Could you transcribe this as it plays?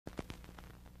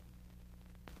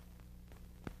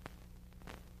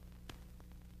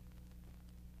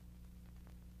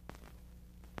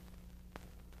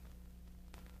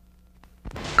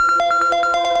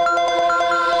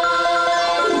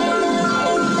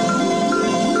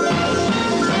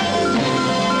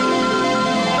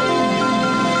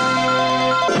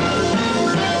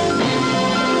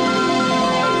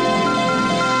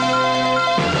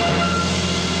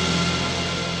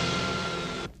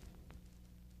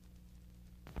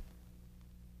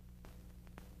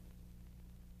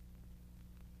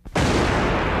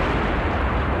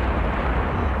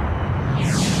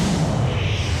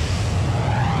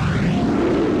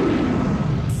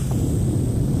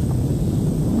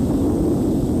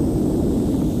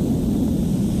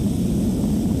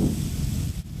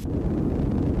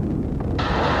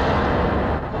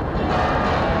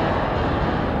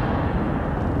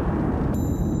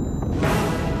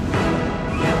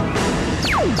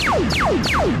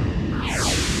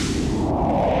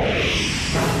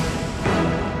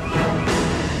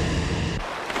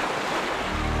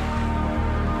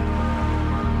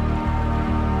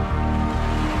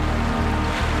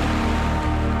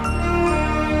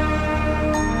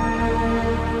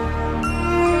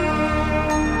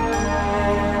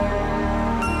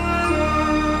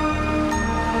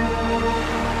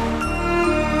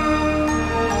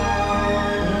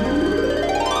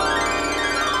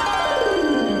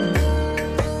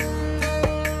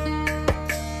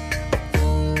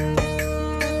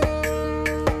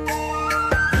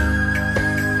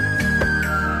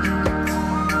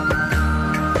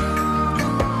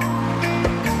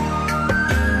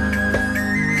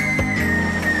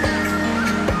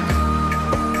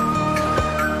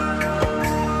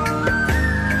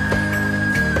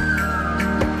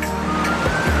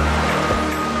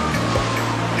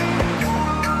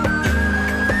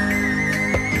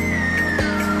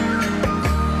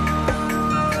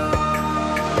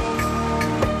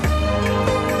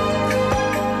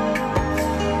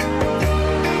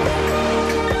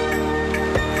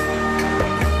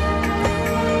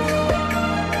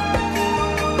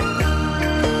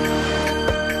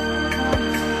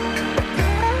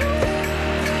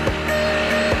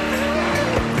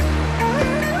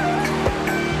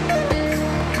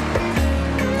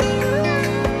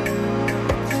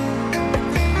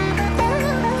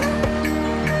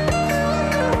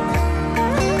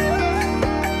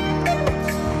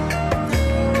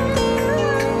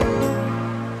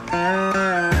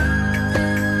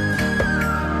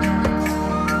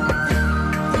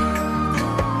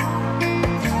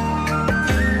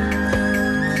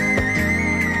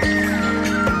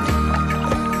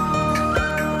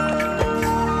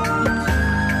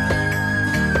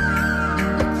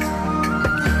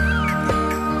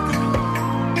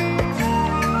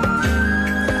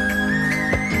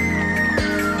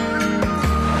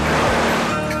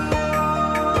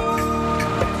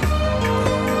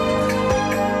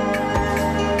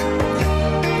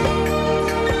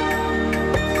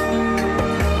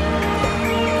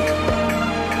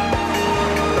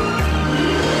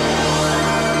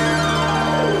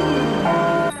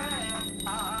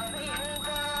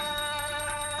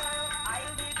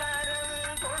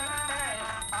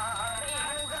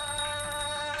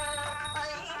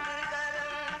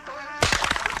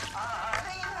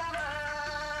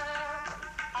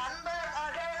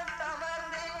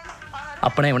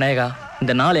அப்பனே விநாயகா,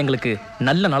 இந்த நாள் எங்களுக்கு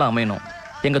நல்ல நாளாக அமையணும்.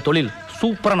 எங்கள் தொழில்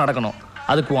சூப்பராக நடக்கணும்.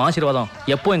 அதுக்கு ஆசீர்வாதம்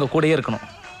எப்போ எங்கள் கூடயே இருக்கணும்.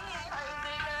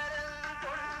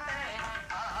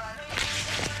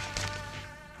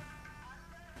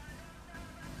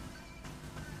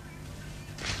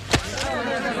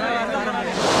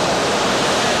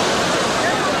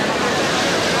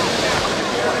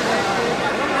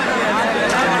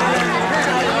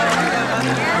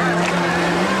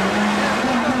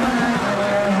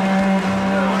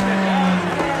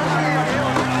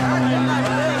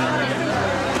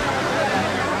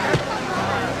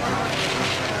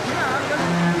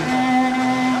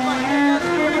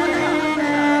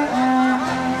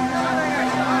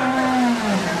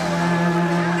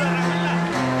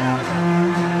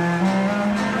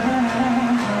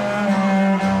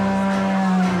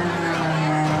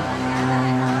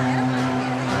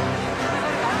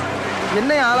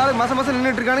 மாசம்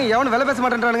நின்னுட்டு இருக்கானு எவனும் வேலை பேச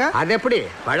மாட்டேன்றானுங்க. அது எப்படி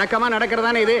வழக்கமா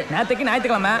நடக்கிறதானே இது? நேத்துக்கு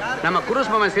ஞாயிற்றுக்கிழமை நம்ம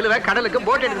குரூஸ் மாமன் சிலுவை கடலுக்கு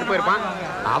போட் எடுத்துட்டு போயிருப்பான்.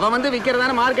 அவன் வந்து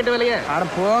விற்கிறதான மார்க்கெட் விலையே. அட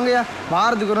போங்கயா,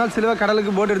 வாரத்துக்கு ஒரு நாள் சிலுவை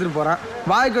கடலுக்கு போட் எடுத்துட்டு போறான்.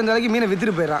 வாய்க்கு வந்த வேலைக்கு மீனை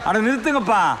வித்துட்டு போயிடறான். அட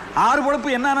நிறுத்துங்கப்பா, ஆறு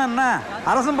பொழப்பு என்னன்னா என்ன?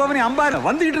 அரசன் பவனி அம்பாரு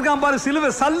வந்துகிட்டு இருக்கான் பாரு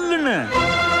சிலுவை சல்லுன்னு.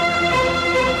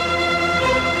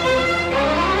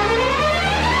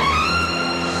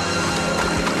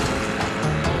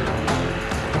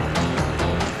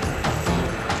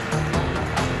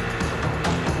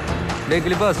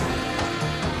 கிளிபாஸ்,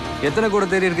 எத்தனை கூட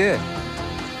தேடி இருக்கு?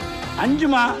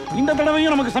 5மா. இந்த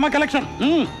தடவையும் நமக்கு சம கலெக்ஷன்.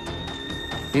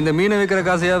 இந்த மீனை விற்கிற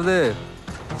காசையாவது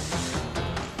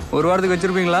ஒரு வாரத்துக்கு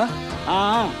வச்சிருப்பீங்களா?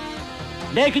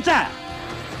 டே கிச்சா,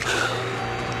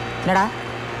 என்னடா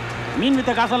மீன்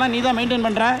வித்த காசெல்லாம் நீ தான் மெயின்டைன்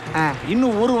பண்ற.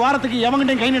 இன்னும் ஒரு வாரத்துக்கு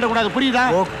எவங்கிட்டையும் கை நீட்டக்கூடாது, புரியுதா?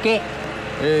 ஓகே.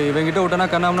 இவங்கிட்ட விட்டனா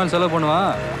கண்ணாமனாலும் செலவு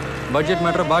பண்ணுவான். பட்ஜெட்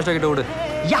மேட்டரை பாஷா கிட்ட விடு.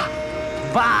 யா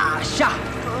பாஷா.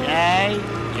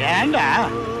 ஏண்டா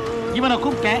இவனை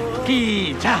கூப்பிட்டேன்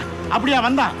கீச்சா அப்படியா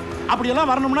வந்தான்? அப்படியெல்லாம்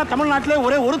வரணும்னா தமிழ்நாட்டிலே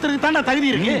ஒரே ஒருத்தருக்கு தாண்டா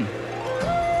தகுதி இருக்கு.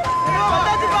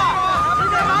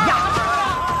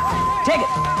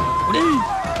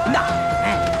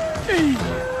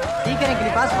 சீக்கிரம்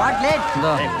கிளிபாஸ், வாட் லேட்?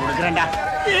 கொடுக்குறேன்டா.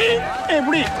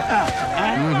 எப்படி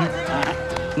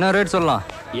என்ன ரேட் சொல்லலாம்?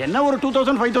 என்ன ஒரு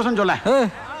 2000 5000 சொல்ல.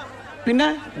 பின்ன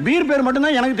பீர் பேர்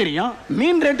மட்டும்தான் எனக்கு தெரியும்.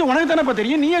 மீன் ரேட்டு உனக்கு தானே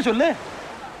தெரியும், நீயே சொல்லு.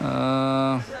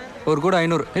 ஒரு கூட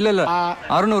 500 இல்ல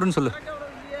 600ன்னு சொல்லு.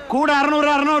 கூட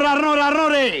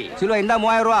 600 சிலுவா இந்த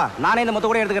 3000 ரூபா நானே இந்த மொத்த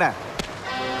கூட எடுத்துக்கிறேன்.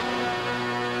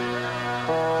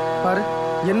 பாரு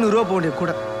 800 ரூபா போக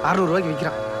கூட 600 ரூபாய்க்கு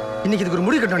விற்கிறான். இன்னைக்கு இதுக்கு ஒரு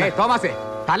முடிவு கட்டணும். தோமாசே,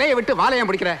 தலையை விட்டு வாழையம்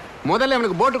பிடிக்கிற. முதல்ல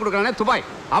அவனுக்கு போட்டு கொடுக்கறானே துபாய்.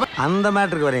 அந்த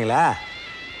மேட்டருக்கு வரீங்களா?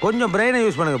 கொஞ்சம் பிரெயினை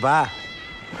யூஸ் பண்ணுங்கப்பா.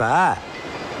 இப்போ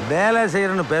வேலை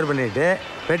செய்கிறன்னு பேர் பண்ணிட்டு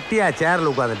பெட்டியாக சேரில்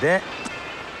உட்காந்துட்டு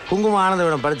குங்குமம்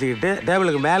ஆனந்தவிடம் படிச்சுக்கிட்டு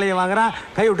டேபிளுக்கு மேலேயும் வாங்குறான்,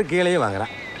 கை விட்டு கீழேயும்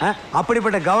வாங்குறான்.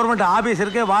 அப்படிப்பட்ட கவர்மெண்ட்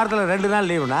ஆஃபீஸருக்கு வாரத்தில் 2 நாள்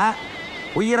லீவுனா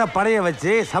உயிரை படைய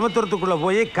வச்சு சமுத்திரத்துக்குள்ளே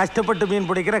போய் கஷ்டப்பட்டு மீன்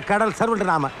பிடிக்கிற கடல்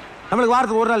சர்வெண்ட் நம்மளுக்கு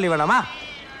வாரத்துக்கு 1 நாள் லீவ் வேணாமா?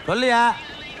 சொல்லியா?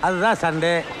 அதுதான்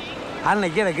சண்டே.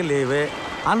 அன்னைக்கு எனக்கு லீவு.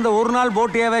 அந்த 1 நாள்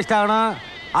போட்டியே வேஸ்ட் ஆகணும்.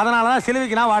 அதனால தான்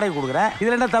சிலுவைக்கு நான் வாடகை கொடுக்குறேன்.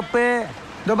 இதில் என்ன தப்பு?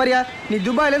 துபாரியா, நீ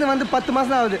துபாயிலேருந்து வந்து 10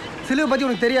 மாதம் தான் ஆகுது. சிலுவை பற்றி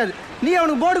உனக்கு தெரியாது. நீ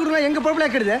அவனுக்கு போட்டு கொடுக்கலாம், எங்கள் பொறுப்பில்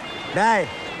ஆக்கிடுது. டேய்,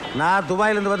 நான்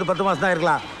துபாயிலேருந்து வந்து 10 மாதம் தான்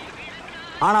இருக்கலாம்.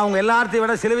 ஆனால் அவங்க எல்லாத்தையும்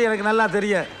விட சிலுவை எனக்கு நல்லா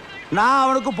தெரியும். நான்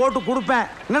அவனுக்கு போட்டு கொடுப்பேன்.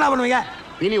 என்னடா பண்ணுவீங்க?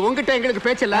 இனி உங்ககிட்ட எங்களுக்கு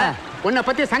பேச்சு இல்ல. உன்னை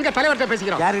பத்தி சங்க தலைவர்கிட்ட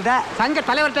பேசிக்கிறோம். யார்கிட்ட? சங்க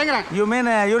தலைவர்கிட்டங்கிறேன். You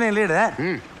mean union leader?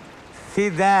 See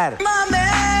there.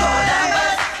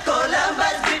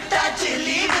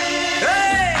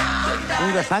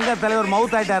 உங்க சங்க தலைவர்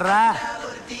மவுத் ஆயிட்டாரா?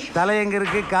 தலை எங்க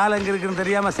இருக்கு கால் எங்க இருக்குன்னு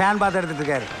தெரியாம சேன் பாத் எடுத்துட்டு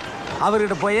இருக்காரு.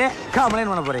 அவர்கிட்ட போய்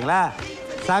கம்ப்ளைண்ட் பண்ண போறீங்களா?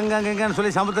 சங்கம் எங்கன்னு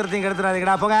சொல்லி சமுத்திரத்தையும்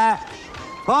கெடுத்துறாதீங்கடா. போங்க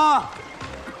போ.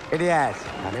 இடியட்ஸ்.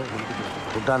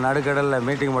 கூட்டா நடுக்கடல்ல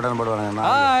மீட்டிங் போட்டான்னு போடுவாங்க.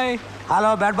 Hi.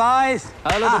 Hello bad boys.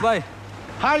 Hello Dubai.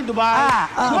 Hi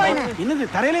Dubai. என்னது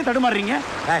தரையிலே தடுமாறுறீங்க?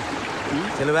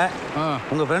 செல்வ,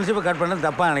 உங்க ஃப்ரெண்ட்ஷிப்பை கட் பண்ணது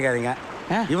தப்பா நினைக்காதீங்க.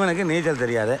 இவனுக்கு நீச்சல்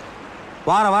தெரியாது.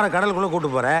 வாரம் கடலுக்குள்ள கூட்டு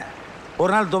போறேன்.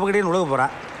 ஒரு நாள் துபக்கடின்னு உழுக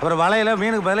போறான். அப்புறம் வலையில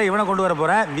மீனுக்கு பதிலாக இவனை கொண்டு வர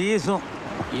போறேன். வீசும்.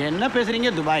 என்ன பேசுறீங்க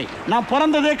துபாய்? நான்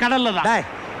பிறந்ததே கடல்ல தான். டேய்,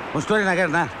 உன் ஸ்டோரி நான்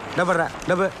கேட்டேன்.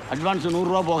 டப்பு அட்வான்ஸ் 100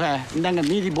 ரூபா போக இந்தாங்க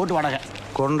மீதி போட்டு வாடகை.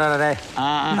 கொண்டாட.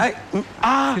 டேய்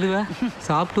சிலுவை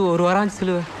சாப்பிட்டு 1 வாரம் ஆச்சு.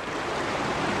 சிலுவை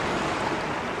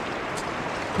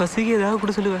பசிக்கு ஏதாவது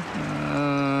கொடு. சிலுவை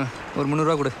ஒரு 300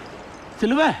 ரூபா கொடு.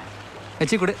 சிலுவை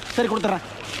வச்சு கொடு. சரி கொடுத்துட்றேன்.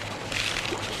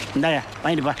 இந்தாயா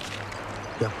வாங்கிட்டு பா.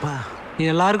 எப்பா நீ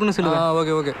நல்லா இருக்குன்னு சொல்லுவ.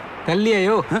 Okay okay.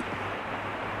 கல்லியாயோ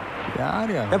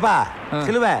யார் யார்? எப்பா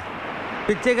சிலுவை,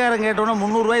 பிச்சைக்காரன் கேட்டோன்னா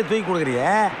 300 ரூபாய் தூக்கி கொடுக்குறிய.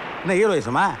 என்ன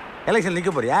ஹீரோயிசமா? எலெக்ஷன்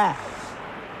நிற்க போறியா?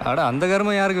 அட அந்த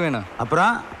கர்மம் யாருக்கு வேணும்?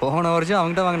 அப்புறம் போன வருஷம்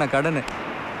அவங்ககிட்ட வாங்கின கடன்.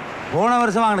 போன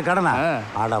வருஷம் வாங்கின கடனா?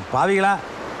 அட பாவிகளா,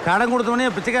 கடன்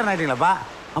கொடுத்தவனே பிச்சைக்காரன் ஆயிட்டீங்களாப்பா.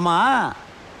 ஆமாம்,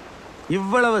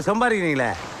 இவ்வளவு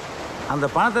சம்பாதிக்கிறீங்களே, அந்த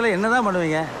பணத்தில் என்ன தான்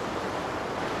பண்ணுவீங்க?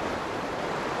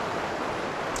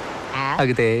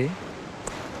 அகுதே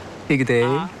இகுதே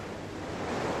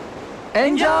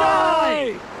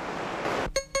என்ஜாய்.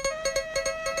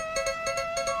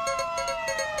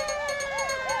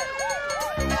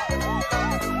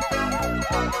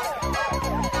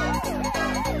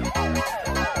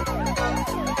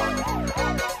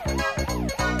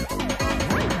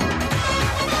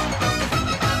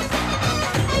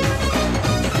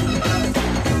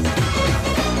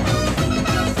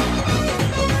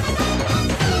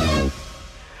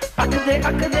 அக்கதே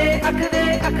அக்கதே அக்கதே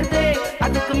அக்கதே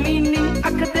அதுக்கு மீனிங்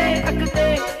அக்கதே அக்கதே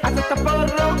அதத்த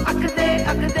போறோம் அக்கதே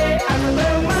அக்கதே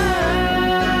அக்கதேமா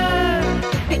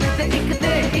இக்கதே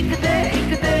இக்கதே இக்கதே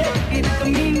இக்கதே இதுக்கு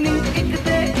மீனிங்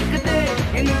இக்கதே இக்கதே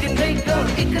என்ஜின் ரைட்டோ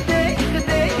இக்கதே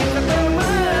இக்கதே இக்கதேமா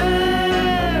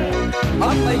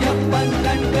அம்மையப்பன்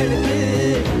கண்களுக்கு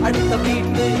அடுத்த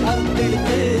வீட்டு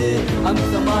அங்கிளுக்கு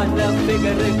அம்சமான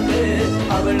பிகருக்கு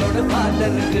அவளோட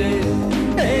ஃபாதருக்கு.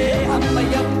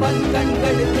 அம்மையப்பன்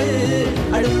கண்களுக்கு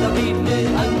அடுத்த வீட்டு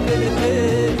அங்கிளுக்கு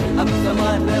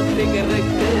அம்சமான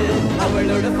பிகருக்கு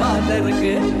அவளோட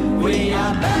ஃபாதருக்கு. We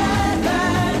are bad,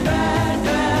 bad, bad,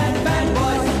 bad, bad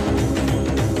boys.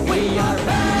 We are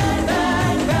bad,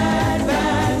 bad, bad,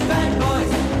 bad, bad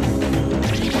boys.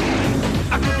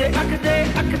 அக்கதே அக்கதே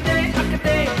அக்கதே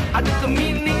அக்கதே அதுக்கு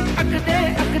மீனிங் அக்கதே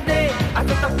அக்கதே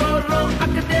அதத்த போறோம்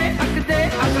அக்கதே அக்கதே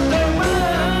அக்கதேமா.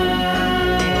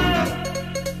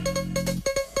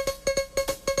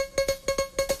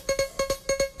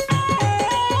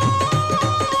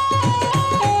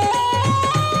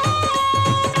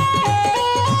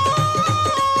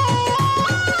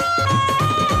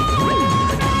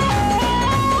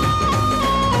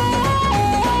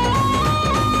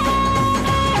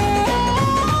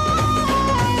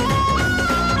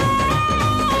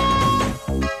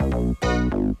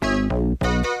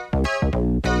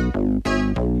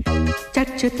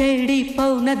 சர்ச்சு தேடி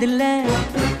போனதில்ல,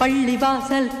 பள்ளி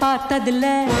வாசல் பார்த்ததில்ல,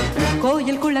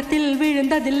 கோயில் குளத்தில்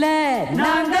விழுந்ததில்ல,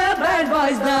 நாங்க பேட்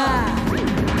பாய்ஸ் தான்.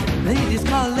 Ladies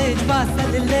college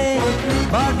வாசலிலே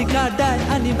பாடிகார்டாய்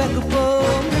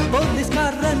அணிவகுப்போம்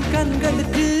போலீஸ்காரன்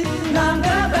கண்களுக்கு நாங்க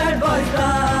bad boys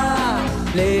தான்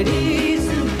Ladies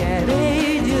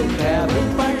carriage travel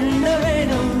பண்ண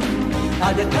வேணும்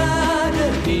அதுக்காக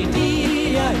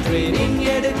PTA training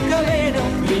எடுக்க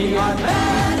வேணும் We are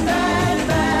bad bad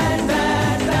bad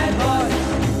bad bad boys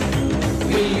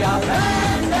We are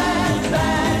bad bad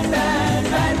bad bad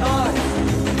bad boys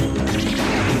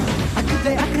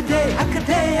Akade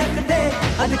akade akade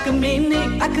adukku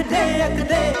meaning akade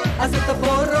akade asatha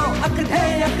porom akade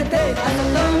akade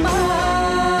asalama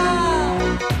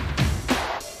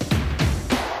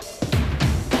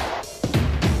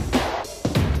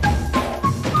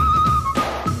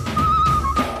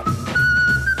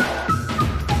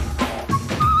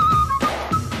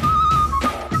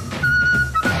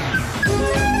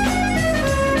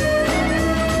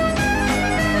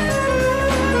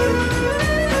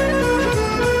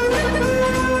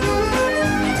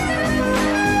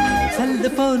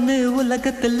பொண்ணு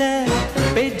உலகத்துல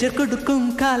pager கொடுக்கும்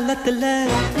காலத்துல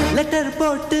letter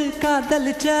போட்டு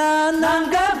காதலிச்சா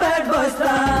நாங்க bad boys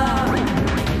தான்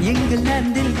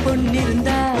இங்கிலாந்தில்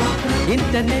பொண்ணிருந்தா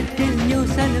இன்டர்நெட்டில்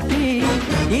news அனுப்பி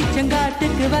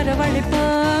ஈச்சங்காட்டுக்கு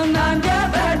வரவழைப்போம் நாங்க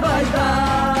பேட் பாய்ஸ்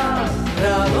தான்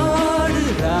ராவோடு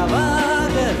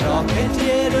ராவாக ராக்கெட்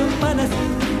ஏறும் மனசு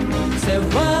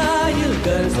செவ்வாயில்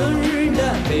கேர்ள்ஸ்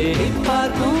உண்ட தேடி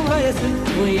பார்க்கும் வயசு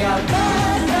We are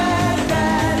bad, bad,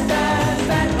 bad, bad,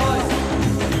 bad boys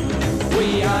We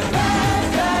are bad,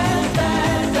 bad,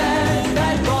 bad, bad,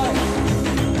 bad boys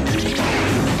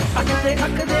Akade,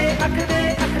 akade, akade,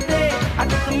 akade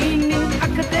Adukku meaning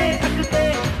akade, akade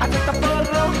Adukku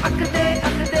porom akade,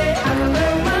 akade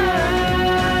Akalama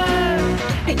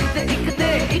Ikade,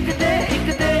 ikade, ikade,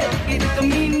 ikade Idukku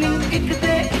meaning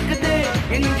ikade, ikade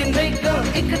Engine vehicle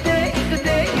ikade,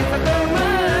 ikade Ipadama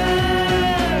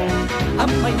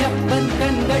Ammaiyappan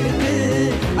கண்களுக்கு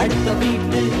அடுத்த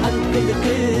வீட்டு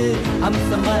அங்கிளுக்கு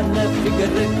அம்சமான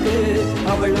ஃபிகருக்கு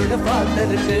அவளோட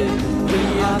ஃபாதருக்கு We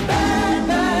are bad,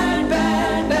 bad,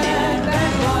 bad, bad,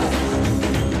 bad boys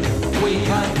We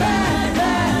are bad,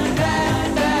 bad, bad,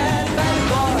 bad, bad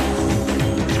boys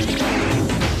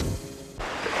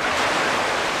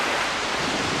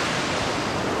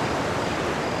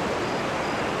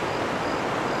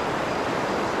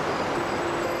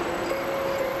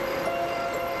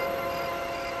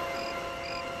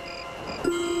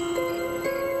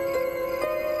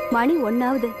மணி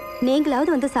 1 நீங்களாவது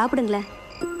வந்து சாப்பிடுங்களேன்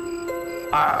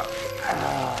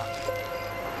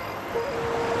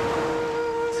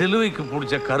சிலுவைக்கு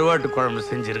பிடிச்ச கருவாட்டு குழம்பு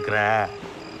செஞ்சிருக்கிற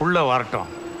உள்ள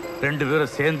வரட்டும் 2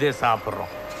 பேரும் சேர்ந்தே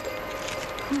சாப்பிட்றோம்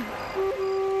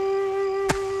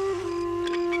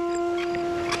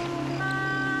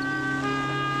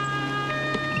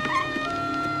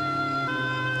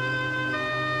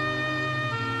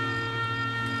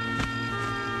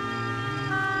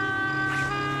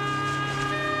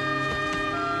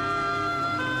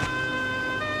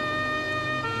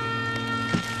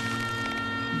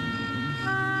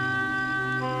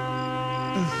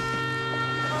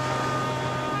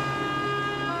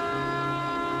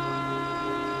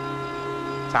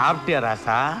சாப்பிட்டியா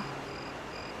ராசா?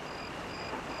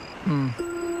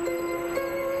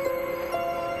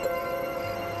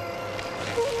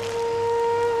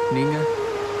 நீங்க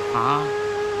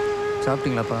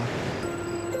சாப்பிட்டீங்களாப்பா?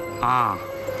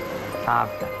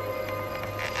 சாப்பிட்டேன்.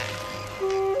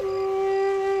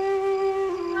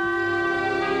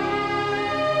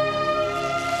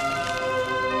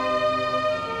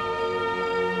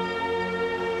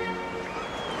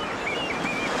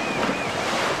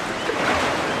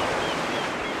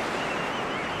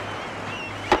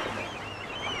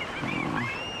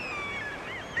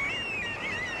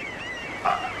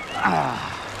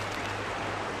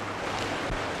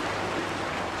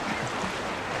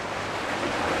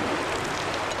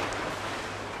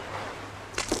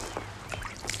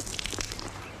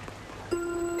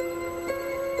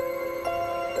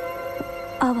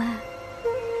 அவ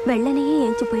வெள்ளனையே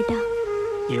ஏஞ்சி போயிட்டா.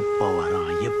 எப்போ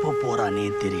வரான் எப்போ போறானே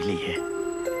தெரியலையே.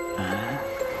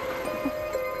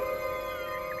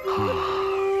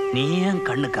 நீ ஏன்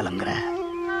கண்ணு கலங்குற?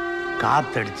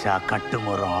 காத்தடிச்சா கட்டு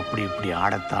மரம் அப்படி இப்படி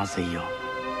ஆடத்தான் செய்யும்.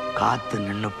 காத்து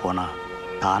நின்று போனா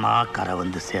தானா கரை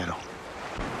வந்து சேரும்.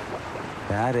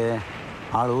 யாரு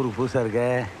ஆள் ஊருக்கு புதுசாக இருக்க?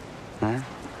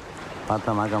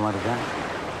 பார்த்தா மாக்காமா இருக்கேன்.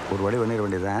 ஒரு வழி பண்ணிட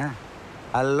வேண்டியதுதான்.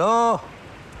 ஹலோ,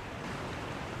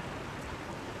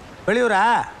 வெளியூரா?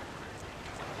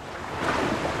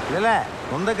 இல்லை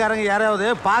சொந்தக்காரங்க யாராவது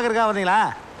பார்க்கறக்கா வந்தீங்களா?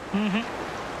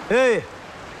 ஏய்,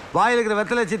 வாயில் இருக்கிற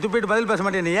வெத்தலை வச்சு துப்பிட்டு பதில் பேச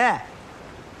மாட்டேன். நீ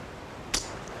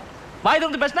வாய்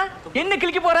திறந்து பேசினா என்ன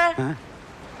கிழிக்க போற?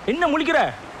 என்ன முழிக்கிற?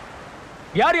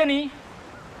 யார் நீ?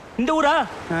 இந்த ஊரா?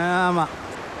 ஆமா.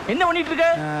 என்ன பண்ணிட்டு இருக்க?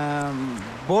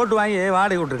 போட்டு வாங்கி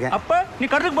வாடகை விட்டுருக்கேன். அப்ப நீ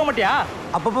கடலுக்கு போக மாட்டியா?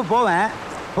 அப்பப்போ போவேன்,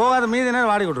 போகாத மீதி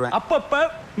நேரம் வாடகை விட்டுருவேன். அப்பப்ப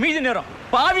மீதி நேரம்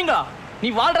பாவிங்களா? நீ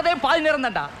வாழ்றதே பாதி நேரம்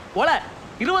தான்டா. ஒலை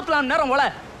 24 நேரம் ஒலை.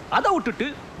 அதை விட்டுட்டு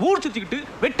ஊர் சுத்திக்கிட்டு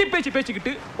வெட்டி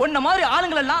பேசிக்கிட்டு உன்ன மாதிரி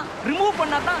ஆளுங்களெல்லாம் ரிமூவ்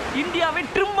பண்ணாதான் இந்தியாவே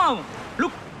ட்ரிம் ஆகும்.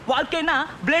 லுக், வாழ்க்கைனா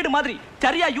பிளேடு மாதிரி,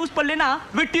 சரியா யூஸ் பண்ணலனா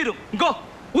வெட்டிரும். கோ,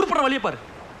 உருப்பட வழியை பாரு.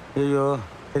 ஐயோ,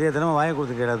 பெரிய தினமும் வாங்கி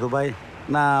கொடுத்துருக்கேடா துபாய்.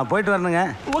 நான் போயிட்டு வரணுங்க.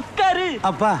 உட்காரு.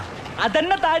 அப்பா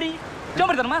அதென்ன தாடி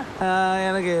சோம்பேறித்தனமா?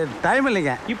 எனக்கு டைம்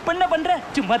இல்லைங்க. இப்ப என்ன பண்ற?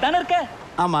 சும்மா தானே இருக்க.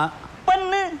 ஆமா,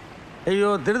 பண்ணு. ஐயோ,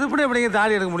 திருதுப்படி எப்படிங்க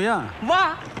தாடி எடுக்க முடியும்? வா,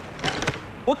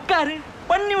 உட்காரு,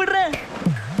 பண்ணி விடுறேன்.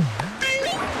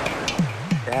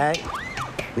 ஏய்,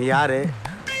 நீ யாரு?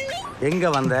 எங்க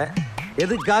வந்த?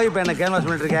 எதுக்காக இப்ப என்ன கேன்வாஸ்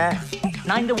பண்ணிட்டு இருக்க?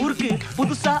 நான் இந்த ஊருக்கு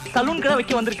புதுசா சலூன் கடை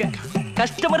வைக்க வந்திருக்கேன்.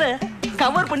 கஸ்டமரை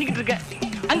கவர் பண்ணிக்கிட்டு இருக்கேன்.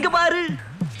 அங்க பாரு.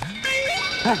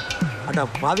 அட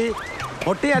பாவி,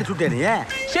 மொட்டையா அடிச்சு விட்டே நீ.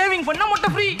 ஷேவிங் பண்ணா மொட்டை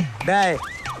ஃப்ரீ. டேய்,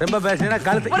 ரொம்ப பேசினா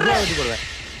கழுத்து வெட்டி போடுவேன்.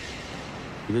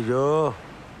 ஐயோ,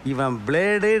 இவன்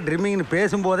பிளேடு ட்ரிம்மிங்னு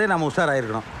பேசும்போதே நம்ம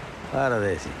உஷாராயிருக்கணும்.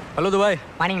 பாரதேசி. Hello Dubai.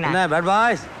 என்ன பேட்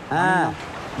பாய்ஸ்?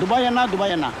 துபாய்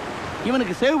அண்ணா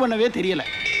இவனுக்கு சேவ் பண்ணவே தெரியல.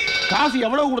 காசு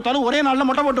எவ்வளவு கொடுத்தாலும் ஒரே நாளில்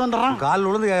மொட்டை போட்டு வந்துடுறான். கால்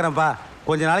விழுந்து கேட்குறேன்ப்பா,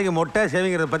 கொஞ்ச நாளைக்கு மொட்டை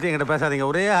சேவிங்கிறத பற்றி என்கிட்ட பேசாதீங்க.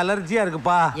 ஒரே அலர்ஜியாக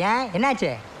இருக்குப்பா. ஏன்,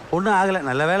 என்னாச்சு? ஒன்றும் ஆகலை,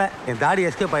 நல்ல வேலை என் தாடி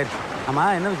எஸ்கேப் ஆயிடுச்சு.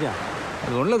 ஆமாம், என்ன விஷயம்?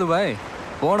 அது ஒன்றும் இல்லை துபாய்.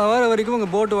 போன வாரம் வரைக்கும்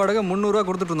உங்கள் போட்டு வாடகை 300 ரூபா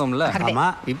கொடுத்துட்டு இருந்தோம்ல.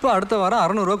 ஆமாம். இப்போ அடுத்த வாரம்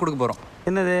 600 ரூபா கொடுக்க போகிறோம்.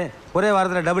 என்னது, ஒரே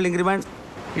வாரத்தில் டபுள் இன்க்ரிமெண்ட்?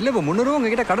 இல்லை, இப்போ 300 ரூபா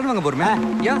உங்ககிட்ட கடன் வாங்க போகிறோமே.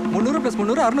 ஏன் 300 +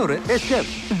 300 600?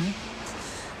 எஸ்கேப்.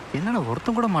 என்னடா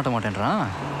ஒருத்தன் கூட மாட்ட மாட்டேன்றான்.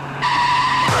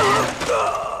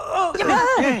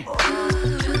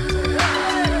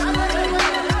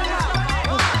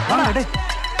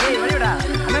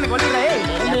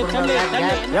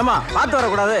 ஏமா பார்த்து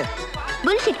வரக்கூடாது.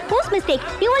 bullshit, whose mistake?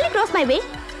 You only cross my way.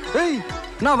 ஏய்,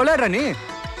 நான் விளையாடுற நீ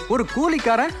ஒரு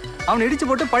கூலிக்காரன், அவனை இடிச்சு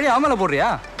போட்டு பழைய ஆமலை போடுறியா?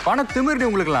 பண திமிர்டி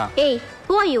உங்களுக்குலாம். Hey,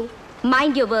 who are you?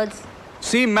 Mind your words.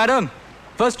 See madam,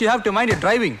 first you have to mind your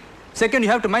driving, second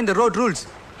you have to mind the road rules,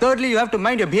 thirdly you have to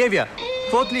mind your behavior,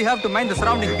 fourthly you have to mind the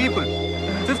surrounding people,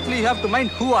 fifthly you have to mind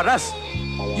who are us.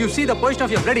 You see the position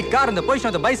of your bloody car and the position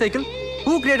of the bicycle?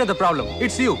 Who created the problem?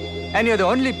 It's you, and you're the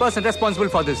only person responsible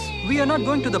for this. We are not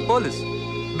going to the police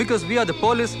because we are the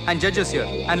police and judges here,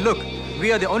 and look, we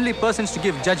are the only persons to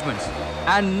give judgments,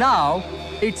 and now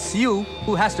it's you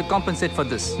who has to compensate for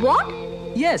this. What?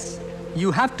 Yes, you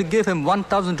have to give him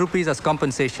 1000 rupees as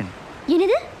compensation.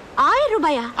 என்னது, 1000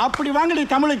 ரூபாயா? அப்படி வாங்கடி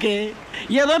தமிழுக்கு.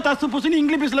 ஏதோ தசு புசுன்னு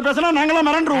இங்கிலீஷ்ல பேசினா நாங்களாம்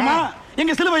மறந்துருவோமா?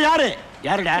 எங்க சிலுவை யாரு?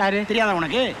 யாருடா? தெரியாத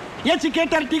உனக்கு? ஏச்சி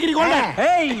கேட்டார் டிகிரி கொண்ட.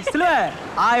 ஏய் சிலுவை,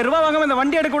 1000 ரூபாய் வாங்காம இந்த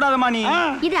வண்டி எடுக்க கூடாதமா நீ?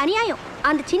 இது அநியாயம்.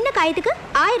 அந்த சின்ன காயத்துக்கு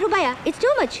 1000 ரூபாயா? It's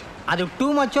too much. அது டூ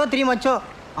மச்சோ 3 மச்சோ.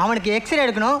 அவனுக்கு எக்ஸ்ரே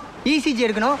எடுக்கணும், இசிஜி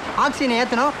எடுக்கணும், ஆக்சிஜன்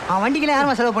ஏற்றணும். அவன் வண்டிக்கெல்லாம்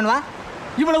யாருமா செலவு பண்ணுவா?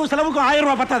 இவ்வளவு செலவுக்கு 1000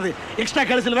 ரூபாய் பத்தாது. எக்ஸ்ட்ரா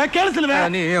கேளு சிலுவை.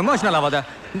 நீ எமோஷனல் ஆகாத.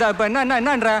 இந்த இப்ப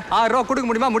என்னன்ற 1000 ரூபாய் கொடுக்க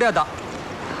முடியுமா முடியாதா?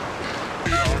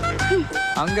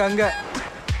 அங்க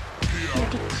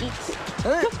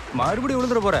மறுபடியும்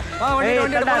விழுந்துற போற.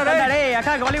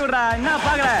 அக்காக்கு வழி விடுறா. என்ன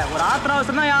பாக்குற? ஒரு ஆத்திர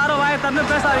அவசரம் யாரோ வாயை திறந்து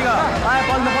பேசாதீங்க. வாயை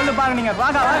பொழுது பாருங்க. நீங்க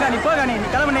வாங்க நீ போக நீ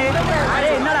கிளம்பு.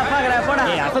 என்னடா பாக்குற? போடா.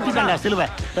 அசத்திட்டாண்டா சிலுவை.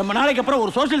 ரொம்ப நாளைக்கு அப்புறம்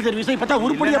ஒரு சோஷியல் சர்வீஸ் இப்ப தான்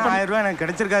உருப்படியா 1000 ரூபாய் எனக்கு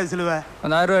கிடைச்சிருக்காது சிலுவை.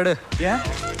 அந்த 1000 ரூபாய் எடு. ஏன்?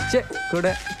 சே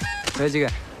கூட வச்சுக்க.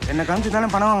 என்ன காமிச்சு தானே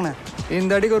பணம் வாங்கினேன்.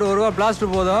 இந்த அடிக்கு ஒரு ரூபா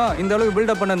பிளாஸ்டர் போதும். இந்த அளவுக்கு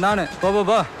பில்டப் பண்ண நானு.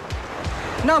 போ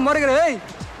நான் முறைக்கிறேன். ஏய்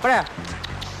பழைய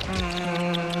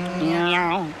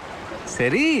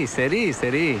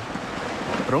சரி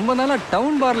ரொம்ப நாளா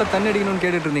டவுன் பார்ல தண்ணி அடிக்கணும்னு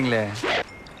கேட்டுட்டு இருந்தீங்களே.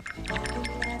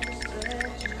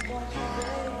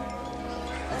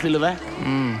 சிலுவை,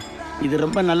 இது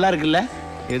ரொம்ப நல்லா இருக்குல்ல?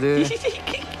 இது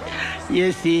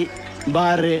ஏசி,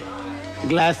 பாரு,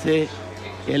 கிளாஸு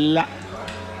எல்லாம்.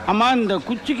 அம்மா, இந்த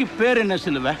குச்சிக்கு பேர் என்ன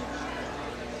சிலுவை?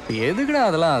 எதுக்குடா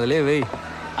அதெல்லாம் அதிலே வை.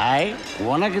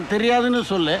 உனக்கு தெரியாதுன்னு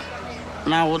சொல்லு,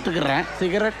 நான் ஒத்துக்கிறேன்.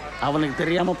 சிகரெட் அவனுக்கு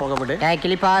தெரியாம புகப்படு.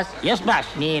 கிளிபாஸ். S pass.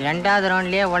 நீ 2வது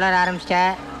ரவுண்ட்லயே உளர ஆரம்பிச்சிட்ட.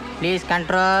 Please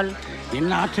control.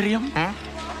 என்ன ஆச்சரியம்,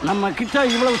 நம்ம கிட்ட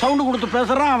இவ்வளவு சவுண்டு கொடுத்து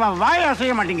பேசுறான், அவன் வாயை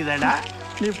அசைய மாட்டேங்குதேடா.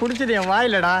 நீ பிடிச்சது என்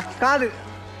வாயிலடா, காது.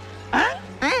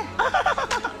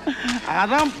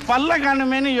 அதான் பல்ல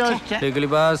காணுமேனு யோசிச்சேன்.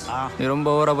 கிளிபாஸ், நீ ரொம்ப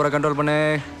ஓவரா கண்ட்ரோல் பண்ணு.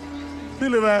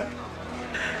 சிலுவை,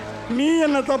 நீ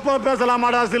என்ன தப்பா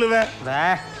பேசலாமாடா சிலுவை?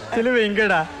 சிலுவை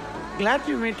இங்கடா. Glad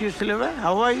to meet you, சிலுவை.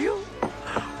 How are you?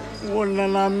 உன்னை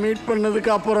நான் மீட் பண்ணதுக்கு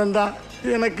அப்புறம் தான்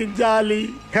எனக்கு ஜாலி,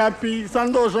 ஹாப்பி,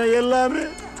 சந்தோஷம் எல்லாமே.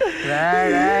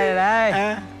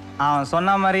 அவன்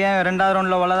சொன்ன மாதிரியே 2வது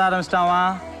ரவுண்ட்ல வளர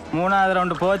ஆரம்பிச்சிட்டான். மூணாவது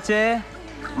ரவுண்டு போச்சு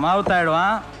மவுத்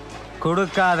ஆயிடுவான்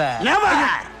கொடுக்காத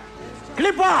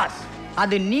கிளிப்பாஸ்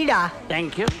அது நீடா.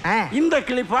 தேங்க்யூ. இந்த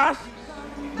கிளிப்பாஸ்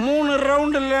 3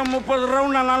 ரவுண்டுல 30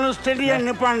 ரவுண்ட் ஆனாலும் ஸ்டெடியா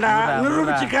நிப்பான்டா.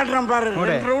 நிரூபிச்சு காட்டுறேன் பாரு.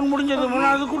 2 ரவுண்ட் முடிஞ்சது,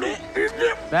 3வது கூட.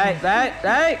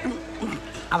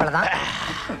 அவ்வளவுதான்.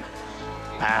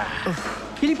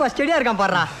 கிளிப்பா ஸ்டெடியா இருக்கான்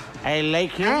பாருடா. I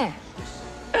like you.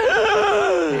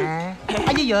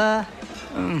 ஐயோ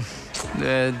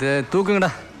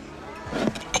தூக்குங்கடா.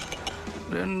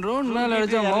 2 ரவுண்ட் மேல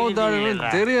அடிச்சா மவுத்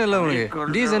ஆடுன்னு தெரியல உனக்கு.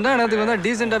 டீசெண்டா நேரத்துக்கு வந்தா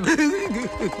டீசெண்டா.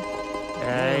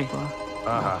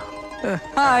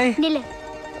 ஹாய் நில்லு.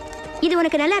 இது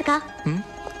உனக்கு நல்லா இருக்கா?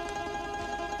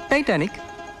 டைட்டானிக்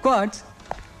குவாட்ஸ்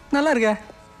நல்லா இருக்கா?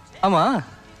 ஆமா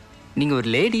நீங்க ஒரு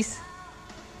லேடிஸ்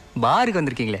பாருக்கு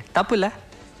வந்திருக்கீங்களே, தப்பு இல்ல?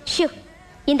 ஷூ,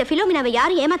 இந்த ஃபிலோமினாவை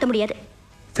யாரும் ஏமாத்த முடியாது.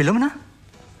 ஃபிலோமினா?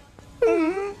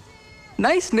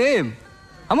 Nice name.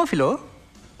 ஆமா ஃபிலோ,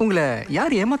 உங்களை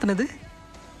யார் ஏமாத்தினது?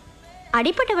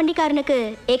 அடிப்பட்ட வண்டிக்காரனுக்கு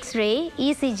எக்ஸ்ரே,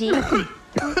 இசிஜி,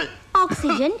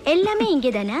 ஆக்சிஜன் எல்லாமே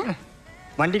இங்கே தானே.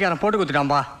 வண்டிக்காரன் போட்டு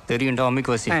கொடுத்துட்டான்பா. தெரியும்டா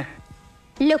அம்மிக்கு வசி.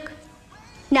 லுக்,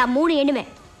 நான் 3 எண்ணுவேன்,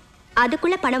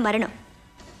 அதுக்குள்ள பணம் வரணும்.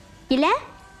 இல்ல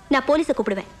நான் போலீஸை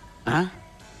கூப்பிடுவேன்.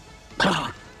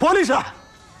 போலீஸா?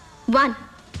 1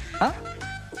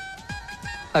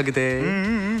 அகுதே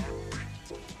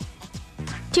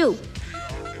 2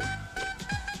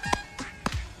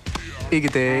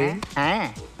 இகுதே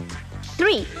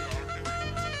 3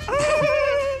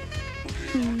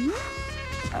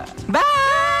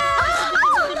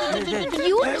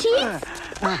 You cheat!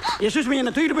 யசுஷ்மி,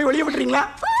 என்ன தூக்கிட்டு போய் வெளியே விட்டுறீங்களா?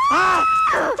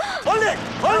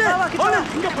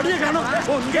 இங்க படிய காணோம்.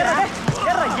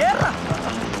 ஏறா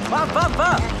வா வா வா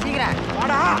சீக்கிரம்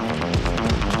வாடா.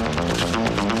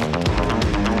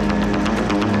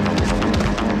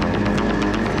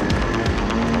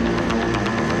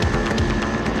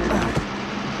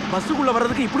 பஸ்ஸுக்குள்ள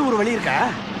வர்றதுக்கு இப்படி ஒரு வழி இருக்கா?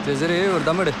 சரி ஒரு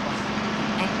தம்மடு.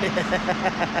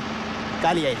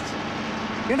 காலி ஆயிடுச்சு.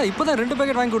 ஏடா இப்போதான் 2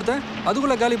 பேக்கெட் வாங்கி கொடுத்தேன்,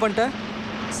 அதுக்குள்ள காலி பண்ணிட்டேன்.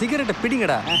 சிகரெட்டை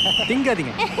பிடிங்கடா,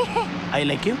 திங்காதீங்க. I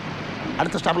like you.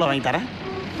 அடுத்த ஸ்டாப்ல வாங்கி தரேன்.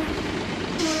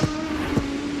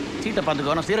 சீட்டை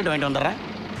பார்த்துக்கோ, நான் சிகரெட் வாங்கிட்டு வந்துடுறேன்.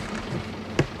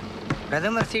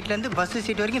 பிரதமர் சீட்ல இருந்து பஸ்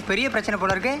சீட் வரைக்கும் பெரிய பிரச்சனை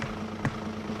போல இருக்கு.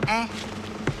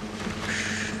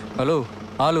 ஹலோ,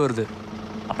 ஆள் வருது.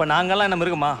 அப்ப நாங்கெல்லாம் என்ன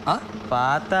மிருகமா?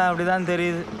 பார்த்தா அப்படிதான்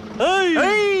தெரியுது.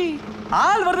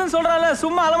 ஆள் வருதுன்னு சொல்றால,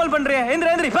 சும்மா அலமல் பண்றியே.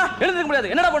 எந்திரி எந்திரி வா. எழுந்திருக்க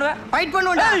முடியாது. என்னடா பண்ணுவ? ஃபைட்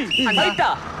பண்ணுடா. ஃபைட்டா?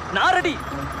 நான் ரெடி.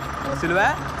 சிலுவை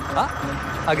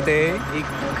அகுதே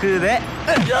இக்குதே.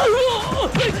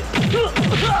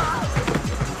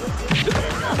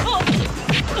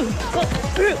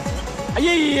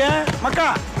 ஐய மக்கா,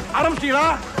 ஆரம்பிச்சிட்டீங்களா?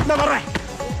 இந்த வர்றேன்.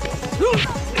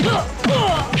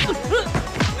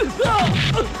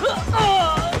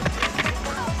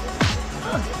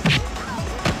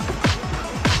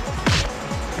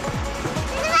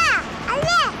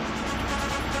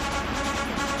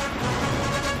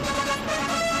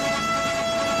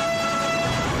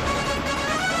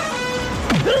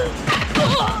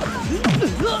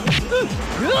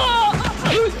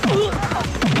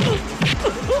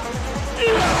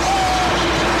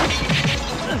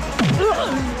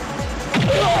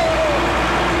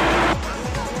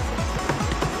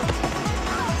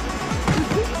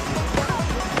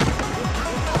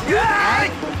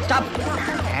 ஸ்டாப்.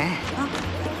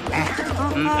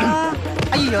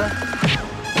 ஐயோ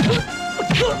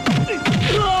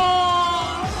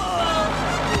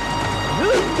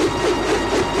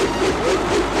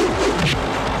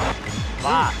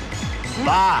வா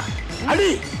வா அடி.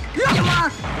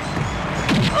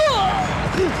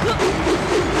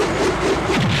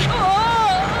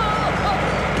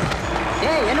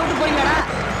 ஏய், என்ன விட்டு போறீங்கடா?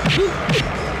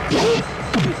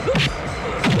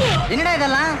 என்னடா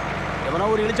இதெல்லாம்? எவனோ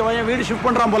ஒரு இழிச்ச வாயன் வீடு ஷிஃப்ட்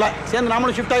பண்றான் போல. சேர்ந்து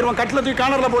நாமளும் ஷிஃப்ட் ஆயிருவோம். கட்டில தூக்கி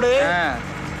கார்னர்ல போடு.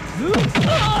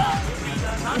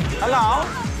 ஹலோ,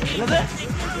 என்னது?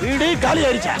 வீடு காலி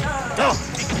ஆயிடுச்சா?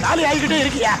 காலி ஆகிக்கிட்டே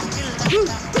இருக்கியா?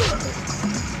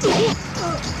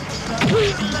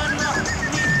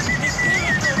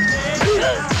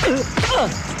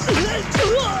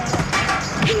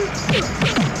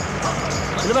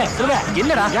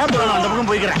 என்னடா? அந்த பக்கம்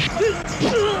போய்க்கிறேன்.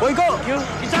 போய்க்கோ.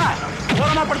 கிச்சா,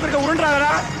 ஓரமா படுத்திருக்க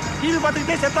உருண்டாதடா. டிவி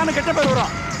பார்த்துக்கிட்டே செத்தானு கெட்ட பேர்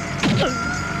வரும்.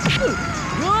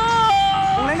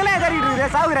 உங்களே ஏறிட்டு இருக்கே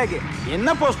சாவுறாக்கு. என்ன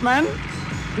போஸ்ட்மேன்?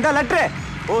 இந்த லெட்டர்.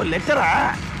 ஓ, லெட்டரா?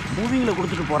 மூவிங்ல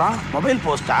கொடுத்துட்டு போறான். மொபைல்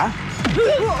போஸ்டா?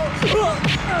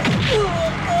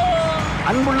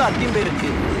 அன்புள்ள அத்தியம் பேருக்கு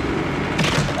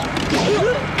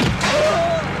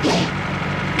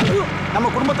நம்ம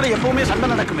குடும்பத்துல எப்பவுமே சண்டை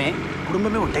நடக்குமே.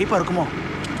 குடும்பமே ஒரு டைப்பா இருக்குமோ?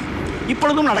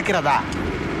 இப்பொழுதும் நடக்கிறதா?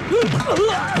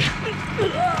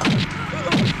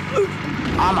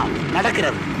 ஆமா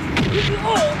நடக்கிறது.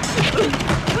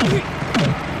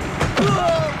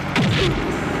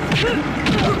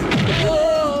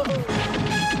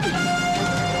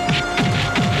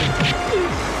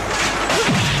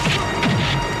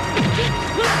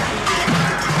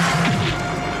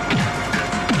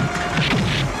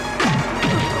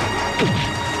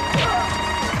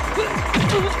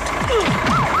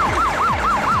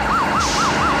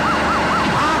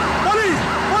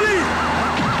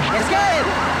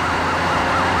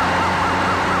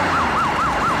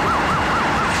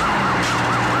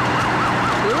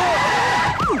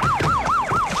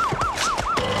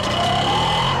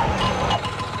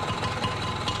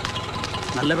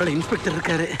 நல்ல வேளை இன்ஸ்பெக்டர்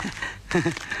இருக்காரு.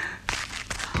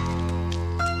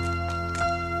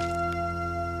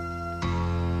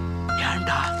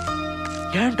 ஏன்டா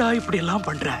ஏன்டா இப்படி எல்லாம்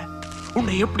பண்ற?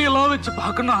 உன்னை எப்படி எல்லாம் வச்சு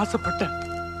பார்க்கணும்னு ஆசைப்பட்டேன்.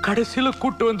 கடைசியில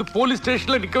கூட்டு வந்து போலீஸ்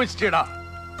ஸ்டேஷன்ல நிக்க வச்சிட்டேடா.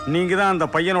 நீங்க தான் அந்த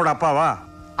பையனோட அப்பாவா?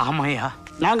 ஆமாயா.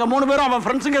 நாங்க 3 பேரும் அவன்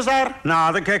ஃப்ரெண்ட்ஸுங்க சார். நான்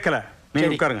அதை கேட்கல,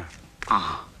 நீங்க உட்காருங்க.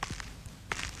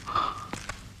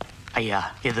 ஐயா,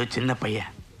 ஏதோ சின்ன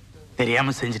பையன்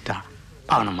தெரியாம செஞ்சுட்டான்.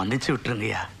 அவனை மன்னிச்சு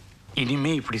விட்டுருங்கய்யா.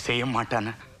 இனிமே இப்படி செய்ய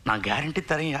மாட்டான்னு நான் கேரண்டி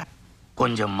தரேன்யா.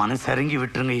 கொஞ்சம் மனசரங்கி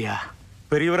விட்டுருங்கய்யா.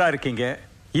 பெரியவரா இருக்கீங்க,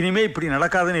 இனிமே இப்படி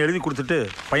நடக்காதுன்னு எழுதி கொடுத்துட்டு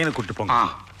பையனை கூட்டு போங்க.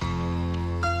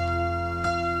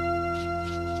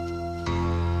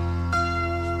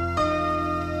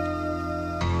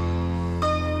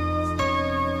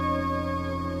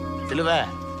 சிலுவை,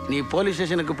 நீ போலீஸ்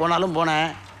ஸ்டேஷனுக்கு போனாலும் போன,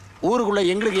 ஊருக்குள்ள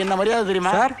எங்களுக்கு என்ன மரியாதை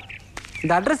தெரியுமா? சார்,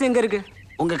 இந்த அட்ரஸ் எங்க இருக்கு?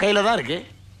 உங்க கையில தான் இருக்கு.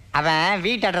 அவன்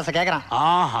வீட்டு அட்ரஸ் கேட்கறான்.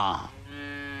 ஆஹா,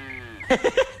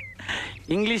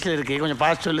 இங்கிலீஷ்ல இருக்கு, கொஞ்சம்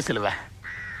பார்த்து சொல்லு சிலுவை.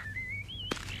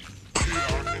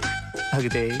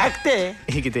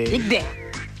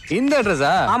 இந்த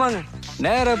அட்ரஸா? ஆமாங்க.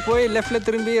 நேரா போய் லெஃப்ட்ல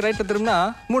திரும்பி ரைட்ல திரும்பினா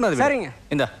 3வது. சரிங்க.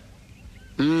 இந்த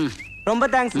ரொம்ப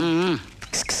தேங்க்ஸ்.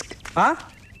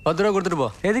 10 ரூபா கொடுத்துட்டு போ.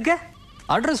 எதுக்கு?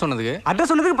 அட்ரஸ் சொன்னதுக்கு.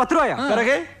 அட்ரஸ் சொன்னதுக்கு 10 ரூபாயா?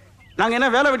 பிறகு நாங்க என்ன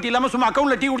வேலை வெட்டி இல்லாம சும்மா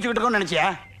அக்கவுண்ட்ல டீ குடிச்சுக்கிட்டு இருக்கோம்னு நினைச்சியா?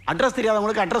 அட்ரஸ்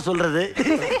தெரியாதவங்களுக்கு அட்ரஸ் சொல்றது,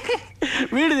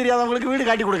 வீடு தெரியாதவங்களுக்கு வீடு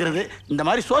காட்டி கொடுக்கறது, இந்த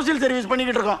மாதிரி சோசியல் சர்வீஸ்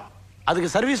பண்ணிக்கிட்டு இருக்கோம். அதுக்கு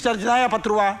சர்வீஸ் சார்ஜ் தான் 10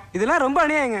 ரூபா. இதெல்லாம் ரொம்ப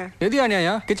அநியாயங்க. எது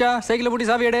அநியாயம்? கிச்சா சைக்கிள் பூட்டி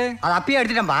சாவி எடு. அது அப்பயே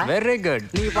எடுத்துட்டேன்பா. Very good.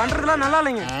 நீங்க பண்றதெல்லாம் நல்லா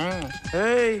இல்லைங்க.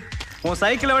 ஏய், உன்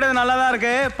சைக்கிளை விட நல்லா தான்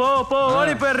இருக்கு. போ போ,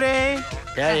 ஓடி போயிடுறே.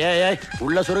 ஏய் ஏய் ஏய்,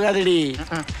 உள்ள சுருகாதடி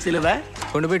சிலுவை.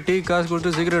 கொண்டு போய் டீ காசு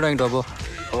கொடுத்து சிகரெட் வாங்கிட்டு வா போ.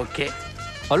 ஓகே.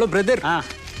 ஹலோ பிரதர்,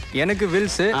 எனக்கு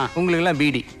வில்ஸ், உங்களுக்கு எல்லாம்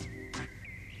பீடி.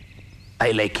 I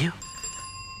like you.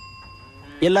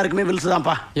 எல்லாருக்குமே வில்ஸ்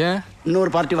தான்ப்பா. ஏன் இன்னொரு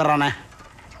பார்ட்டி வர்றானே?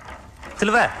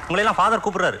 சிலுவை, உங்களை எல்லாம் ஃபாதர்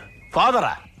கூப்பிடுறாரு.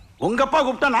 ஃபாதரா? உங்க அப்பா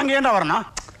கூப்பிட்டா நாங்க ஏன்டா வரணும்?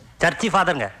 சர்ச்சி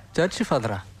ஃபாதருங்க. சர்ச்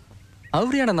ஃபாதரா?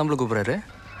 அவரு ஏன்டா நம்மள கூப்பிடுறாரு?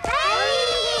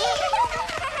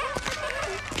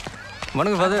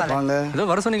 வணக்கம் ஃபாதர். வாங்க. ஏதோ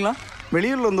வர சொன்னீங்களா?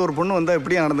 வெளியூர்ல வந்து ஒரு பொண்ணு வந்தா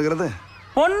எப்படியா நடந்துக்கிறது?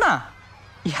 பொண்ணா?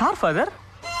 யார் ஃபாதர்?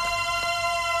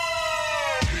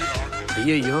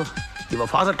 ஐயோ, இவ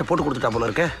ஃபாதர்ட்ட போட்டு கொடுத்துட்டா போல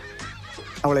இருக்க.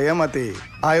 அவளை ஏமாத்தி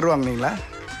 1000 ரூபா வாங்கினீங்களா?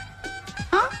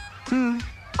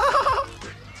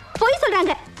 போய்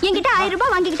சொல்றாங்க. என்கிட்ட 1000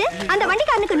 ரூபாய் வாங்கிக்கிட்டு அந்த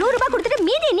வண்டிக்காரனுக்கு 100 ரூபாய் கொடுத்துட்டு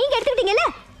மீதியை நீங்க எடுத்துக்கிட்டீங்கல்ல?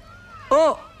 ஓ,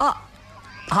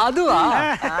 அதுவா?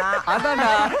 அதானா?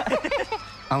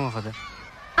 ஆமா ஃபாதர்.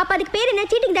 அப்ப அதுக்கு பேர் என்ன?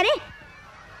 சீட்டிங் தானே?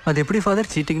 அது எப்படி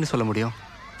ஃபாதர் சீட்டிங்னு சொல்ல முடியும்?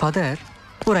 ஃபாதர்,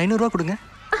 ஒரு 500 ரூபா கொடுங்க.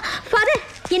 ஃபாதர்,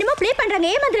 என்னமோ ப்ளே பண்றாங்க,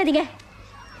 ஏமாத்துறாதீங்க.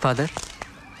 ஃபாதர்,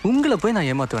 உங்களை போய் நான்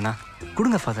ஏமாத்துவேனா?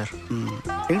 கொடுங்க ஃபாதர்.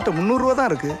 என்கிட்ட 300 ரூபா தான்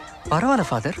இருக்கு. பரவாயில்ல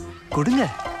ஃபாதர், கொடுங்க.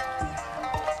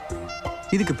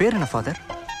 இதுக்கு பேர் என்ன ஃபாதர்?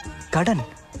 கடன்.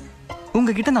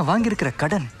 உங்ககிட்ட நான் வாங்கியிருக்கிற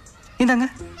கடன். இந்தாங்க.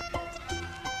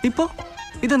 இப்போ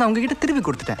இதை நான் உங்ககிட்ட திருப்பி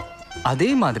கொடுத்துட்டேன். அதே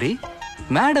மாதிரி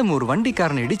மேடம் ஒரு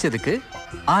வண்டிக்காரனை இடிச்சதுக்கு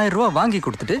 1000 ரூபா வாங்கி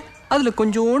கொடுத்துட்டு அதுல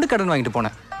கொஞ்சோண்டு கடன் வாங்கிட்டு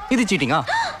போனேன். இது சீட்டிங்கா?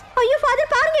 ஐயோ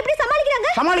ஃபாதர், பாருங்க எப்படி சமாளிக்கிறாங்க.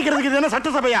 சமாளிக்கிறதுக்கு இது என்ன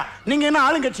சட்டசபையா? நீங்க என்ன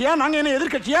ஆளுங்கட்சியா, நாங்க என்ன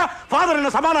எதிர்கட்சியா? ஃபாதர்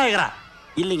என்ன சபாநாயகரா?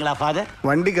 இல்லீங்களா ஃபாதர்?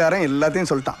 வண்டிக்காரன் எல்லாத்தையும்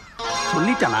சொல்லிட்டான்.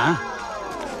 சொல்லிட்டானா?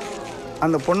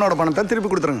 அந்த பொண்ணோட பணத்தை திருப்பி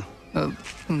கொடுத்துருங்க.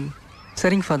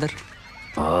 சரிங்க ஃபாதர்.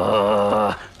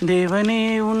 தேவனே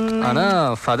உன். ஆனா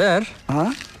ஃபாதர்,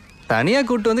 தனியா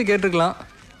கூட்டு வந்து கேட்டிருக்கலாம்.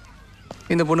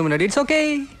 இந்த பொண்ணு முன்னாடி it's okay,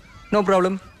 no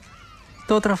problem.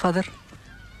 தோத்துறேன் father.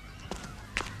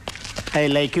 I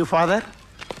like you father.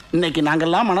 இன்னைக்கு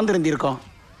நாங்கெல்லாம் மனம் திருந்திருக்கோம்.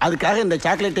 அதுக்காக இந்த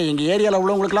சாக்லேட்டை எங்க ஏரியாவில்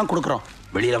உள்ளவங்களுக்குலாம் கொடுக்குறோம்.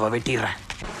 வெளியில வெட்டிடுறேன்.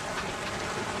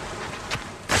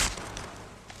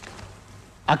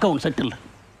 Account settle.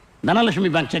 தனலட்சுமி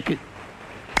பேங்க் செக்கு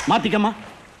மாத்திக்கம்மா.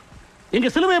 எங்க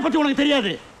சிலுவையை பத்தி உனக்கு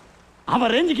தெரியாது.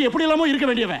 அவன் ரேஞ்சுக்கு எப்படி எல்லாமோ இருக்க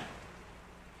வேண்டியவன்.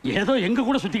 ஏதோ எங்க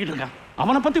கூட சுத்திக்கிட்டு இருக்கான்.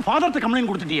 அவனை பத்தி ஃபாதர்ட்ட கம்ப்ளைண்ட்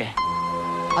கொடுத்துட்டியே.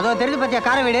 அதோ தெரிஞ்சு பத்தியா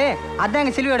கார வீடு? அதான்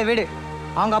எங்க சிலுவையோட வீடு.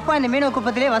 அவங்க அப்பா இந்த மீனவ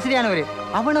குப்பத்திலே வசதியானவர்.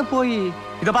 அவனை போய்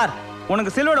இத பார்,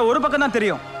 உனக்கு செல்வோட ஒரு பக்கம் தான்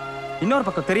தெரியும், இன்னொரு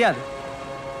பக்கம் தெரியாது.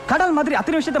 கடல் மாதிரி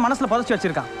அத்தனை விஷயத்தை மனசுல புதைச்சு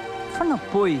வச்சிருக்கான். அவனை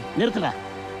போய் நிறுத்தல.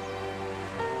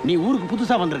 நீ ஊருக்கு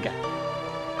புதுசா வந்திருக்க,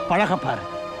 பழக பாரு,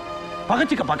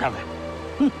 பகச்சிக்க பார்க்காத.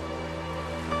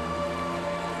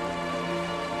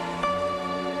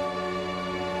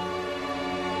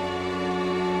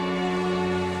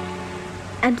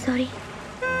 I'm sorry.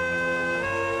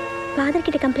 ஃபாதர்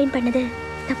கிட்ட கம்ப்ளைண்ட் பண்ணது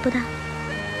தப்புதான்.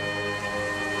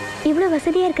 இவ்வளோ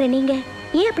வசதியாக இருக்கிற நீங்க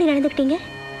ஏன் அப்படி நடந்துக்கிட்டீங்க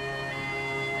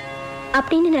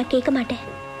அப்படின்னு நான் கேட்க மாட்டேன்.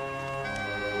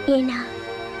 ஏன்னா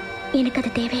எனக்கு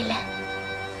அது தேவையில்லை.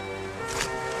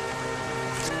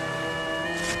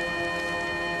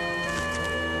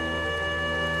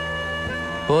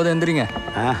 போதும் எந்திரிங்க.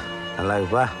 நல்லா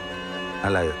இருக்குப்பா,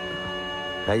 நல்லா இருக்கு.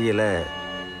 கையில்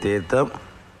தீர்த்தம்,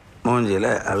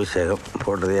 மூஞ்சியில் அபிஷேகம்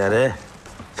போட்டது யாரு?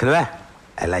 Selva,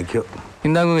 I like you.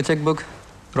 இந்தாங்க உங்கள் செக் புக்.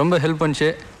 ரொம்ப ஹெல்ப் பண்ணிச்சு.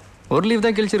 ஒரு லீவ்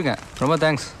தான் கிழிச்சிருக்கேன். ரொம்ப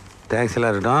தேங்க்ஸ். தேங்க்ஸ்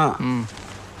எல்லாம் இருக்கட்டும்.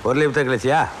 ஒரு லீவ் தான்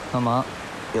கிழிச்சியா? ஆமாம்.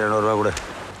 200 கூட.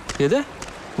 எது?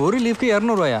 ஒரு லீவுக்கு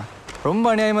 200 ரூபாயா? ரொம்ப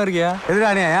அநியாயமாக இருக்கியா? எது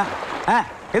அநியாயா?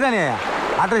 எது அநியாயா?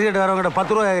 அட்ரஸ் கேட்டு வரவங்கிட்ட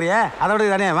 10 ரூபா கேட்குறியா? அதோட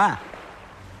இது அநியாயமா?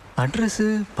 அட்ரஸு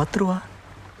 10 ரூபா?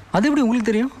 அது எப்படி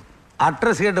உங்களுக்கு தெரியும்?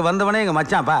 அட்ரஸ் கேட்டு வந்தவனே எங்கள்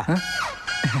மச்சான்ப்பா.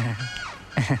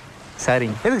 சாரி.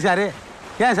 எதுக்கு சாரு?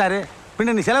 ஏன் சாரு?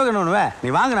 பின்ன நீ செலவு கண்ணுவே. நீ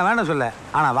வாங்கின வேண்டாம் சொல்ல.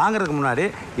 ஆனால் வாங்குறதுக்கு முன்னாடி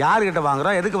யாருக்கிட்ட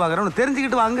வாங்குறோம், எதுக்கு வாங்குறோம்னு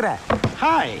தெரிஞ்சுக்கிட்டு வாங்குற.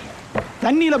 ஹாய்,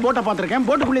 தண்ணியில போட்டை பார்த்துருக்கேன்.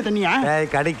 போட்டுக்குள்ளே தண்ணியா? ஏய்,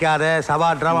 கடிக்காத. சபா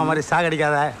ட்ராமா மாதிரி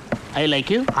சாகடிக்காத. I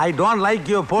like you. I don't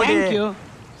like you. Bodi. Thank you.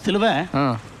 சிலுவ,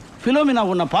 Philomena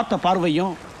உன்னை பார்த்த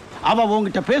பார்வையும் அவ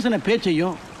உங்ககிட்ட பேசின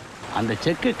பேச்சையும் அந்த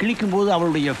செக்கை கிழிக்கும் போது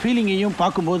அவளுடைய ஃபீலிங்கையும்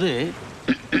பார்க்கும்போது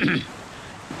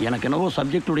எனக்கு என்னவோ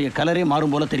சப்ஜெக்டுடைய கலரே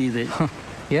மாறும் போல தெரியுது.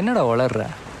 என்னடா வளர்ற?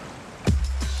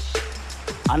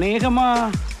 அநேகமா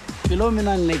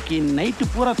ஃபிலோமினா இன்னைக்கு நைட்டு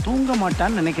பூரா தூங்க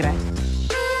மாட்டான்னு நினைக்கிறேன்.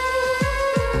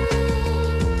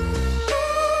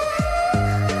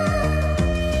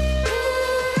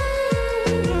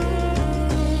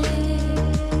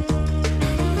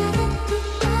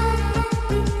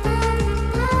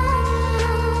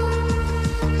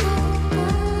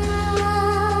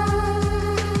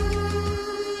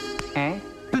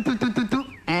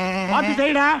 பார்த்து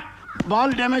செய்டா,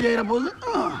 பால் டேமேஜ் ஆகிற போது.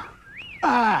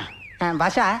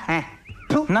 பாஷா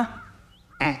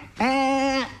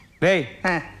டேய்,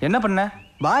 என்ன பண்ண?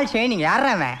 பால் ஷைனிங். யாரா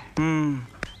அவன்?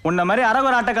 உன்ன மாதிரி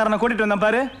அரகுற ஆட்டக்காரனை கூட்டிட்டு வந்தேன்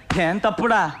பாரு. ஏன்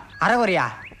தப்புடா? அரகுறையா?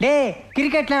 டேய்,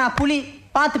 கிரிக்கெட்ல நான் புலி.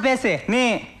 பார்த்து பேசு நீ.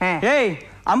 ஏய்,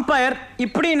 அம்பையர்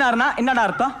இப்படினாருனா என்னடா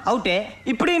அர்த்தம்? அவுட்டு.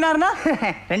 இப்படினாருனா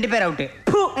 2 பேர் அவுட்டு.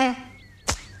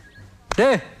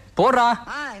 டேய், போடுறா.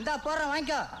 இந்தா போடுறேன்,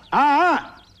 வாங்கிக்கோ.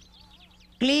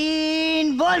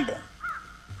 Clean bolt.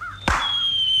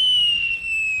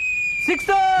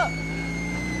 சிக்ஸர்.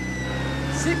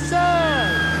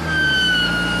 சிக்ஸர்.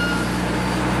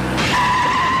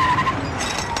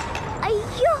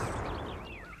 ஐயோ,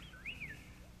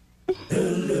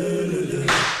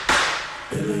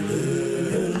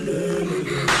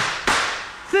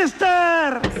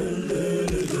 சிஸ்டர்.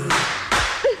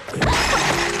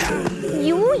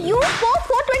 யூ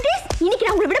 420. இன்னைக்கு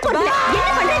நான் உங்களை விட போறேன்.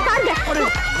 என்ன பண்றேன் பாருங்க.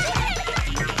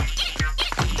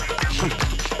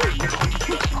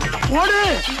 ஓடு.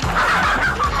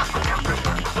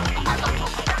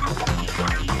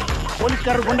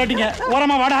 போலீஸ்காரர் கொண்டாட்டிங்க.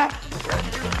 ஓரமா வாடா.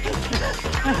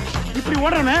 இப்படி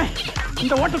ஓடுறமே,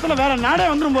 இந்த ஓட்டத்துல வேற நாடே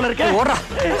வந்துரும் போல இருக்கு. ஓடுறா.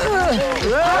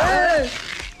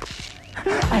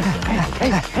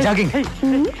 ஜாகிங்.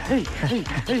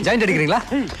 ஜாயிண்ட் அடிக்கிறீங்களா?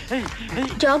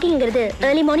 ஜாகிங்கிறது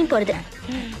ஏர்லி மார்னிங் போறது.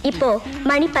 இப்போ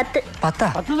மணி 10. 10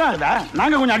 தான்.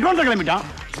 நாங்க கொஞ்சம் அட்வான்ஸா கிளம்பிட்டோம்.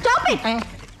 Stop it.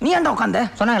 நீ ஏன்டா உட்கார்ந்த?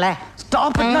 சொன்னாங்களே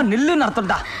ஸ்டாப் இட்னா நில்லுன்னு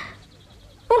அர்த்தம்டா.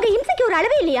 உங்க இம்சைக்கு ஒரு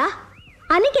அளவே இல்லையா?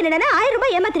 அன்னைக்கு என்னன்னா 1000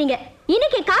 ரூபாய் ஏமாத்துறீங்க.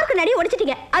 இன்னைக்கு காருக்கு நடி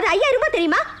உடைச்சிட்டீங்க. அது 5000 ரூபாய்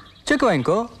தெரியுமா? செக்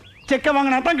வாங்கிக்கோ. செக்க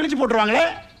வாங்கினா தான் கிழிச்சு போட்டுருவாங்களே.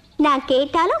 நான்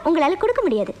கேட்டாலும் உங்களால கொடுக்க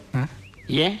முடியாது.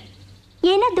 ஏன்?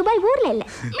 ஏன்னா துபாய் ஊர்ல இல்ல.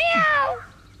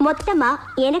 மொத்தமா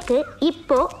எனக்கு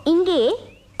இப்போ இங்கேயே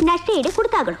நஷ்டஈடு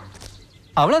கொடுத்தாகணும்.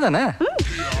 அவ்வளவுதானே?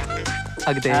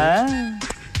 அகிதே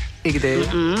இகிதே.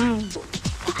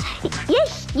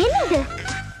 ஏய், என்ன இது?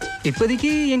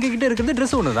 இப்போதைக்கு எங்க கிட்ட இருக்கிறது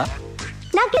Dress ஒண்ணுதான்.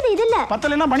 நான் கேட்டது இது இல்ல.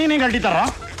 பத்தலனா பனியனே கழட்டி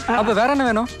தரோம். அப்ப வேற என்ன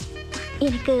வேணும்?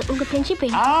 எனக்கு உங்க ஃப்ரெண்ட்ஷிப்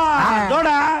வேணும்.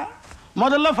 டோடா,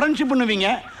 முதல்ல ஃப்ரெண்ட்ஷிப் பண்ணுவீங்க,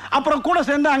 அப்புறம் கூட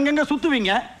சேர்ந்து அங்கங்க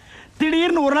சுத்துவீங்க.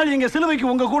 திடீர்னு ஒரு நாள் எங்க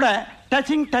சிலுவைக்கு உங்க கூட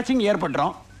டச்சிங்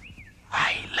ஏற்படுறோம்.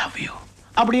 I love you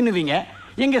அப்படின்னுவீங்க.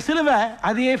 எங்க சிலுவை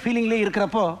அதே ஃபீலிங்லேயே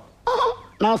இருக்கிறப்போ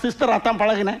நான் சிஸ்டரா தான்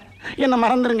பழகினேன், என்ன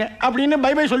மறந்துருங்க அப்படின்னு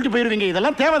பை பை சொல்லிட்டு போயிருவீங்க.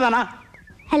 இதெல்லாம் தேவைதானா?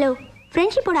 ஹலோ,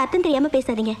 ஃப்ரெண்ட்ஷிப்போட அர்த்தம் தெரியாம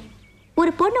பேசாதீங்க.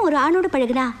 ஒரு பொண்ணு ஒரு ஆணோடு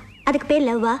பழகுனா அதுக்கு பேர்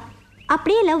லவ்வா?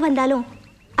 அப்படியே லவ் வந்தாலும்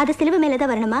அது சிலுவை மேலே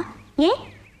தான் வரணுமா? ஏன்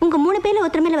உங்க 3 பேர்ல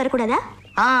ஒருத்தர் மேல வரக்கூடாதா?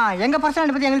 எங்க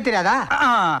பர்சனாலிட்டி பத்தி எங்களுக்கு தெரியாதா?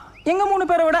 எங்க 3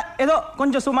 பேரை விட ஏதோ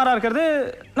கொஞ்சம் சுமாரா இருக்கிறது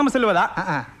நம்ம செல்வதா.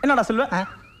 என்னடா செல்வ?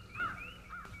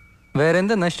 வேற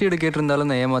எந்த நஷ்டீடு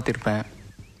கேட்டிருந்தாலும் நான் ஏமாத்திருப்பேன்.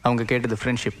 அவங்க கேட்டது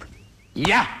ஃப்ரெண்ட்ஷிப்.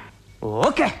 Yeah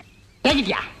okay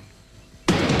கேக்கிட்டியா?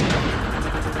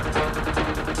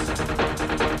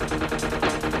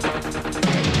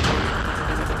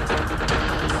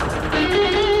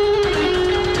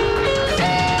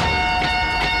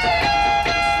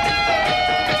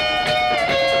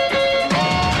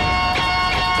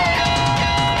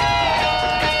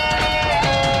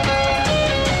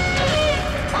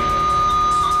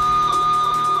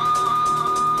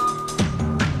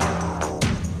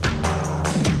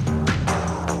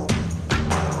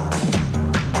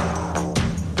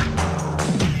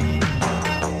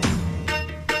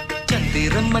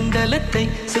 மண்டலத்தை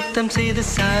சுத்தம் செய்து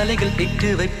சாலைகள் இட்டு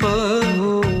வைப்போம்.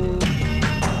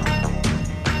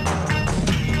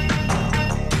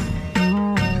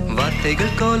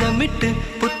 வார்த்தைகள் கோலமிட்டு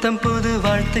புத்தம் புது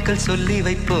வாழ்த்துக்கள் சொல்லி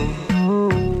வைப்போம்.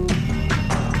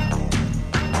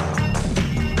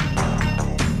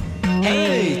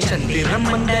 சந்திர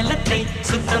மண்டலத்தை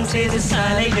சுத்தம் செய்து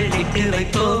சாலைகள் இட்டு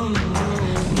வைப்போம்.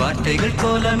 வார்த்தைகள்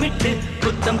கோலமிட்டு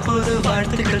புத்தம் புது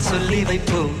வாழ்த்துக்கள் சொல்லி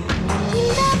வைப்போம்.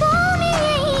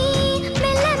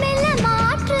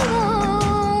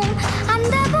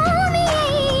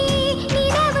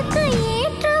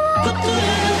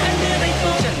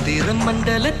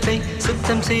 மண்டலத்தை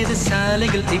சுத்தம் செய்து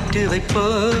சாலைகள் இட்டு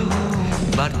வைப்போம்.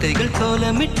 வார்த்தைகள்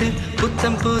கோலமிட்டு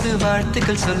புத்தம் புது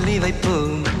வாழ்த்துக்கள் சொல்லி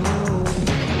வைப்போம்.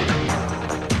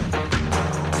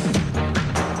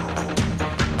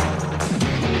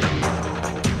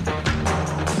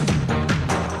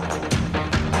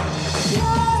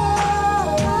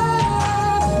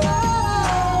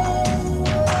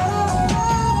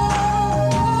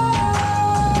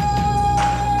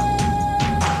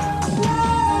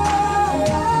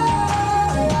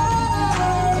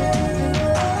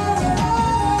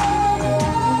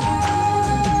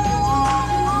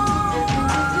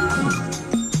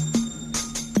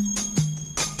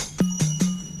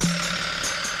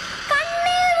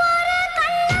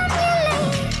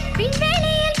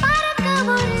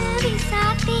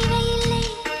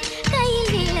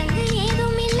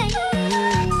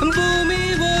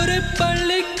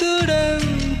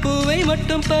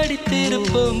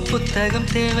 படித்திருப்போம், புத்தகம்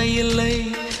தேவையில்லை,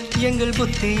 எங்கள்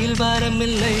புத்தியில்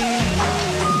பாரமில்லை.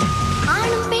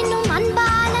 ஆணும் பெண்ணும்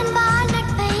அன்பால் அன்பால்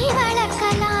நட்பை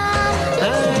வளர்க்கலாம்.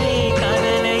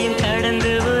 காதலையும்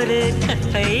கடந்து ஒரு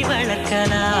கற்பை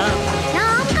வளர்க்கலாம்.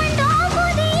 நாம் கண்டோம்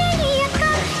புதிய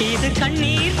இயக்கம், இது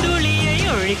கண்ணீர் துளியை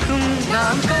ஒழிக்கும்.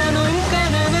 நாம் காணும்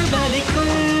கனவு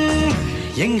பலிக்கும்,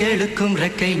 எங்களுக்கும்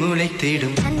ரெக்கை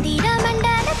முளைத்திடும். சந்திர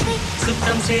மண்டலத்தை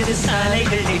சுத்தம் செய்து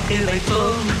சாலைகள் இட்டு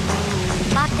வைப்போம்.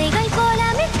 வார்த்தைகள்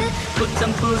கோலமிட்டு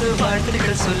புத்தம் புது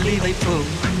வாழ்த்துக்கள் சொல்லி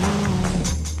வைப்போம்.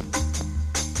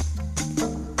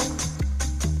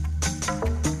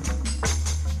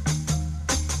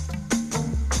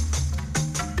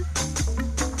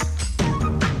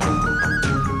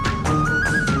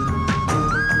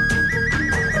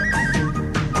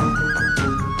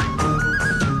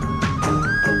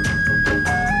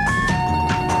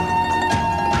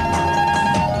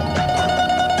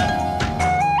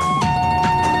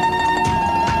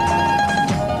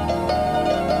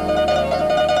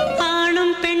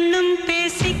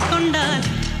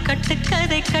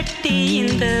 கட்டி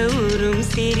இந்த ஊரும்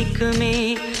சிரிக்குமே,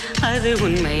 அது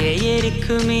உண்மையை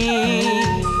எரிக்குமே.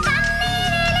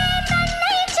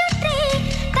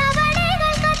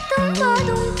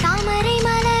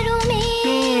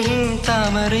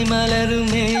 தாமரை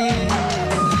மலருமே,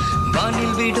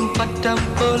 வானில் விடும் பட்டம்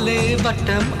போலே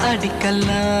வட்டம்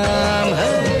அடிக்கலாம்.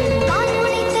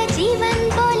 ஜீவன்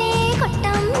போலே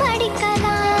கொட்டம்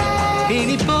அடிக்கலாம்.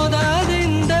 இனி போதாது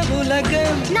இந்த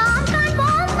உலகம்,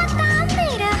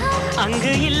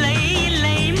 அங்கு இல்லை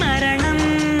இல்லை மரணம்.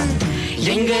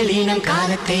 எங்கள் இனம்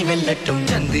காலத்தை வெல்லட்டும்.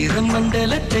 சந்திர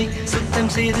மண்டலத்தை சுத்தம்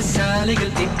செய்து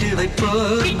சாலைகள் இட்டு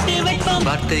வைப்போம்.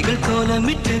 வார்த்தைகள்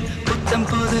கோலமிட்டு புத்தம்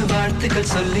புது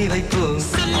வாழ்த்துக்கள் சொல்லி வைப்போம்.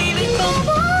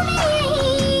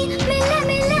 மெல்ல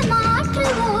மெல்ல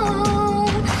மாற்றுவோம்.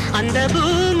 அந்த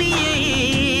பூமியை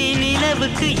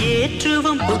நிலவுக்கு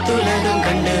ஏற்றுவோம். புத்துலகம்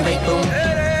கண்டு வைப்போம்.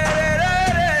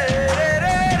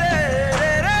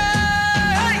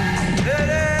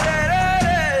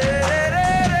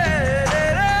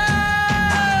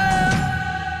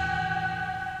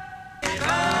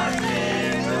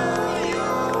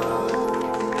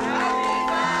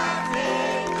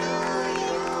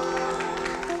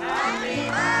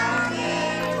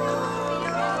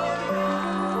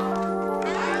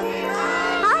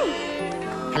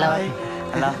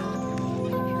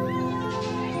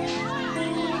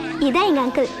 இதான் எங்க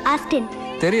அங்கிள் ஆஸ்டின்.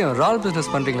 தெரியும், ரால்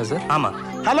பிசினஸ் பண்றீங்களா சார்? ஆமா.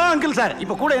 ஹலோ அங்கிள் சார்,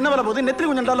 இப்போ கூட என்ன வேலை போகுது? நெத்திரி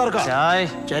கொஞ்சம் டல்லா இருக்கும்.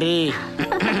 சரி.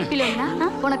 இல்லைன்னா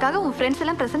உனக்காக உன் ஃப்ரெண்ட்ஸ்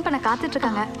எல்லாம் பிரசன்ட் பண்ண காத்துட்டு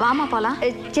இருக்காங்க. வாமா போலாம்.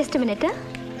 Just minute.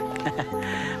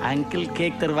 அங்கிள்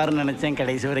கேக் தருவாருன்னு நினைச்சேன்,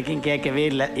 கடைசி வரைக்கும் கேட்கவே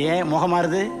இல்லை. ஏன்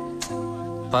முகமாறுது?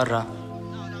 பாருடா,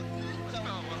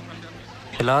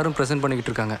 எல்லாரும் பிரசன்ட்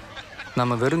பண்ணிக்கிட்டு இருக்காங்க,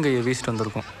 நம்ம வெறுங்கையை வீசிட்டு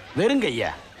வந்திருக்கோம்.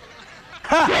 வெறுங்கையா?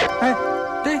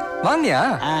 டேய் வாங்கியா?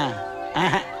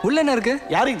 உள்ள என்ன இருக்கு?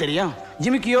 யாருக்கு தெரியும்?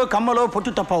 ஜிமிக்கியோ கம்மலோ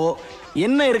பொட்டு தப்பாவோ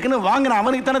என்ன இருக்குன்னு வாங்கின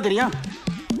அவனுக்கு தானே தெரியும்.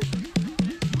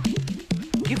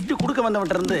 கிஃப்ட் கொடுக்க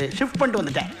வந்தவன்ட்ட இருந்து ஷிஃப்ட் பண்ணிட்டு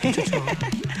வந்துட்டேன்.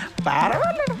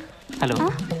 பரவாயில்ல. ஹலோ,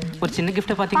 ஒரு சின்ன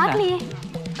கிஃப்ட் பாத்தீங்களா?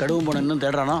 கடுவும் போன இன்னும்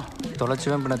தேடுறானோ?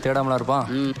 தொலைச்சுவேன், பின்ன தேடாமலா இருப்பான்.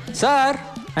 சார்,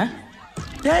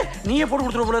 ஏய் நீயே போட்டு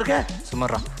கொடுத்துரு போல இருக்க.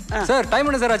 சும்மாரா. சார் டைம்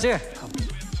என்ன சார் ஆச்சு?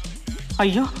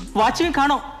 ஐயோ, வாட்சையும்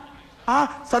காணோம்.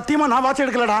 சத்தியமா நான் வாட்ச்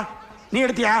எடுக்கலடா. நீ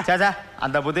எடுத்தியா? சாச்சா,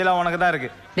 அந்த புத்தியெல்லாம் உனக்கு தான் இருக்கு.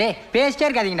 டேய் பேசிட்டே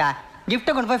இருக்காதீங்கடா.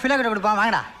 கிஃப்ட்டை கொண்டு போய் ஃபிலோ கிட்ட கொடுப்பான்,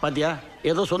 வாங்கடா. பாத்தியா,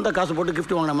 ஏதோ சொந்த காசு போட்டு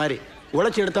கிஃப்ட் வாங்கின மாதிரி.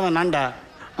 உழைச்சி எடுத்தவன் நான்டா.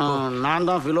 நான்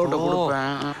தான் ஃபிலோட்ட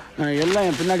கொடுப்பேன், எல்லாம்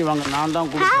என் பின்னாடி வாங்க, நான்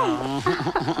தான் கொடுப்பேன்.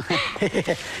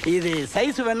 இது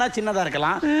சைஸ் வேணா சின்னதா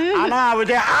இருக்கலாம், ஆனா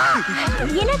அவரு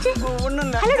என்னாச்சு?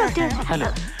 Hello doctor.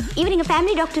 ஹலோ, இவர் எங்க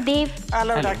family doctor Dev.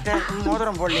 Hello doctor.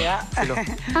 மோதிரம் போடலையா?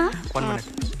 One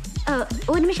minute.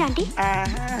 ஒரு நிமிஷம் ஆண்டி.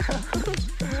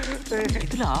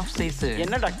 இதுல ஆஃப் சைஸ்.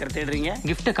 என்ன டாக்டர் தேடுறீங்க?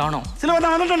 கிஃப்ட் காணோம். சில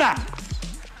வந்து வந்துட்டா.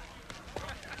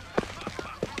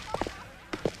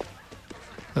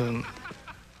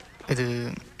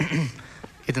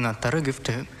 இது நான் தர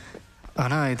கிஃப்ட்டு,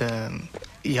 ஆனால் இதை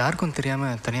யாருக்கும்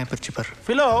தெரியாமல் தனியாக பிரிச்சுப்பார்.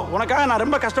 ஃபிலோ, உனக்காக நான்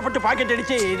ரொம்ப கஷ்டப்பட்டு பாக்கெட்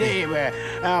அடித்து இது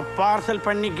பார்சல்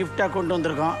பண்ணி கிஃப்டாக கொண்டு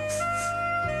வந்திருக்கோம்.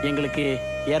 எங்களுக்கு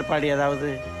ஏற்பாடு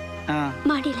ஏதாவது?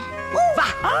 மாடியில்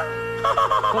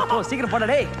போ, சீக்கிரம் போடா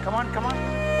டேய். Come on come on.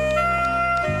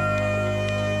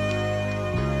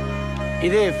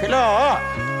 இது ஃபிலோ.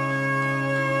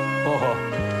 ஓஹோ.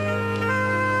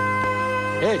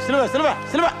 ஏய் சில்வா சில்வா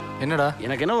சில்வா. என்னடா?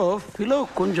 எனக்கு என்னவோ ஃபிலோ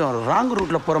கொஞ்சம் ராங்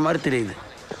ரூட்ல போற மாதிரி தெரியுது.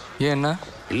 ஏன்னா?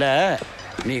 இல்ல,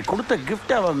 நீ கொடுத்த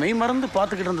கிஃப்ட் அவ மெய் மறந்து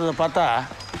பார்த்துக்கிட்டு இருந்ததை பார்த்தா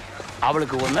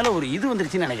அவளுக்கு ஒரு மேல ஒரு இது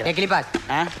வந்துருச்சுன்னு நினைக்கிறேன். கிளிபாஸ்,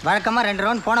 வழக்கமா 2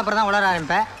 ரவுண்ட் போன அப்புறம் தான் உளர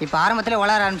ஆரம்பிப்பேன். இப்போ ஆரம்பத்திலே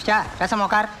உளர ஆரம்பிச்சிட்டா பேசாம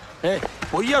உட்கார். ஏய்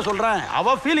பொய்யா சொல்றேன்,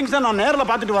 அவ ஃபீலிங்ஸை நான் நேரில்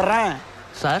பார்த்துட்டு வர்றேன்.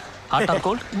 Sir, hot R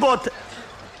gold? Both.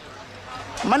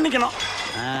 மன்னிக்கணும்.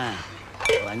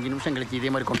 ஒரு 5 நிமிஷம் கழிச்சு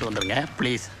இதே மாதிரி கொண்டு வந்துருங்க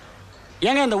ப்ளீஸ்.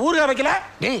 ஏங்க இந்த ஊறுகாய் வைக்கல?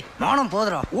 டேய் மானம்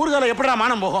போதுறோம். ஊறுகாயில் எப்படிடா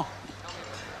மானம் போகும்?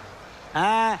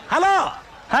 Hello.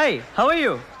 Hi, how are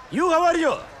you? You how are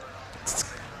you?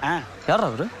 யார்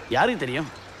அவரு? யாருக்கு தெரியும்?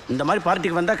 இந்த மாதிரி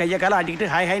பார்ட்டிக்கு வந்தால் கையை காலை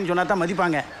ஆட்டிக்கிட்டு ஹாய் ஹாய்ன்னு சொன்னா தான்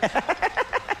மதிப்பாங்க.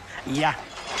 யா,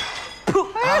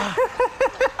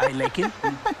 ஐ லைக் இட்.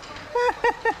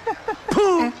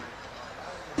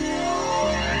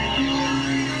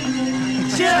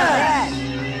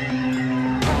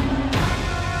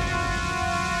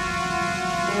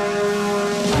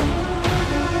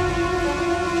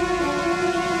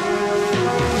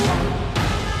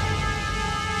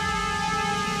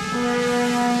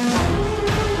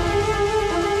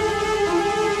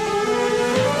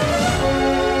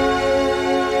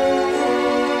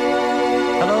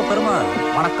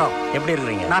 வணக்கம், எப்படி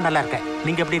இருக்கீங்க? நான் நல்லா இருக்கேன்.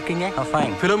 நீங்க எப்படி இருக்கீங்க?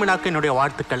 ஃபைன். பிலோமினாக்கு என்னுடைய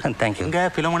வாழ்த்துக்கள். தேங்க்யூ. இங்க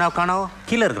பிலோமினா காணோ?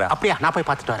 கீழே இருக்கிறா. அப்படியா? நான் போய்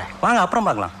பார்த்துட்டு வரேன். வாங்க, அப்புறம்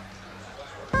பார்க்கலாம்.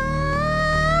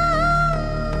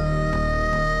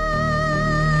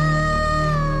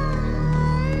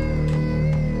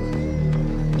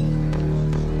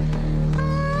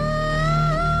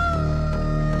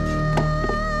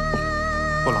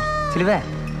 போலாம். சிலுவை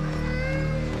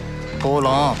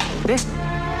போலாம். டேய்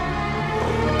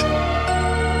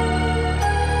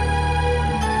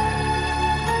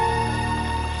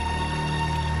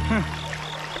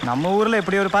நம்ம ஊர்ல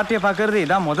இப்படி ஒரு பார்ட்டியை பார்க்கறது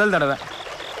இதான் முதல் தடவை.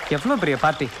 எவ்வளோ பெரிய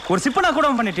பார்ட்டி, ஒரு சிப்பனா கூட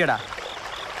பண்ணிட்டியடா.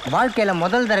 வாழ்க்கையில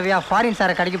முதல் தடவையா ஃபாரின்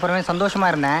சாரை கடைக்கு போறவன் சந்தோஷமா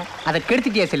இருந்தேன், அதை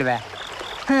கெடுத்துட்டியே சிலுவை.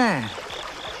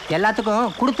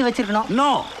 எல்லாத்துக்கும் கொடுத்து வச்சிருக்கணும். நோ,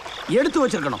 எடுத்து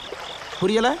வச்சிருக்கணும்.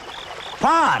 புரியல?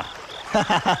 பார்.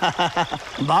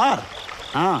 பார்.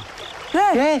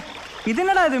 இது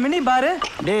என்னடா இது, மினி பாரு?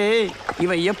 டேய்,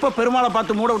 இவன் எப்ப பெருமாளை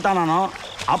பார்த்து மூட விட்டானானோ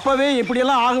அப்பவே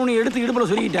எப்படியெல்லாம் ஆகும்னு எடுத்து இடுப்புல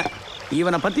சொல்லிக்கிட்டேன்.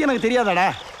 இவனை பத்தி எனக்கு தெரியாதாடா?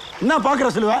 என்ன பாக்குற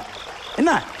சொல்லுவ?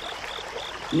 என்ன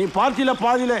நீ பார்ட்டியில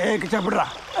பாதியில சாப்பிடுறா?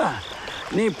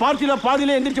 நீ பார்ட்டியில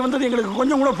பாதியில எந்திரிச்சு வந்தது எங்களுக்கு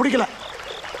கொஞ்சம் கூட பிடிக்கல.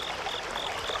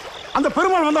 அந்த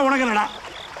பெருமாள் வந்தா உனக்கு என்னடா?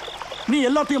 நீ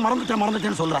எல்லாத்தையும்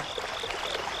மறந்துட்டேன்னு சொல்ற,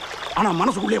 ஆனா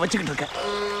மனசுக்குள்ளே வச்சுக்கிட்டு இருக்க.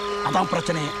 அதான்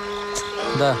பிரச்சனையே.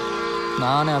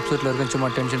 நானே அப்செட்ல இருக்கேன், சும்மா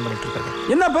டென்ஷன் பண்ணிட்டு இருக்கேன்.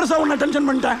 என்ன பெருசா உன்னை டென்ஷன்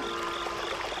பண்ணிட்டேன்?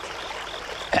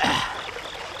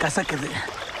 கசக்குது.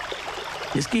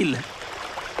 விஸ்கி இல்லை,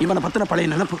 இவனை பத்தின பழைய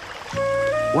நினைப்பு.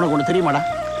 உனக்கு ஒன்று தெரியுமாடா,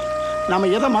 நாம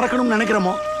எதை மறக்கணும்னு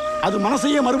நினைக்கிறோமோ அது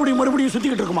மனசையே மறுபடியும்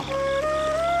சுத்திக்கிட்டு இருக்குமா.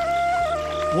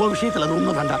 ஓ விஷயத்தில் அது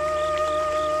உண்மை தாண்டா.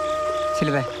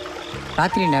 சிலுவை,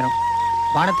 ராத்திரி நேரம்,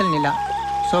 வானத்தில் நிலா,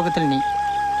 சோகத்தில் நீ,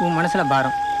 உன் மனசுல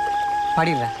பாரம்.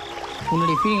 பாடிடுற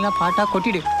உன்னுடைய ஃபீலிங்லாம் பாட்டா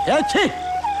கொட்டிடு. ஏச்சி,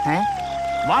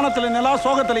 வானத்தில் நிலா,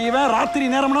 சோகத்தில் இவன், ராத்திரி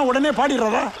நேரம்னா உடனே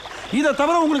பாடிடுறதா? இதை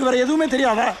தவிர உங்களுக்கு வேற எதுவுமே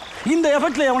தெரியாதா? இந்த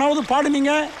எஃபெக்ட்ல எவனாவது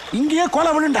பாடுனீங்க இங்கேயே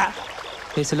கொலை விழுண்டா.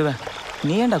 ஏய் சிலுவை,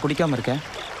 நீ ஏன்டா குடிக்காம இருக்க?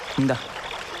 இந்தா.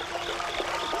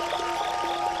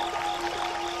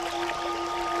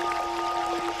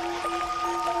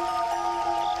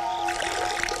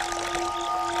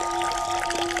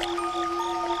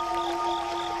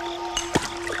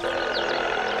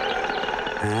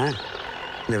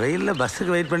 இந்த வெயிலில்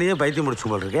பஸ்ஸுக்கு வெயிட் பண்ணியே பைத்தியம் முடிச்சு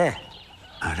போல் இருக்கே.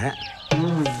 அட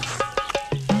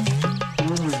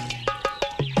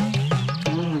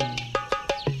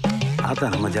ஆத்தா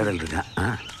நம்ம ஜாடல் இருக்கேன்.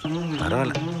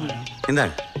 பரவாயில்ல.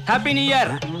 இந்தாங்க. Happy new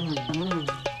year.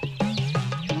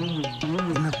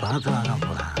 என்ன பார்த்து வாங்க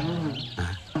போறா.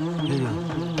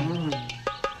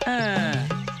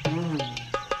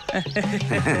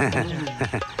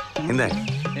 இந்தாங்க.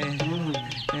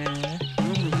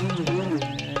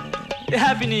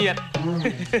 Happy new year.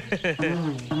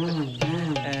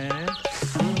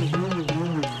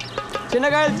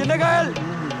 சின்னகாயல் சின்னகாயல்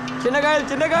சின்னகாயல்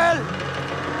சின்னகாயல்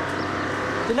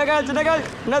சின்னகாயல் சின்னகாயல்.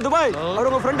 என்ன துபாய்? அவர்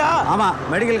உங்க ஃப்ரெண்டா? ஆமா,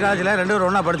 மெடிக்கல் காலேஜில் 2 பேரும்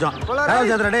ஒன்றா படித்தோம்.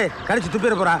 டே கடிச்சு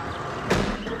துப்பிட போறா.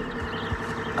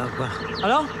 அப்பா.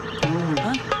 ஹலோ.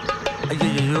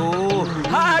 ஐயோ.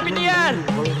 Happy new year.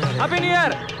 Happy new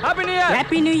year. Happy new year.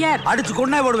 Happy new year. அடிச்சு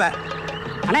கொண்டே போடுவேன்.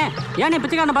 அண்ணே, ஏன்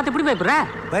பிச்சைக்காரனை பார்த்து இப்படி பயப்படுற?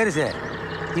 வைரஸே,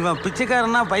 இவன்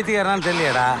பிச்சைக்காரனா பைத்தியக்காரனான்னு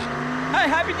தெரியலையடா.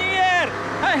 Happy new year.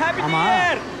 Happy new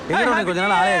year. எங்க கொஞ்ச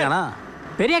நாள் ஆளே காணா.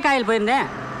 பெரிய காயல் போயிருந்தேன்.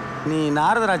 நீ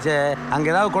நாரதராச்சே, அங்க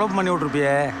ஏதாவது குழப்பம் பண்ணி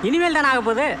விட்டுருப்பியே. இனிமேல் தானே ஆக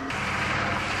போகுது.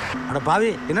 அட பாவி,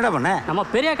 என்னடா பண்ண? நம்ம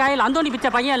பெரிய காயல் அந்தோணி பிச்சை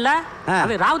பையன் இல்ல,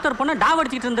 அவன் ராவுத்தர் பொண்ணு டாவ்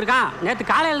அடிச்சுட்டு இருந்திருக்கான். நேற்று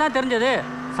காலையில் தான் தெரிஞ்சது.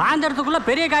 சாயந்தரத்துக்குள்ள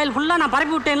பெரிய காயல் ஃபுல்லா நான்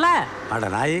பரப்பி விட்டேன்ல. அட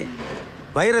நாய்,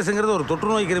 வைரஸுங்கிறது ஒரு தொற்று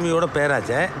நோய் கிருமியோட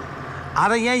பேராச்சே.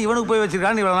 அதை ஏன் இவனுக்கு போய்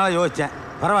வச்சிருக்கான்னு இவ்வளோ நாளாக யோசித்தேன்.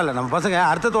 பரவாயில்ல, நம்ம பசங்க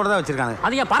அர்த்தத்தோட தான் வச்சிருக்காங்க.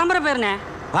 அது என் பரம்பரை பேருனே.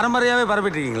 பரம்பரையாகவே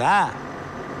பரப்பிட்டு இருக்கீங்களா?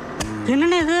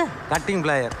 என்னன்னு இது? Cutting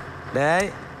plier. டேய்,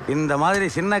 இந்த மாதிரி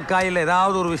சின்ன காயில்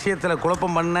ஏதாவது ஒரு விஷயத்தில்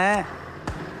குழப்பம் பண்ண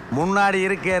முன்னாடி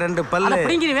இருக்க 2 பல்லு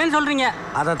பிடிங்கிடுவேன்னு சொல்றீங்க.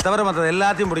 அதை தவிர மற்ற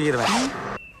எல்லாத்தையும் பிடிங்கிடுவேன்.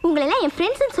 உங்களெல்லாம் என்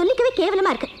ஃப்ரெண்ட்ஸ் சொல்லிக்கவே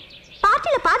கேவலமா இருக்கு.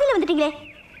 பார்ட்டியில பாதியில வந்துட்டீங்களே,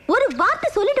 ஒரு வார்த்தை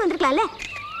சொல்லிட்டு வந்திருக்கலாம்ல.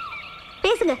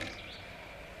 பேசுங்க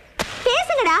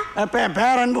பேசுங்கடா.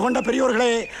 பேரன்பு கொண்ட பெரியோர்களே,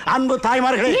 அன்பு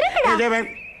தாய்மார்களே,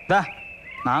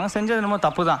 நாங்க செஞ்சது என்னமோ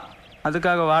தப்பு தான்,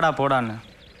 அதுக்காக வாடா போடான்னு.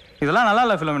 இதெல்லாம் நல்லா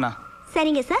இல்லை ஃபிலோமினா.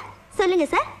 சரிங்க சார், சொல்லுங்க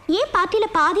சார், ஏன் பார்ட்டியில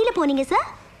பாதியில போனீங்க சார்?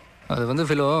 அது வந்து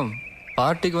ஃபிலோ,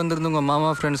 பார்ட்டிக்கு வந்திருந்தவங்க மாமா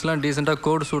ஃப்ரெண்ட்ஸ்லாம் டீசெண்டாக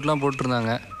கோட் சூட்லாம்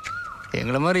போட்டிருந்தாங்க.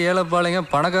 எங்களை மாதிரி ஏழைப்பாளைங்க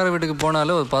பணக்கார வீட்டுக்கு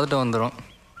போனாலே ஒரு பதட்டம் வந்துடும்.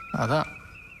 அதான்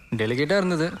டெலிகேட்டாக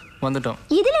இருந்தது, வந்துட்டோம்.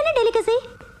 இதில் என்ன டெலிகசி?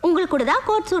 உங்களுக்கு கூட தான்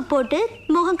கோட் சூட் போட்டு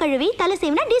முகம் கழுவி தலை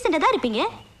சேவினா டீசெண்டாக தான் இருப்பீங்க.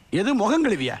 எது முகம்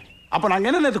கழுவியா? அப்போ நாங்கள்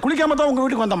என்ன நேற்று குளிக்காம தான் உங்கள்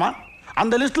வீட்டுக்கு வந்தோமா?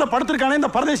 அந்த லிஸ்ட்டில் படுத்திருக்கானே இந்த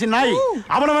பரதேசி நாய்,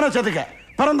 அவனை வேணா சேர்த்துக்க.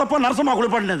 பிறந்தப்போ நரசமா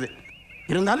குளிப்பாட்டினது.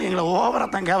 இருந்தாலும் எங்களை ஓவரா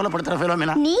தான் கேவலப்படுத்துற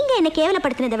ஃபிலோமினா. நீங்க என்ன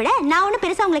கேவலப்படுத்தினதை விட நான் ஒன்றும்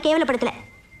பெருசா உங்களை கேவலப்படுத்தல.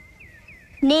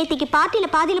 நேத்திக்கு பார்ட்டியில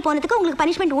பாதியில போனதுக்கு உங்களுக்கு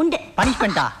பனிஷ்மெண்ட் உண்டு.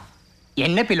 பனிஷ்மெண்டா?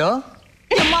 என்ன பிலோ?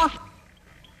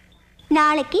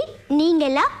 நாளைக்கு நீங்க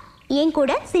எல்லாம் என்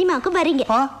கூட சினிமாவுக்கு வரீங்க.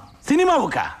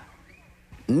 சினிமாவுக்கா?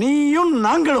 நீயும்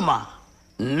நாங்களுமா?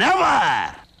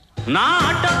 நெவர். நான்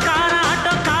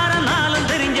ஆட்டோக்கார நாளும்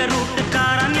தெரிஞ்ச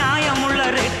ரூட்டுக்காரன், நியாயமுள்ள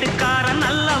ரேட்டுக்காரன்,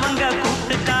 நல்லவங்க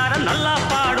கூட்டுக்காரன், நல்லா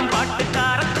பாடும்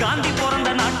பாட்டுக்காரன், காந்தி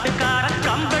பிறந்த நாட்டுக்காரன்,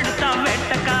 கம்பெடுத்தா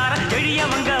வேட்டக்காரன்,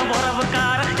 எளியவங்க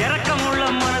உறவுக்காரன், இறக்கமுள்ள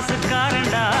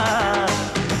மனசுக்காரன்டா.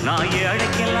 நான்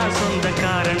ஏழைக்கெல்லாம்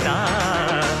சொந்தக்காரன்டா,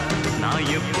 நான்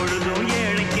எப்பொழுதும்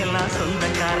ஏழைக்கெல்லாம்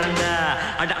சொந்தக்காரன்டா.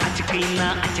 அட அச்சுக்கு இன்னா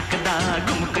அச்சுக்குதா,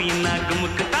 குமுக்கு இன்னா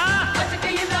குமுக்குதா,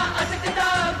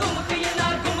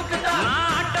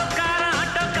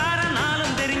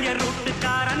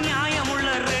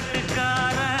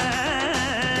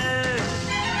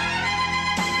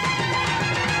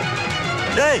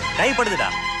 கைப்படுதுடா.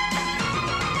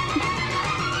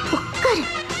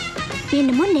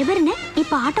 என்னமோ நெவர்னு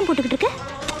இப்ப ஆட்டம் போட்டுக்கிட்டு இருக்க.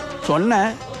 சொன்ன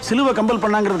சிலுவை கம்பல்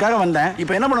பண்ணாங்கிறதுக்காக வந்தேன்.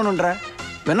 இப்போ என்ன பண்ணணும்ன்ற?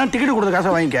 வேணா டிக்கெட் கொடுத்த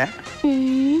காசை வாங்கிக்க.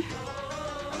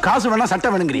 காசு வேணா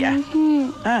சட்டை வேணுங்கிறியா?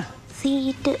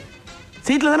 சீட்டு.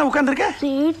 சீட்ல தானே உட்கார்ந்துருக்க.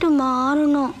 சீட்டு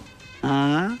மாறணும்.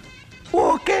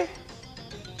 ஓகே.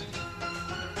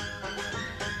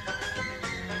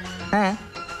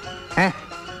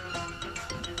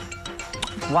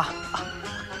 வா.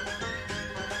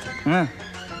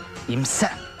 இம்ச.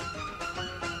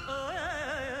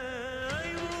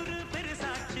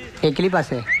 ஏ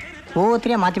கிளிபாசு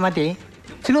ஒவ்வொருத்தரையும் மாற்றி மாற்றி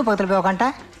சிலுவை பக்கத்தில் போய் உக்காண்டா.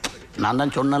 நான்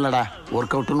தான் சொன்னேன்லடா,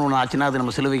 ஒர்க் அவுட்னு ஒன்று ஆச்சுன்னா அது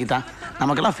நம்ம சிலுவைக்கு தான்.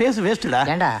 நமக்கெல்லாம் ஃபேஸ் வேஸ்ட்டுடா.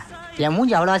 ஏண்டா என்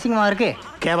மூஞ்சி அவ்வளோ அசிங்கமாக இருக்கு.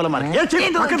 கேவலமா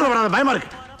இருக்கு. பக்கத்தில் வராத, பயமா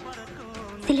இருக்கு.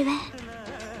 சிலுவை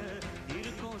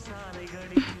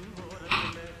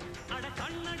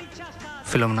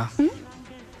ஃபிலம்னா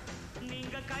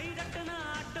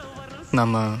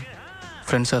நம்ம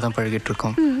ஃப்ரெண்ட்ஸாக தான் பழகிட்டு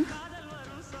இருக்கோம்.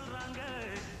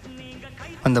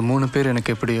 அந்த 3 பேர்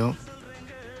எனக்கு எப்படியோ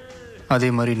அதே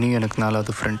மாதிரி நீ எனக்கு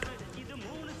 4வது ஃப்ரெண்ட்.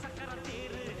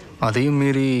 அதையும்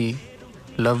மீறி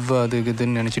லவ் அது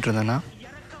இதுன்னு நினச்சிட்டு இருந்தேன்னா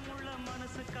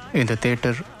இந்த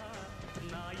தேட்டர்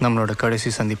நம்மளோட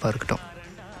கடைசி சந்திப்பாக இருக்கட்டும்.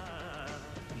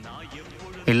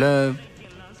 இல்லை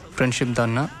ஃப்ரெண்ட்ஷிப்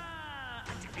தான்னா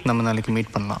நம்ம நாளைக்கு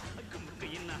மீட் பண்ணலாம்.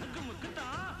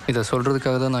 இதை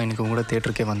சொல்கிறதுக்காக தான் நான் இன்றைக்கி உங்களோட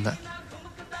தேட்டருக்கே வந்தேன்.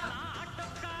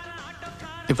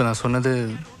 இப்போ நான் சொன்னது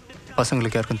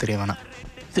பசங்களுக்கு யாருக்கும் தெரிய வேணாம்.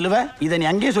 சிலுவை, இதை நீ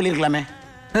அங்கேயே சொல்லியிருக்கலாமே.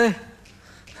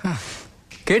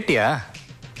 കേട്ടിയാ?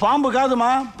 പാമ്പ് കാതുമാ,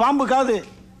 പാമ്പ് കാത്.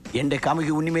 എന്റെ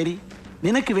കാമുകി ഉണ്ണിമേരി,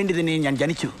 നിനക്ക് വേണ്ടി തന്നെ ഞാൻ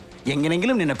ജനിച്ചു.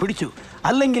 എങ്ങനെങ്കിലും നിന്നെ പിടിച്ചു,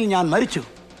 അല്ലെങ്കിൽ ഞാൻ മരിച്ചു.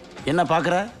 என்ன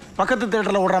பார்க்குற? பக்கத்து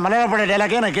தேட்டரில் ஓடுற மலையாள பட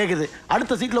டைலாக்கே எனக்கு கேட்குது.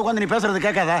 அடுத்த சீட்டில் உட்காந்து நீ பேசுறது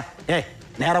கேட்காதா? ஏய்,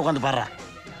 நேராக உட்காந்து பாடுறா.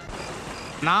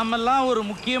 நாமெல்லாம் ஒரு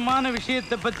முக்கியமான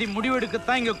விஷயத்தை பற்றி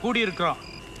முடிவெடுக்கத்தான் இங்கே கூடியிருக்கிறோம்.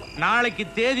 நாளைக்கு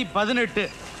தேதி 18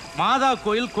 மாதா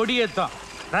கோயில் கொடியேற்றம்.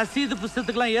 ரசீது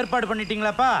புஸ்தகத்துக்கெல்லாம் ஏற்பாடு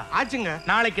பண்ணிட்டீங்களாப்பா? ஆச்சுங்க.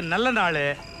 நாளைக்கு நல்ல நாள்,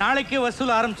 நாளைக்கே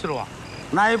வசூல் ஆரம்பிச்சிருவோம்.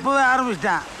 நான் இப்போவே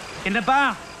ஆரம்பிச்சிட்டேன். என்னப்பா?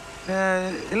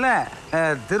 இல்லை,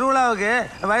 திருவிழாவுக்கு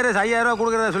வைரஸ் 5000 ரூபா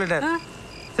கொடுக்குறதா சொல்லிட்டாரு.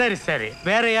 சரி சரி,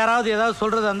 வேற யாராவது ஏதாவது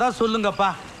சொல்றதா இருந்தா சொல்லுங்கப்பா.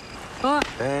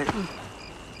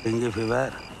 டெங்கு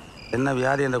ஃபீவர் என்ன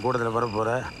வியாதி இந்த கூட்டத்தில் பரப்ப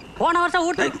போற? போன வருஷம்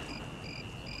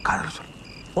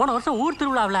ஊர்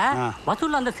திருவிழாவில்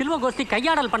வசூல் அந்த சில்வ கோஷ்டி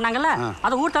கையாடல் பண்ணாங்கல்ல,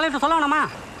 அதை ஊர் தலைவர் சொல்ல வேணாமா?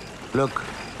 லுக்,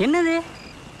 என்னது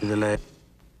இதில்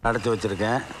அடைச்சி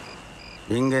வச்சிருக்கேன்.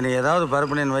 இங்கே நீ ஏதாவது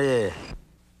பரப்புனேன்னு வை,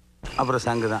 அப்புறம்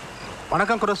சங்கு தான்.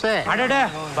 வணக்கம் குருசே. அடடே,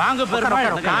 வாங்க பெருமாள்,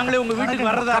 நாங்களே உங்க வீட்டுக்கு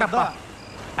வர்றதா இருப்பா.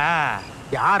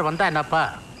 யார் வந்தா என்னப்பா,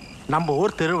 நம்ம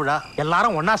ஊர் திருவிழா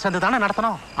எல்லாரும் ஒன்னா சேர்ந்து தானே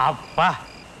நடத்தணும். அப்பா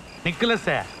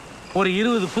நிக்கலஸ், ஒரு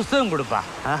 20 புஸ்தகம் கொடுப்பா.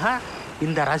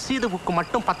 இந்த ரசீது புக்கு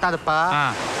மட்டும் பத்தாதுப்பா.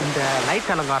 இந்த லைட்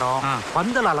அலங்காரம்,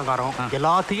 பந்தல் அலங்காரம்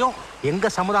எல்லாத்தையும் எங்க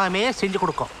சமுதாயமே செஞ்சு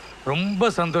கொடுக்கும். ரொம்ப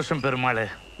சந்தோஷம் பெருமாள்.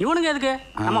 இவனுங்க எதுக்கு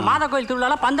நம்ம மாதா கோயில்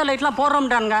திருவிழால பந்தல் லைட்லாம்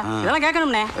போடுறோம்டானுங்க? இதெல்லாம்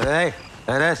கேட்கணும்னே. ஏய்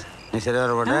ரேஸ், நீ சரியா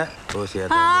வரப்பட்ட ஓசியா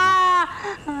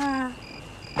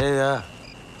ஏய்யா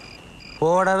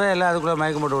போடவே இல்லை, அதுக்குள்ள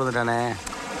மயக்கம் போட்டு விழுந்துட்டானே.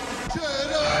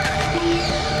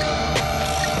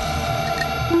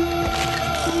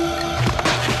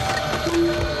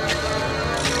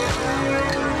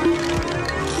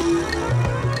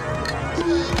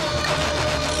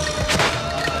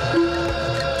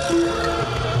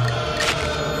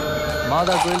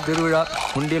 மாதா கோயில் திருவிழா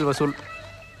உண்டியல் வசூல்.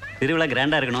 திருவிழா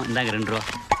கிராண்டா இருக்கணும். இந்தாங்க 2 ரூபா.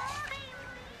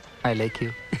 I like you.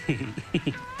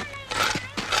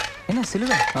 என்ன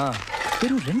சிலுவை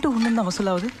வெறும் 2 ஒன்று தான்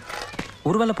வசூல் ஆகுது?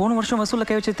 ஒருவேளை போன வருஷம் வசூலில்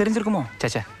கை வச்சு தெரிஞ்சிருக்குமோ?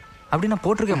 சேச்சே, அப்படி நான்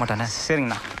போட்டிருக்க மாட்டானே.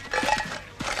 சரிங்கண்ணா.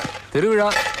 திருவிழா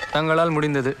தங்களால்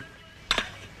முடிந்தது.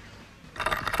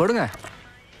 போடுங்க.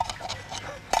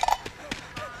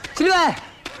 சிலுவை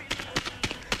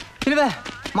சிலுவை,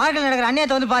 மார்க்கெட்டில் நடக்கிற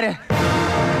அந்நியத்தை வந்து பாரு.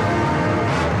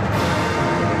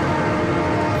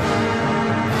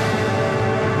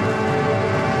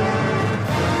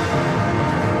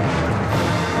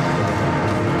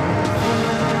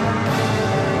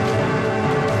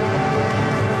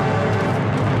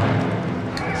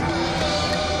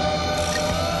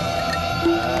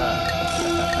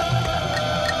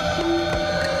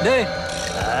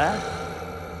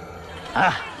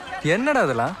 என்னடா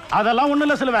அதெல்லாம்? அதெல்லாம் ஒன்றும்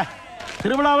இல்லை சிலுவை,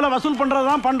 திருவிழாவில் வசூல் பண்ணுறது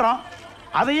தான் பண்ணுறோம்.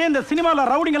 அதையே இந்த சினிமாவில்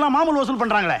ரவுடிங்கெல்லாம் மாமூல் வசூல்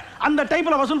பண்ணுறாங்களே, அந்த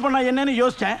டைப்பில் வசூல் பண்ணால் என்னன்னு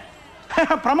யோசித்தேன்.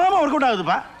 பிரமாதமாக ஒர்க் அவுட்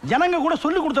ஆகுதுப்பா. ஜனங்க கூட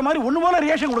சொல்லி கொடுத்த மாதிரி ஒன்று போல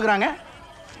ரியாக்ஷன் கொடுக்குறாங்க.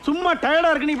 சும்மா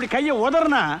டயர்டாக இருக்குன்னு இப்படி கையை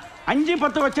உதறனா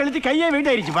 5-10 வச்சு எழுதி கையே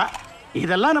வெயிட் ஆயிடுச்சுப்பா.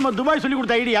 இதெல்லாம் நம்ம துபாய் சொல்லி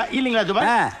கொடுத்த ஐடியா இல்லைங்களா துபாய்?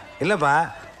 இல்லைப்பா,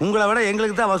 உங்களை விட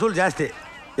எங்களுக்கு தான் வசூல் ஜாஸ்தி.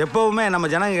 எப்போவுமே நம்ம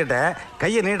ஜனங்க கிட்ட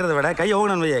கையை நீட்டுறதை விட கையை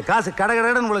ஓகணும் வையே, காசு கடை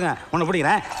கடைன்னு கொடுங்க, ஒன்று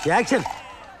பிடிக்கிறேன். ஆக்ஷன்.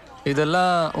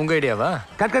 இதெல்லாம் உங்கள் ஐடியாவா?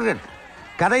 Cut cut cut.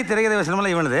 கதை திரைக்கதை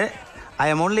வசனமெல்லாம் இவனுது. ஐ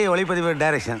எம் ஒன்லி ஒளிப்பதிவு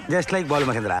direction, just like Balu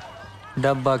Mahindra.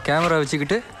 டப்பா கேமரா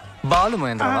வச்சுக்கிட்டு பாலு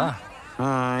மகேந்திராவா?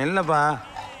 இல்லைப்பா,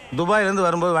 துபாயிலேருந்து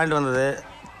வரும்போது வாங்கிட்டு வந்தது,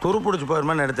 துருப்பிடிச்சி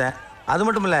போயிருமான்னு எடுத்தேன். அது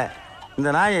மட்டும் இல்லை, இந்த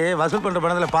நாய் வசூல் பண்ணுற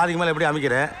பணத்தில் பாதிக்கு மேலே எப்படி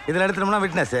அமைக்கிறேன், இதில் எடுத்துட்டோம்னா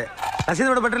விட்னஸ்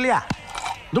ரசீதோட பெட்டர் இல்லையா?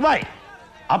 துபாய்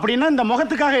அப்படின்னா இந்த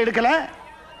முகத்துக்காக எடுக்கல,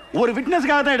 ஒரு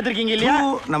விட்னஸ்க்காக தான் எடுத்திருக்கீங்க இல்லையா?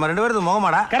 நம்ம 2 பேருக்கு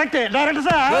முகமாடா. Correct director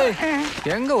sir.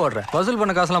 எங்க ஓடுற? வசூல்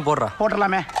பண்ண காசுலாம் போடுறா.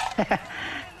 போட்டுடலாமே.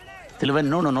 சிலுவன்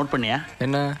இன்னொன்று நோட் பண்ணியா?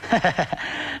 என்ன?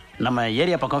 நம்ம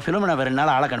ஏரியா பக்கம் ஃபிலோமினா வேறு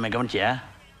நாள் ஆளக்கணுமே, கவனிச்சியா?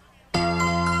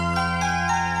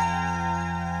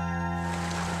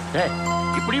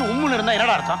 இப்படி உம்முன்னு இருந்தா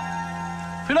என்னடா அர்த்தம்?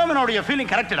 ஃபிலோமினாவுடைய ஃபீலிங்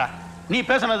கரெக்டடா. நீ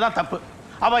பேசுனது தான் தப்பு.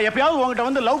 அவள் எப்பயாவது உங்ககிட்ட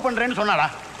வந்து லவ் பண்ணுறேன்னு சொன்னாடா.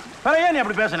 வேற ஏன் நீ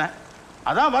அப்படி பேசுன?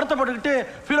 அதான் வருத்தப்பட்டுக்கிட்டு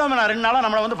ஃபிலோமினா 2 நாளாக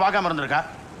நம்மளை வந்து பார்க்காம இருந்திருக்கா.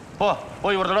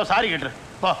 போய் ஒரு தடவை சாரி கேட்டுரு.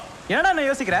 போ. என்னடா நான்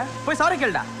யோசிக்கிறேன், போய் சாரி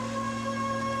கேளுடா.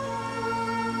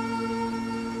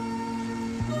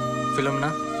 ஃபிலோமினா,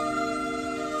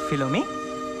 ஃபிலோமி,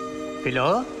 ஃபிலோ,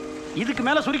 இதுக்கு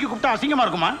மேல சுருக்கி கூப்பிட்டா அசிங்கமா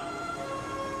இருக்குமா?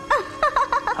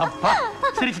 அப்பா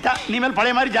சிரிச்சிட்டா. நீ மேல்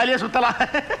பழைய மாதிரி ஜாலியா சுத்தலாம்.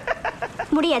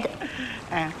 முடியாது.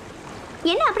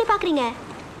 என்ன அப்படி பாக்குறீங்க?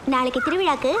 நாளைக்கு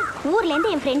திருவிழாக்கு ஊர்ல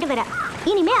இருந்து என் ஃப்ரெண்டு வரா.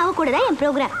 இனிமே அவ கூட தான் என்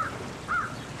ப்ரோக்ராம்.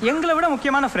 எங்களை விட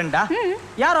முக்கியமான ஃப்ரெண்டா?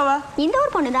 யார் அவ? இந்த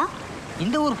ஊர் பொண்ணுதான்.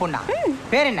 இந்த ஊர் பொண்ணா?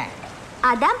 பேர் என்ன?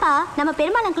 அதான்ப்பா நம்ம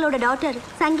பெருமாள் அங்கிளோட டாக்டர்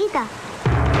சங்கீதா.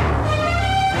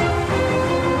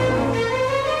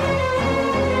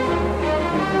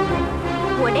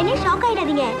 உடனே ஷாக்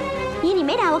ஆயிடாதீங்க.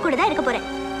 இனிமே நான் அவ கூட தான் இருக்க போறேன்.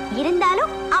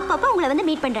 இருந்தாலும் அப்பப்ப உங்களை வந்து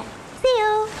மீட் பண்றேன். See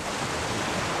you.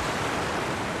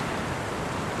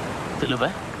 சிலுவ,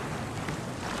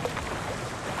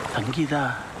 சங்கீதா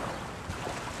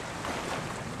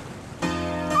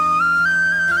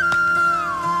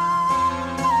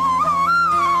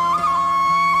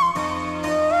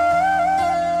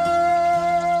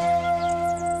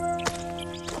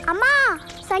அம்மா,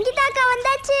 சங்கீதா அக்கா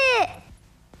வந்தாச்சு.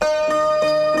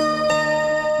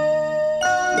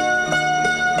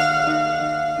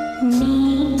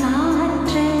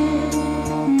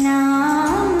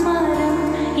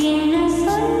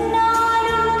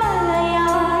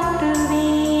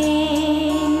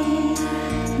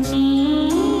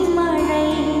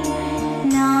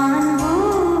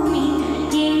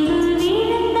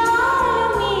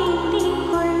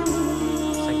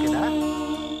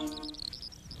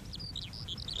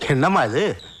 என்னம்மா இது,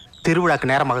 திருவிழாக்கு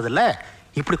நேரம் ஆகுதுல்ல,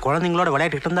 இப்படி குழந்தைங்களோட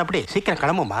விளையாடிட்டு இருந்தா அப்படி சீக்கிரம்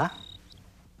கிளம்புமா.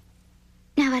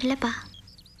 நான் வரலப்பா,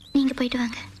 நீங்க போயிட்டு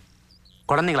வாங்க.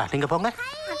 குழந்தைங்களா நீங்க போங்க.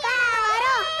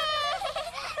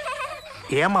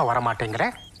 ஏமா வர மாட்டேங்கிற?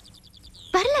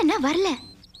 வரலன்னா வரல.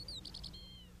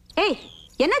 ஏய்,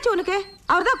 என்னாச்சு உனக்கு?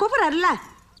 அவர் தான் கூப்பிடுறாருல்ல,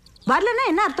 வரலன்னா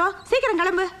என்ன அர்த்தம்? சீக்கிரம்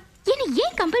கிளம்பு. என்ன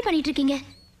ஏன் கம்பல் பண்ணிட்டு இருக்கீங்க?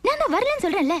 நான் தான் வரலன்னு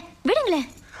சொல்றேன்ல, விடுங்களேன்.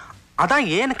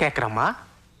 அதான் ஏன்னு கேக்குறேம்மா.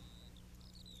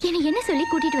 என்ன என்ன சொல்லி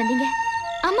கூட்டிட்டு வந்தீங்க?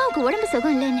 அம்மாவுக்கு உடம்பு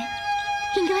சுகம் இல்லைன்னு.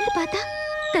 இங்க வந்து பார்த்தா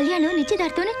கல்யாணம்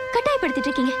நிச்சயதார்த்தம்னு கட்டாயப்படுத்திட்டு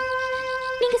இருக்கீங்க.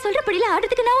 நீங்க சொல்றபடியில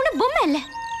ஆடுறதுக்கு நான் ஒன்னும் பொம்மை இல்ல,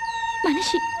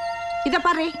 மனுஷி. இத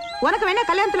பாரு, உனக்கு வேணா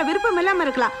கல்யாணத்துல விருப்பம் இல்லாம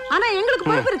இருக்கலாம், ஆனா எங்களுக்கு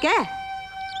பொறுப்பு இருக்கே.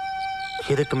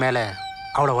 இதுக்கு மேல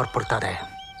அவளை வற்புறுத்தாத.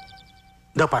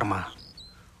 இதோ பாருமா,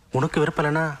 உனக்கு விருப்பம்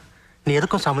இல்லைன்னா நீ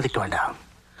எதுக்கும் சம்மதிக்க வேண்டாம்.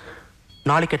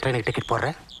 நாளைக்கு ட்ரெயினுக்கு டிக்கெட்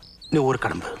போடுறேன், நீ ஊருக்கு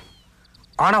கிளம்பு.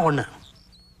 ஆனா ஒண்ணு,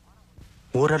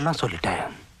 ஊரெல்லாம் சொல்லிட்டேன்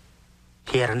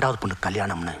ஏன் 2வது பொண்ணு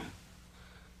கல்யாணம்னு.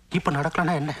 இப்ப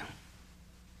நடக்கலன்னா என்ன,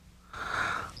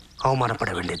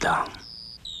 அவமானப்பட வேண்டியதுதான்.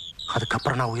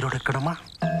 அதுக்கப்புறம் நான் உயிரோடு இருக்கணுமா?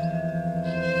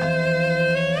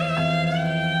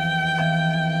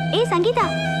 ஏய் சங்கீதா,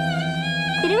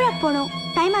 திருவிழாக்கு போகணும்,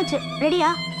 டைம் ஆச்சு.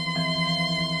 ரெடியா?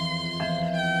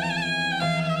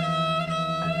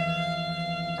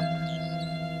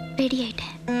 ரெடி ஆயிட்டேன்.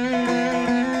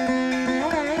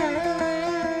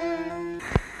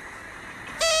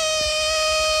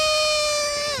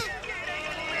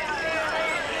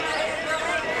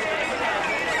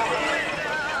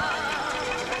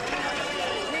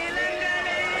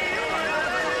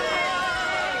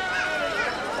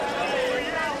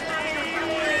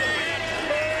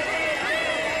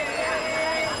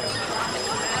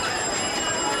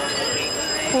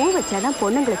 பூ வச்சாதான்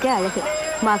பொண்ணுங்களுக்கு அழகு.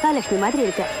 மகாலட்சுமி மாதிரி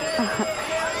இருக்க.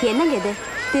 என்னங்க இது,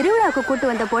 திருவிழாவுக்கு கூட்டு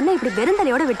வந்த பொண்ணை இப்படி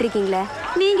வெறுந்தலையோட விட்டுருக்கீங்களே.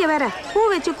 நீங்க வேற பூ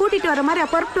வச்சு கூட்டிட்டு வர மாதிரி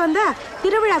பொறுப்பு வந்தா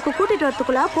திருவிழாவுக்கு கூட்டிட்டு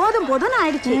வரதுக்குள்ள போதும் போதும்னு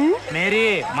ஆயிடுச்சு. மேரி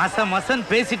மசன்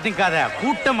பேசிட்டு நிக்காத.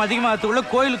 கூட்டம் அதிகமாகத்துக்குள்ள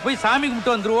கோயிலுக்கு போய் சாமி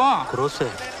கும்பிட்டு வந்துருவோம். குரோசு,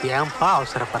 ஏன்பா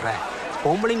அவசரப்படுற?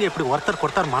 பொம்பளைங்க இப்படி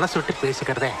ஒருத்தர் மனசு விட்டு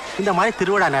பேசிக்கிறதே இந்த மாதிரி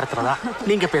திருவிழா நேரத்துலதான்.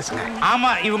 நீங்க பேசுங்க.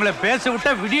 ஆமா, இவங்களை பேச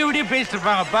விட்டா விடிய விடிய பேசிட்டு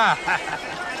இருப்பாங்கப்பா.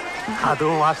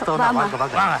 அதுவும் வாஸ்தவம். வாங்க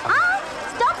வாங்க.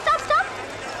 Stop stop stop.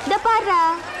 இத பாருடா,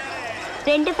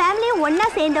 2 ஃபேமிலியும் ஒண்ணா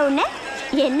சேர்ந்த உடனே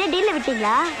என்ன டீல்ல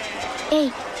விட்டீங்களா?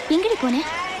 ஏய், எங்கடி போனே?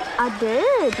 அது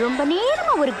ரொம்ப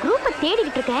நேரமா ஒரு குரூப்பை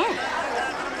தேடிக்கிட்டு இருக்கேன்.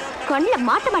 கண்ணுல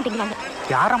மாட்ட மாட்டேங்கிறாங்க.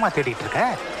 யாரம்மா தேடிட்டு இருக்க?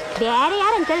 வேற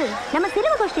யார் அங்கிள், நம்ம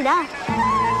சிறுவ கோஷ்டி தான்.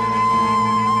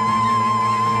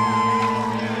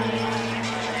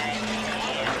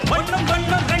 ஒண்ணும்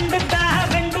ஒண்ணும் 2 தா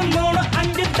 2 3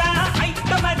 5 தா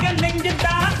ஐட்ட மக நெஞ்சு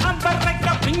தா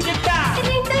அம்பரக்க பிஞ்சு தா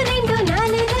 2 2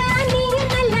 4 தா நீ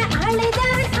நல்ல ஆளு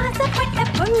தான் ஆசை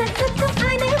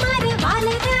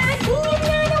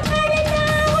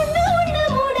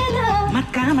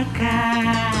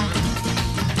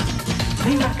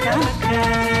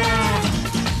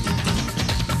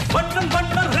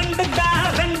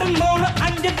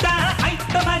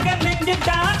ஐத்த மக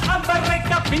நெஞ்சுதா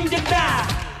அவரைக்க பிஞ்சுதா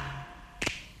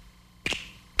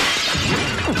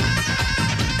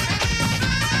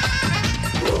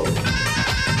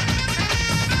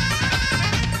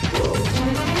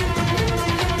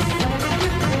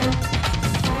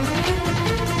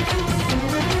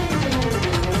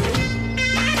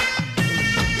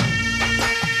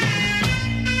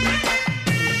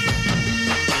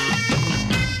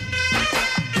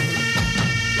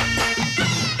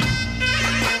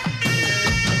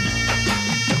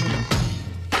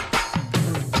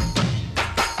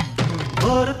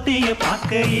ஒருத்திய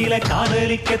பார்க்கையில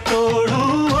காதலிக்க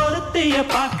தோடும் ஒருத்திய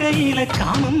பார்க்கையில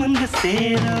காமம் வந்து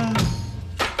சேரும்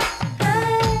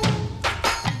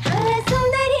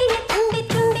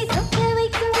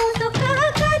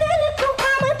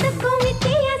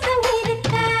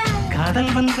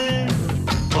காதல் வந்து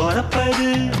பொறப்பது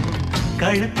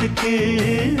கழுத்துக்கு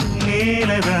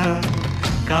மேலதான்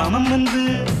காமம் வந்து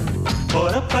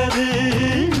பொறப்பது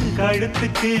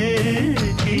கழுத்துக்கு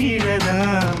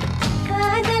கீழதான்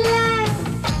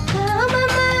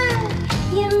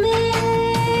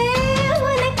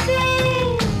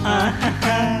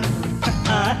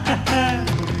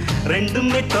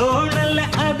ரெண்டுமே தோணல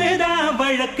அதுதான்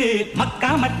வழக்கு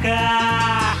மக்கா மக்கா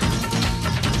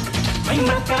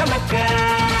மக்கா மக்கா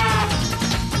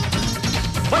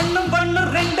ஒண்ணும் பொண்ணு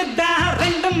ரெண்டு தா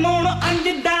ரெண்டு மூணு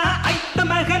அஞ்சு தா ஐத்த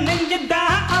மக நெஞ்சு தா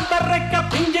அவரைக்க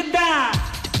பிஞ்சு தா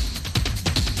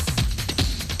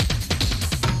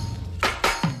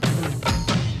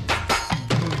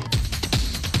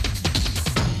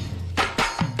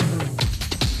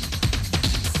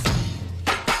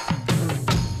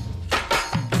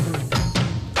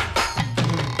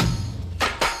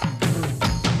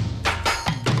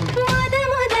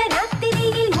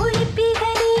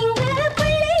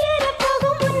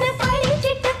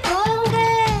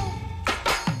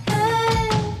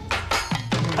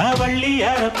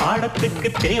பாடத்துக்கு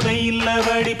தேவையில்லை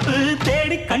வடிப்பு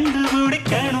தேடி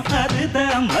கண்டுபிடிக்கணும்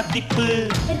அதுதான் மதிப்பு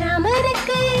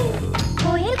ராமருக்கு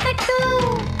கோயில் கட்டும்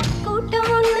கூட்டம்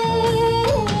ஒண்ணு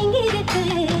இருக்கு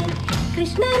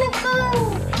கிருஷ்ணனுக்கும்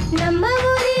நம்ம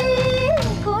ஊரில்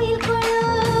கோயில்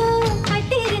குளம்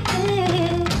கட்டிருக்கு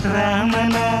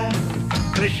ராமனா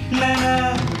கிருஷ்ணனா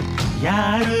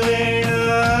யாரு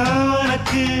வேணும்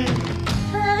உனக்கு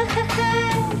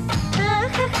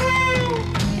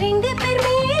ரெண்டு பேர்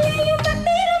மேலேயும்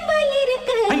பக்தி ரொம்ப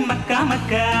இருக்கு மக்கா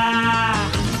மக்கா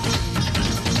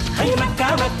மக்கா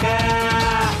மக்கா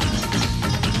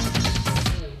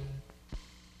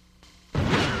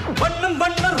ஒண்ணும்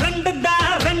பொண்ணும் ரெண்டு தா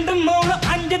ரெண்டு மூணு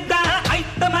அஞ்சு தா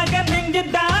ஐத்த மக நெஞ்சு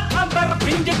தா அவர்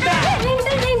பிஞ்சு தா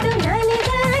ரெண்டு ரெண்டு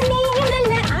நாலுதா நீ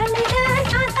நல்ல ஆளுதா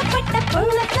ஆசைப்பட்ட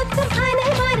பொண்ணு சுத்தும் ஆனை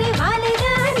மாறி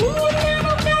வாழுதா நீ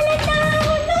நானும் காலதா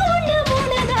ஒண்ணு ஒண்ணு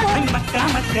மூணுதா மக்கா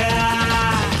மக்கா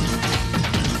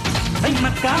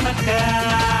மக்கா மக்கா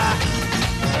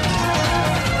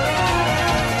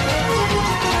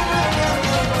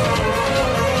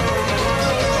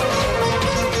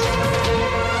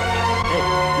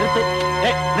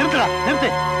நிறுத்துடா நிறுத்து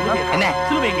என்ன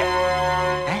சிலுவைங்க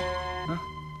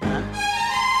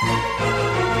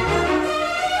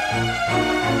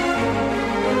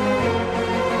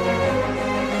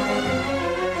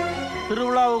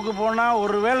திருவிழாவுக்கு போனா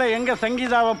ஒருவேளை எங்க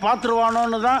சங்கீதாவை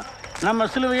பார்த்துருவானோன்னு தான் நம்ம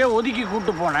சிலுவையை ஒதுக்கி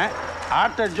கூட்டு போனேன்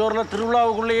ஆட்ட ஜோர்ல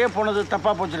திருவிழாவுக்குள்ளேயே போனது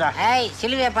தப்பா போச்சுடா ஏய்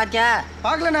சிலுவையை பாத்தியா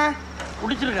பார்க்கலண்ணா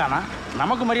குடிச்சிருக்கானா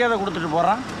நமக்கு மரியாதை கொடுத்துட்டு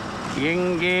போறான்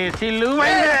எங்கே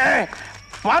சிலுவை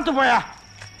பார்த்து போயா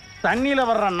தண்ணியில்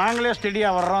வர்றோம் நாங்களே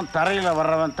ஸ்டெடியாக வர்றோம் தரையில்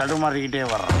வர்றவன் தடுமாறிக்கிட்டே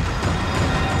வர்றோம்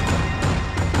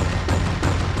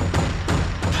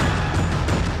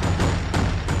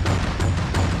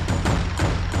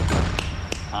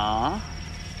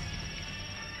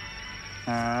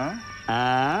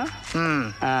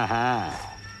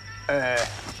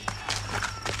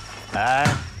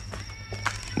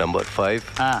நம்பர்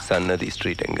 5 சன்னதி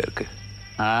ஸ்ட்ரீட் எங்க இருக்கு?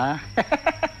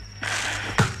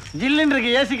 ஜில்லுன்னு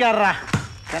இருக்கு ஏசிக்காரரா.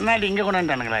 கண்ணாடி இங்கே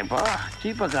கொண்டாண்டானுங்களா இப்போ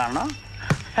சீப்பை காணும்.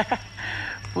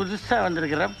 புதுசாக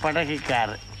வந்திருக்கிற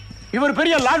படகுக்காரு இவர்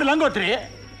பெரிய லாடு லங்கோத்திரி.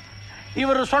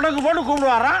 இவர் சொடக்கு போட்டு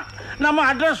கூப்பிடுவாராம், நம்ம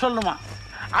அட்ரஸ் சொல்லணுமா.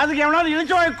 அதுக்கு எவனாவது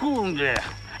இழிச்சவாய் கூண்டு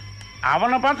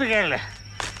அவனை பார்த்து கேளு.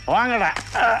 வாங்கடா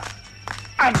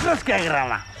அட்ரஸ்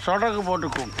கேட்குறானா, சொடக்கு போட்டு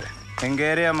கூப்பிட்டு. எங்கள்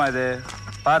ஏரியாமா இது,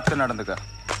 பார்த்து நடந்துக்க.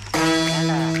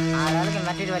 ஆளுக்கு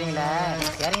நட்டிட்டு வரீங்களா,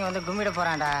 இறங்கி வந்து கும்பிட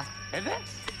போறான்டா. எது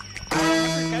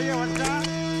கையை வச்சா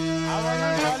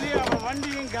அவனும் காலி, அவன்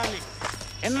வண்டியும் காலி.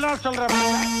 என்ன சொல்ற?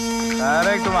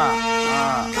 கரெக்டுமா?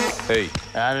 ஏய்,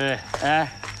 யாரு?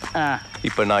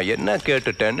 இப்ப நான் என்ன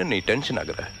கேட்டுட்டேன்னு நீ டென்ஷன்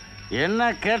ஆகுற? என்ன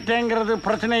கேட்டேங்கிறது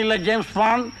பிரச்சனை இல்லை ஜேம்ஸ்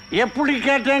பாண்ட், எப்படி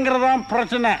கேட்டேங்கிறதான்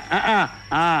பிரச்சனை.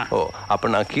 ஓ, அப்போ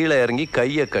நான் கீழே இறங்கி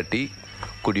கையை கட்டி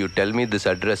could you tell me this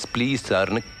address please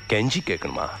சார்னு கெஞ்சி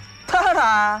கேட்கணுமா? தாடா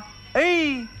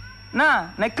ஏய் நான்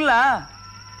நெக்லா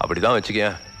அப்படிதான்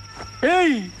வச்சுக்கேன்.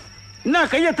 ஏய் என்ன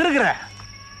கையை திருக்குற,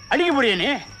 அடிக்க போறிய நீ?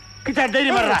 கிச்சா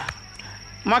தைரியம் வர்ற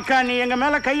மக்கா, நீ எங்க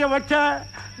மேல கையை வச்ச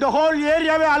இந்த ஹோல்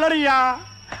ஏரியாவே அலறியா.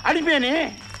 அடிப்பே நீ,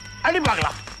 அடி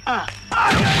பார்க்கலாம்.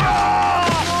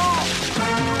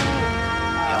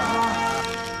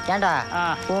 ஏண்டா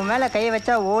உன் மேல கையை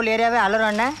வச்சா ஹோல் ஏரியாவே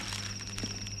அலறும் என்ன?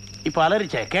 இப்ப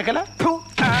அலறிச்சே கேட்கல?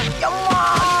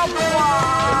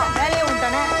 வேலையை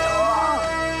விட்டானே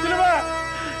சிலுவ,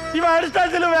 இவன் அடிச்சா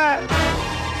சிலுவ.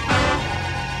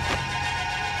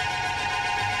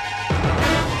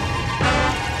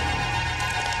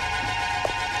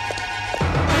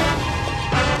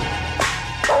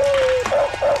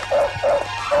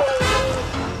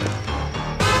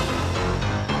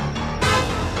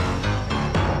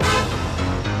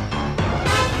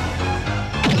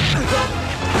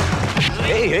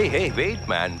 Hey, wait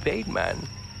man.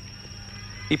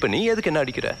 இப்போ நீ எதுக்கு என்ன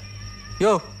அடிக்கிற?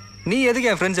 யோ, நீ எதுக்கு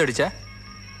என் ஃப்ரெண்ட்ஸ் அடிச்ச?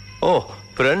 ஓ,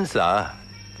 ஃப்ரெண்ட்ஸா?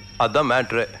 அதான்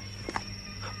மேட்ரு.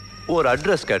 ஒரு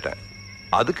அட்ரஸ் கேட்டேன்,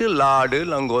 அதுக்கு லாடு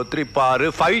லங்கோத்ரி பாரு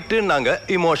ஃபைட்டு நாங்க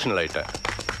இமோஷனல் ஆயிட்டேன்.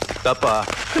 தப்பா?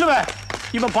 சிலுவ,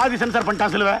 இவன் பாதி சென்சார்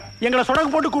பண்ணிட்டான். சிலுவ எங்களை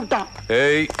சொடக்கு போட்டு கூப்பிட்டான்.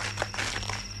 ஏய்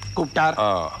கூப்பிட்டார்.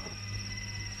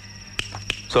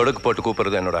 சொடக்கு போட்டு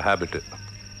கூப்பிடுறது என்னோட ஹேபிட்.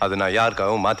 அது நான்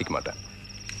யாருக்காகவும் மாத்திக்க மாட்டேன்.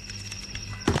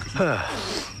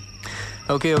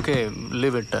 Okay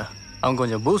leave it. அவங்க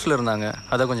கொஞ்சம் பூஸ்ல இருந்தாங்க,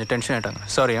 அதான் கொஞ்சம் டென்ஷன் ஆயிட்டாங்க.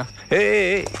 சாரியா?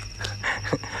 ஏய்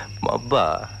மப்பா,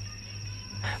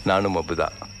 நானும் மப்பு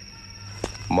தான்.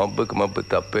 மப்புக்கு மப்பு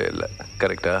தப்பே இல்லை,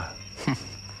 கரெக்டா?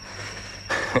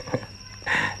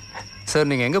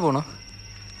 சார் நீங்கள் எங்கே போகணும்?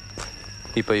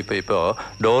 இப்போ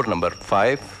டோர் நம்பர்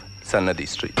 5 சன்னதி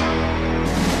street.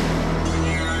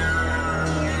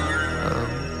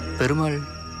 Perumal?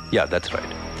 Yeah, that's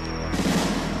right.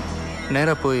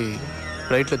 நேராக போய்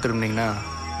ரைட்டில் திரும்பினீங்கன்னா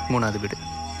 3வது வீடு.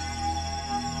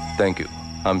 தேங்க்யூ.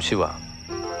 ஐம் சிவா.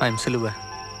 ஐம் சிலுவ.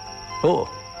 ஓ,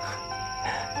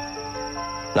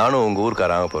 நானும் உங்கள்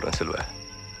ஊருக்காராக போகிறேன் சிலுவ.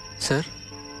 சார்,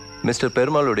 மிஸ்டர்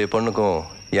பெருமாளுடைய பொண்ணுக்கும்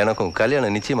எனக்கும்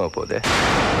கல்யாணம் நிச்சயமாக போகுது.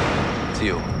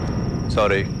 சியோ.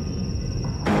 சாரி.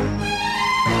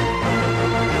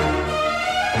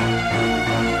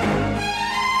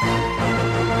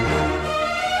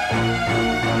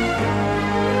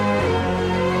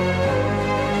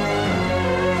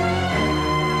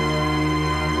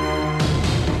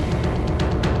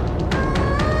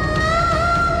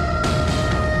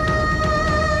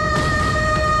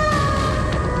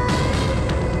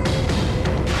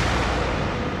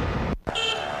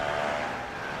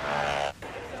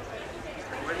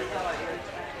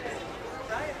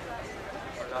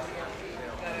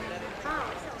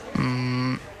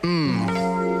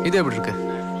 இது எப்படி இருக்கு?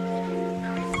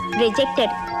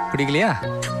 ரிஜெக்டட். பிடிக்கலையா?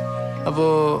 அப்போ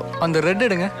அந்த ரெட்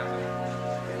எடுங்க.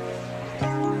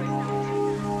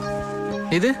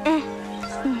 இது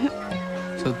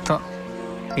சுத்தம்.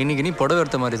 இன்னைக்கு நீ புடவை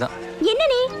எடுத்த மாதிரி தான். என்ன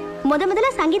நீ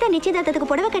முதல்ல சங்கீதா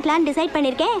நிச்சயதார்த்தத்துக்கு புடவை கட்டலான்னு டிசைட்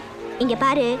பண்ணிருக்கேன். இங்க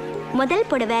பாரு, முதல்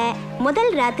புடவை,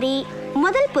 முதல் ராத்திரி,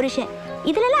 முதல் புருஷன்,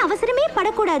 இதுலலாம் அவசரமே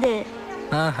படக்கூடாது.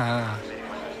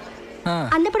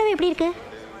 அந்த புடவை எப்படி இருக்கு?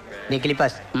 டே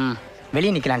கிளிபாஸ்,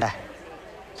 வெளியே நிக்கலாம்டா.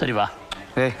 சரி வா.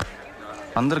 ஏய்,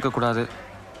 வந்திருக்க கூடாது.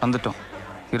 வந்துட்டோம்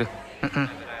இரு.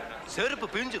 செருப்பு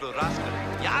பிஞ்சிடும் ராஸ்கல்.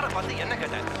 யாரை பார்த்து என்ன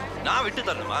கேட்டேன்? நான் விட்டு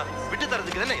தரணுமா? விட்டு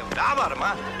தரதுக்கு தானே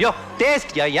வியாபாரமா? யோ,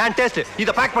 டேஸ்ட் யா, ஏன் டேஸ்ட்?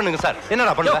 இத பேக் பண்ணுங்க சார்.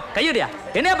 என்னடா பண்ணுவ? கையடியா,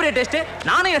 என்ன பெரிய டேஸ்ட்?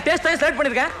 நானே இந்த டேஸ்ட் தான் செலக்ட்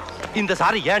பண்ணிருக்கேன். இந்த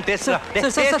சாரி ஏன் டேஸ்ட்?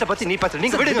 டேஸ்ட பத்தி நீ பேசு.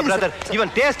 நீங்க விடுங்க பிரதர்.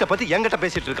 இவன் டேஸ்ட பத்தி என்கிட்ட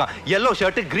பேசிட்டு இருக்கான். yellow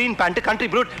shirt, green pant, country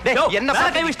brute. டேய் என்ன வேற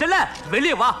கை விட்டல?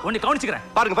 வெளிய வா, உன்னை கவனிச்சுக்கறேன்.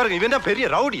 பாருங்க இவன் தான் பெரிய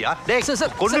ரவுடியா? டேய்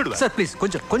சார் கொன்னுடுவேன். சார் ப்ளீஸ்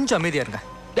கொஞ்சம் அமைதியா இருங்க.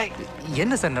 டேய்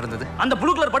என்ன சார் நடந்தது? அந்த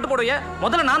ப்ளூ கலர் பட்டு போடுவே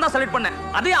முதல்ல நான் தான் செலக்ட் பண்ணேன்.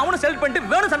 அதே அவனு செலக்ட் பண்ணிட்டு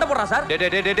வேணும் சண்டை போடுறான் சார்.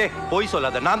 டேய் போய்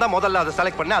சொல்லாத. நான் தான் முதல்ல அதை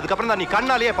செலக்ட் பண்ணேன். அதுக்கு அப்புறம் தான் நீ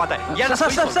கண்ணாலேயே பார்த்தேன். ஏன்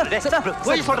சார்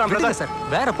போய் சொல்றான் பிரதர். சார்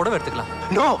வேற புடவை எடுத்துக்கலாம்.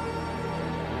 நோ,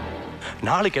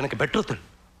 நாளைக்கு எனக்கு பெட்ரோல்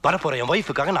வரப்போற என்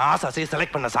வைஃபுக்காக நான் ஆசையை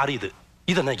செலக்ட் பண்ண சாரி இது.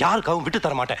 இதை நான் யாருக்காகவும் விட்டு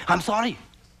தர மாட்டேன். I'm sorry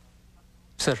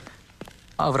sir.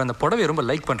 அவர் அந்த புடவையை ரொம்ப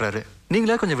லைக் பண்றாரு.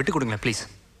 நீங்களே கொஞ்சம் விட்டு கொடுங்களேன் ப்ளீஸ்.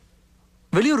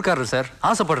 வெளியூர்காரர் சார்,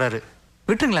 ஆசைப்படுறாரு.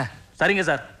 விட்டுருங்களேன். சரிங்க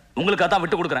சார், உங்களுக்கு அதான்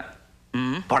விட்டு கொடுக்குறேன்.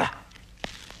 போடா.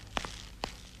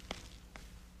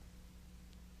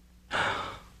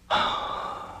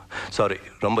 சாரி,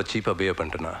 ரொம்ப சீப்பாக பிஹேவ்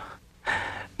பண்ணிட்டேன்னா.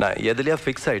 நான் எதுலையா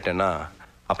ஃபிக்ஸ் ஆகிட்டேன்னா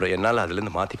அப்புறம் என்னால்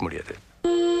அதுலேருந்து மாற்றிக்க முடியாது.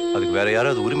 அதுக்கு வேற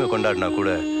யாராவது உரிமை கொண்டாடினா கூட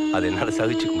அதை என்னால்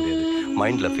சகிச்சிக்க முடியாது.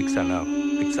 மைண்டில் ஃபிக்ஸ் ஆனால்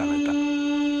ஃபிக்ஸ் ஆனதுதான்.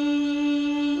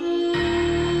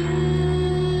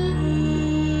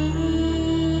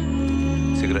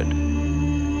 சிகரெட்.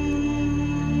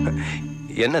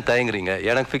 என்ன தயங்குறீங்க?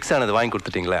 எனக்கு ஃபிக்ஸ் ஆனது வாங்கி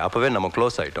கொடுத்துட்டீங்களே, அப்பவே நம்ம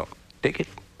க்ளோஸ் ஆயிட்டோம். Take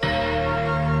it.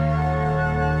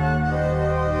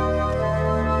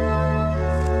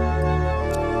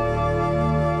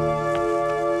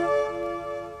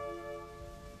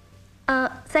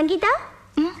 சங்கீதா,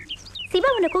 சிவா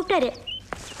உன்னை கூப்பிட்டாரு.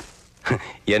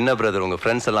 என்ன பிரதர், உங்க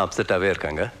ஃப்ரெண்ட்ஸ் எல்லாம் அப்செட்டாவே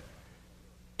இருக்காங்க.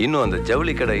 இன்னும் அந்த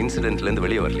ஜவுளி கடை இன்சிடென்ட்ல இருந்து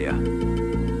வெளியே வரலையா?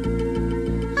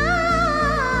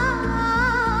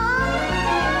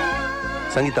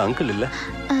 சங்கீதா அங்கிள் இல்ல?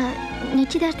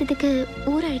 நிச்சயதார்த்தத்துக்கு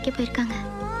ஊர் அழைக்க போயிருக்காங்க.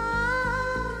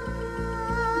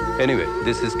 எனிவே,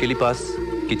 திஸ் இஸ் கிளிபாஸ்,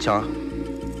 கிச்சான்,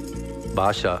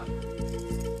 பாஷா,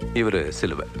 இவரு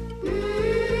சிலுவை.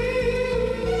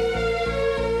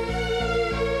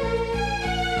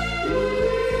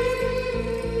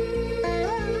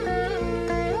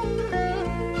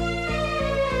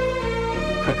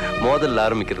 மோதல்ல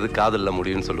ஆரம்பிக்கிறது காதல்ல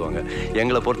முடியும்னு சொல்லுவாங்க.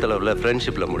 எங்களை பொறுத்தளவுல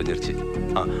ஃப்ரெண்ட்ஷிப்ல முடிஞ்சிருச்சு.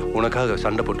 உனக்காக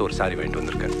சண்டை போட்டு ஒரு சாரி வாங்கிட்டு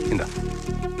வந்திருக்கேன். இந்தா.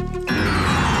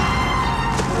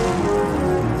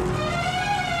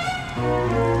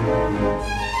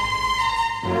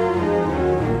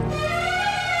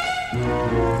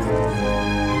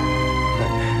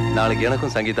 நாளைக்கு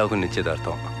எனக்கும் சங்கீதாவுக்கும்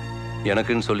நிச்சயதார்த்தம்.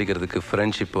 எனக்குன்னு சொல்லிக்கிறதுக்கு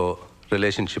ஃப்ரெண்ட்ஷிப்போ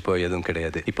ரிலேஷன்ஷிப்போ எதுவும்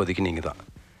கிடையாது. இப்போதைக்கு நீங்க தான்.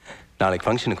 நாளைக்கு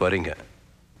ஃபங்க்ஷனுக்கு வரீங்க.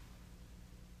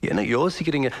 என்ன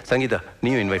யோசிக்கிறீங்க? சங்கீதா,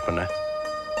 நீயும் இன்வைட் பண்ண.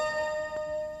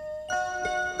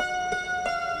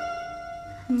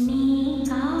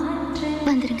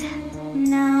 வந்துருங்க.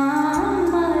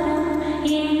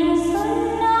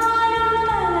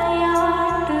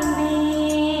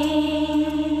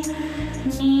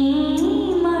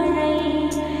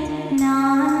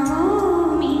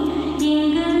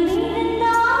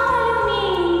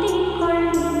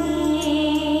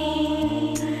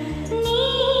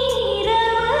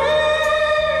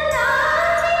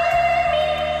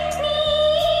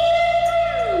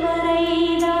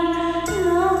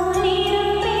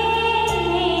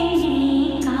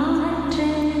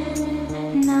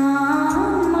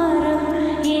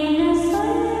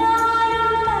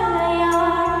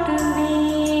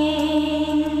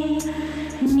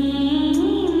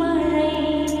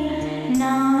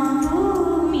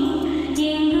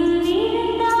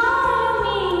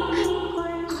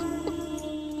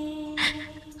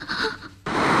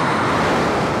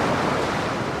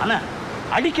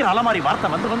 அடிக்கிற அலமாரி வார்த்தை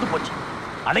வந்து வந்து போச்சு.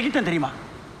 அடகிட்டேன் தெரியுமா?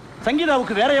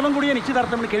 சங்கீதாவுக்கு வேற எவன் கூடிய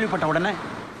நிச்சயதார்த்தம்னு கேள்விப்பட்ட உடனே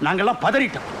நாங்கெல்லாம்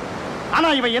பதறிட்டோம். ஆனா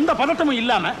இவன் எந்த பதட்டமும்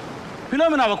இல்லாம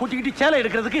பிலோமினாவை கூட்டிக்கிட்டு சேலை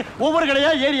எடுக்கிறதுக்கு ஒவ்வொரு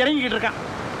கடையா ஏறி இறங்கிக்கிட்டு இருக்கான்.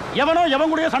 எவனோ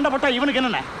எவன் கூடயோ சண்டை போட்டா இவனுக்கு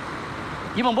என்னென்ன?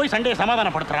 இவன் போய் சண்டையை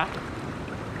சமாதானப்படுத்துறான்.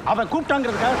 அவன்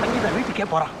கூப்பிட்டாங்கிறதுக்காக சங்கீதா வீட்டுக்கே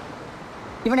போறான்.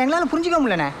 இவன் எங்களால புரிஞ்சுக்க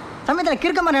முடியலண்ணே. சமயத்தில்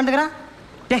கிறுக்க மாதிரி நடந்துக்கிறான்.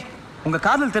 டேய், உங்க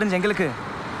காதல் தெரிஞ்ச எங்களுக்கு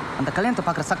அந்த கல்யாணத்தை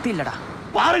பார்க்குற சக்தி இல்லடா.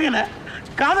 பாருங்கண்ணே,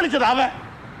 காதலிச்சது அவன்,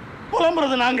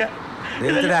 புலம்புறது நாங்க.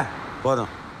 போதும்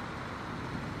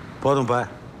போதும்பா,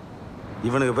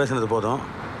 இவனுக்கு பேசுனது போதும்.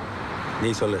 நீ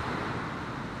சொல்லு,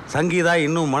 சங்கீதா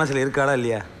இன்னும் மனசுல இருக்காளா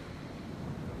இல்லையா?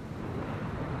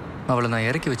 அவளை நான்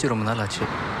இறக்கி வச்சு ரொம்ப நாள் ஆச்சு.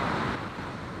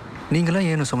 நீங்களாம்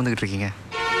ஏன்னு சுமந்துக்கிட்டு இருக்கீங்க?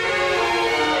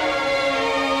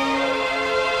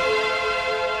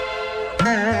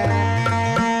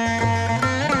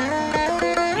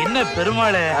 என்ன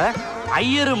பெருமாளே,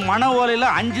 ஐயரு மன ஓலையில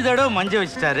 5 தடவை மஞ்ச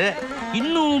வச்சுட்டாரு.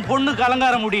 இன்னும் பொண்ணுக்கு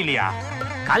அலங்காரம் முடியலையா?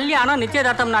 கல்யாணம்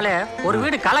நிச்சயதார்த்தம்னாலே ஒரு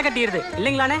வீடு களை கட்டிடுது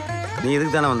இல்லைங்களானே? நீ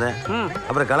இதுக்கு தானே வந்த?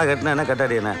 அப்புறம் களை கட்டினா என்ன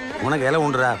கட்டாடி என்ன? உனக்கு இலை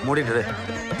உண்டுறா, மூடிட்டு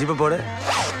ஜிப்ப போடு.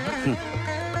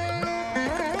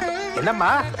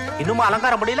 என்னம்மா இன்னுமா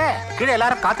அலங்காரம் முடியல? கீழே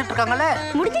எல்லாரும் காத்துட்டு இருக்காங்கல்ல.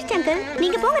 முடிஞ்சிருச்சு அங்கிள்,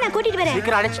 நீங்க போங்க, நான் கூட்டிட்டு வரேன்.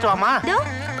 சீக்கிரம் அழைச்சிட்டு வாமா.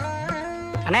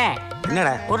 அண்ணே,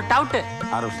 என்னடா ஒரு டவுட்.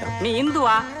 ஆரம்பிச்சிட்டேன். நீ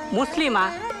இந்துவா, முஸ்லீமா,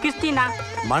 கிறிஸ்டினா?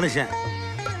 மனுஷன்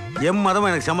எம் மதமும்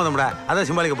எனக்கு சம்மதம்டா, அதான்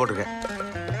சிம்பாலிக்க போட்டிருக்கேன்.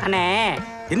 அண்ணே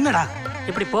என்னடா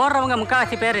இப்படி போடுறவங்க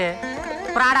முக்காவாசி பேரு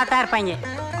பிராடா தான் இருப்பாங்க.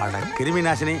 அட கிருமி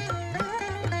நாசினி,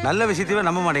 நல்ல விஷயத்தையே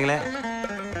நம்ப மாட்டீங்களே.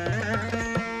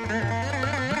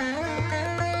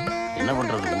 என்ன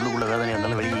பண்றது, உள்ளுக்குள்ள வேதனை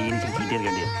இருந்தாலும் வெளியே ஈனிச்சுக்கிட்டே இருக்க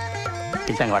வேண்டியது.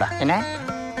 கிச்சாங்க வாடா. என்ன?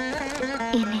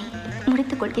 என்னை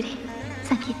முடித்துக் கொள்கிறேன்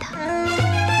சங்கீதா.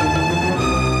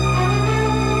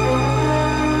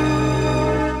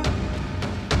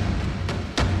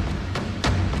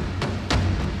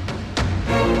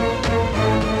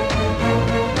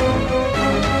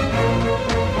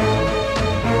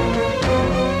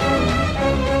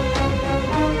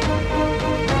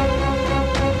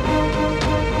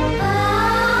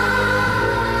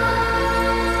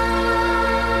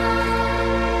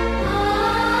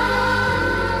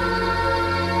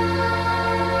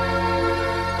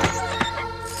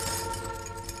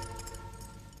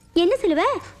 இல்லை,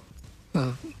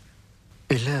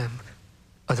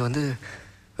 அது வந்து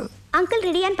அங்கிள்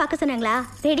ரெடியான்னு பார்க்க சொன்னாங்களா?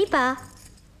 ரெடிப்பா.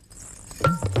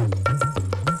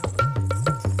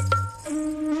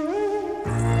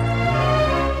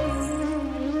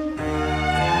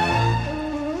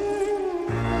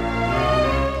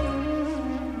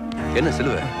 என்ன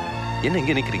சிலுவ, என்ன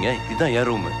இங்க நிக்கிறீங்க? இதுதான் என்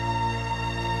ரூம்.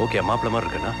 ஓகே, மாப்பிள்ள மாதிரி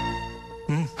இருக்கேனா?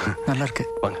 நல்லா இருக்கு.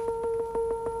 வாங்க.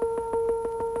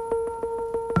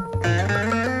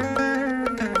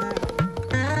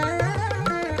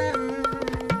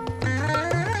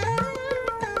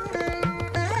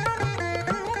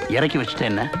 இறக்கி வச்சுட்ட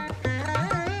என்ன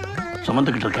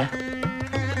சுமந்துக்கிட்டு இருக்க?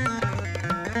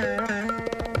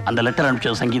 அந்த லெட்டர்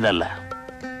அனுப்பிச்சது சங்கீதா இல்ல,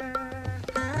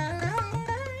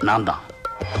 நான் தான்.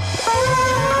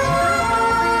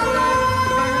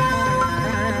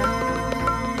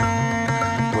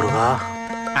 முருகா.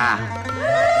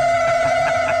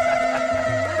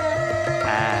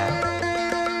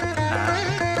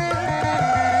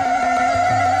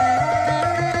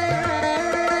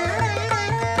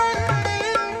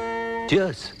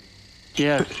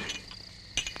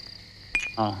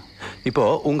 இப்போ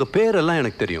உங்க பேரெல்லாம்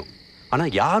எனக்கு தெரியும், ஆனா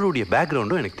யாருடைய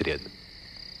பேக்ரவுண்டும் எனக்கு தெரியாது.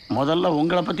 முதல்ல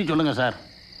உங்களை பத்தி சொல்லுங்க சார்.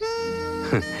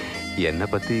 என்னை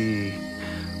பத்தி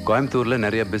கோயம்புத்தூர்ல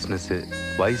நிறைய பிஸ்னஸ்,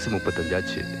 வயசு 35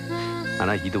 ஆச்சு.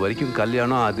 ஆனா இது வரைக்கும்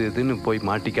கல்யாணம் அது இதுன்னு போய்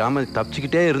மாட்டிக்காம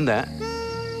தப்பிச்சுக்கிட்டே இருந்தேன்.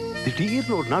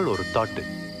 திடீர்னு ஒரு நாள் ஒரு தாட்டு,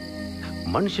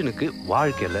 மனுஷனுக்கு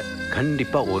வாழ்க்கையில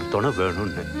கண்டிப்பா ஒரு துணை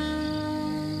வேணும்னு.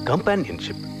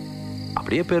 கம்பேனியன்ஷிப்.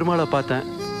 அப்படியே பெருமாளை பார்த்தேன்,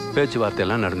 பேச்சுவார்த்தை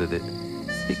எல்லாம் நடந்தது,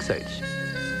 ஃபிக்ஸ் ஆயிடுச்சு.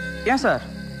 ஏன் சார்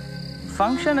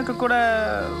ஃபங்க்ஷனுக்கு கூட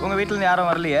உங்கள் வீட்டில் யாரும்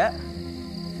வரலையே?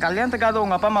 கல்யாணத்துக்காக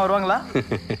உங்கள் அப்பா அம்மா வருவாங்களா?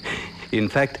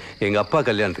 இன்ஃபேக்ட் எங்கள் அப்பா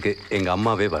கல்யாணத்துக்கு எங்கள்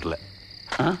அம்மாவே வரல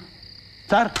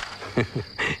சார்.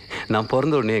 நான்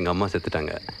பிறந்த உடனே எங்கள் அம்மா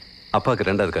செத்துட்டாங்க. அப்பாவுக்கு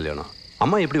 2வது கல்யாணம்.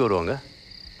 அம்மா எப்படி வருவாங்க?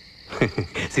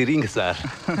 சரிங்க சார்.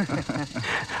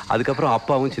 அதுக்கப்புறம்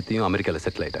அப்பாவும் சித்தியும் அமெரிக்காவில்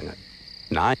செட்டில் ஆயிட்டாங்க.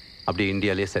 நான் அப்படியே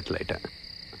இந்தியாவிலே செட்டில் ஆயிட்டேன்.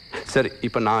 சரி,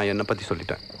 இப்போ நான் என்னை பற்றி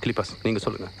சொல்லிட்டேன். கிளிபாஸ், நீங்கள்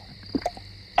சொல்லுங்கள்.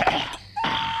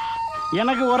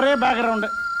 எனக்கு ஒரே பேக்ரவுண்டு,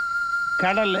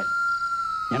 கடல்.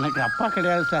 எனக்கு அப்பா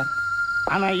கிடையாது சார்,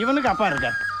 ஆனால் இவனுக்கு அப்பா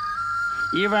இருக்கார்.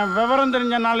 இவன் விவரம்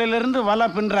தெரிஞ்ச நாளிலிருந்து வலை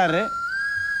பின்னுறாரு,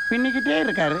 பின்னிக்கிட்டே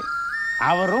இருக்காரு.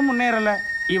 அவரும் முன்னேறலை,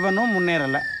 இவனும்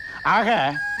முன்னேறலை. ஆக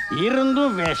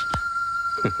இருந்தும் வேஸ்ட்.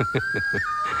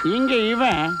 இங்கே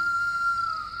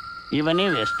இவனே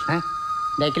வேஸ்ட்.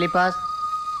 கிளிபாஸ்,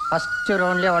 ஃபஸ்ட்டு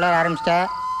ரவுண்ட்லேயே வளர ஆரம்பிச்சிட்டேன்.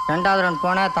 2வது ரவுண்ட்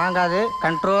போனால் தாங்காது.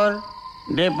 கண்ட்ரோல்.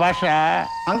 டே பாஷா.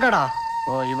 அங்கடா.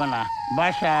 ஓ இவனா?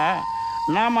 பாஷா,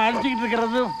 நாம் அடிச்சுக்கிட்டு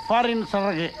இருக்கிறது ஃபாரின்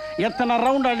சரகு. எத்தனை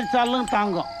ரவுண்டு அடித்தாலும்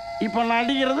தாங்கும். இப்போ நான்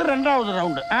அடிக்கிறது 2வது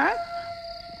ரவுண்டு.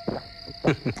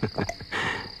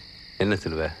 என்ன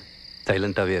சிலுவ,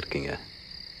 சைலண்டாகவே இருக்கீங்க?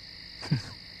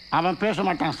 அவன் பேச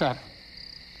மாட்டான் சார்.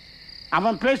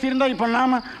 அவன் பேசியிருந்தா இப்போ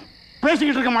நாம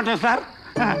பேசிக்கிட்டு இருக்க மாட்டேன் சார்.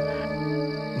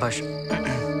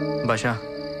 பாஷா,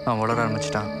 அவன் வளர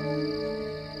ஆரம்பிச்சிட்டான்.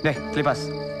 டேய் கிளிபாஸ்,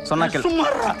 சொன்னா கேளு. சும்மா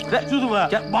சுதுவா,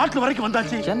 பாட்டில் வரைக்கும்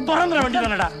வந்தாச்சு, திறந்துட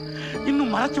வேண்டியதானடா.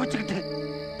 இன்னும் மறைச்சு வச்சுக்கிட்டு.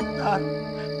 சார்,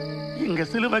 எங்க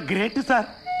சிலுவை கிரேட்டு சார்.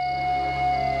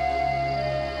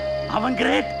 அவன்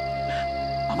கிரேட்.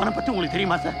 அவனை பத்தி உங்களுக்கு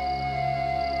தெரியுமா சார்?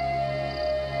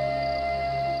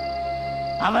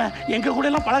 அவன் எங்க கூட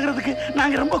எல்லாம் பழகிறதுக்கு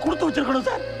நாங்க ரொம்ப கொடுத்து வச்சிருக்கணும்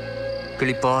சார்.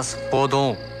 கிளிபாஸ்,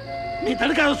 போதும். நீ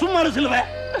தடுக்காத, சும்மா சிலுவை.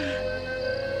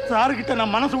 சாருக்கிட்ட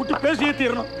நான் மனசு விட்டு பேசியே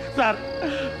தீரணும் சார்.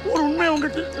 ஒரு உண்மை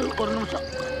உங்ககிட்ட. ஒரு நிமிஷம்.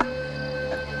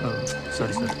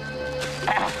 Sorry sir.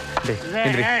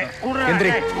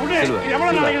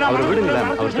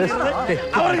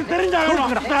 அவருக்கு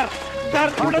தெரிஞ்சாகணும் சார்.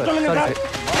 சார் விட சொல்லுங்க சார்.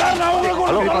 சார் நான் உங்களை கூட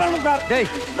சொல்லணும் சார்.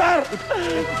 சார்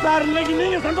சார், இன்னைக்கு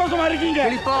நீங்க சந்தோஷமா இருக்கீங்க,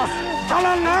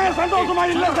 ஆனா நான் சந்தோஷமா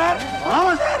இல்ல சார்.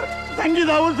 ஆமா சார்,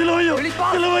 சங்கீதாவும்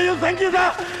சிலுவையும் சங்கீதா.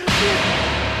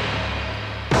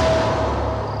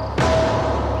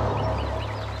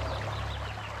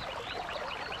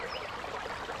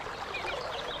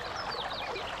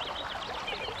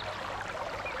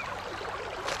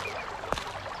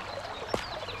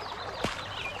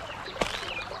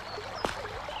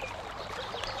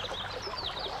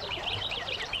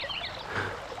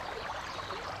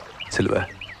 சிலுவ,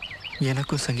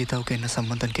 எனக்கும் சங்கீதாவுக்கும் என்ன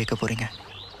சம்பந்தம் கேட்க போறீங்க?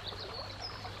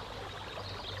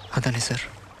 அதானே சார்?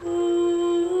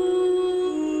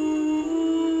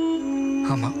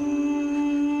 ஆமா,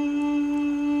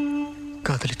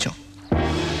 காதலிச்சோம்.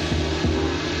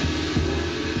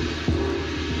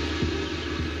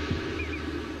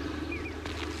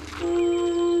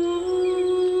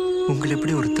 உங்களை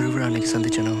எப்படி ஒரு திருவிழா அன்னைக்கு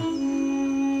சந்திச்சனோ,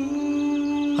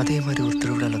 அதே மாதிரி ஒரு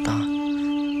திருவிழால தான்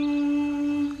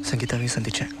சங்கீதாவையும்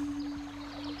சந்திச்சேன்.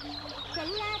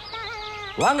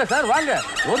 வாங்க சார் வாங்க.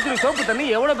 ஒரு துளி சோப்பு தண்ணி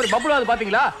எவ்வளவு பெரிய பப்புள் ஆகுது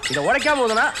பாத்தீங்களா? இதை உடைக்காம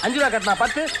ஊதுனா 5 ரூபா கட்டினா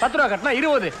 10, 10 ரூபா கட்டினா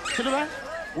 20. சிலுவை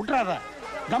விட்டுறாத,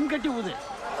 கம் கட்டி ஊது.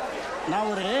 நான்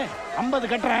ஒரு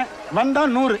 50 கட்டுறேன், வந்தா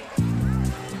 100.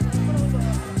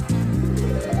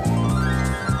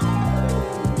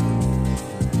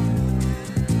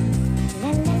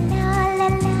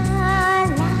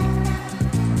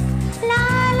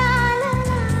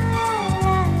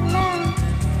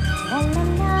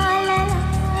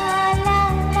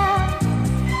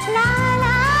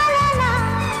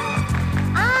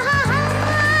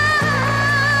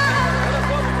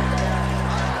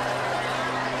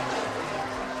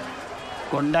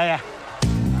 கொண்டாயா.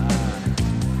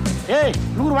 ஏய்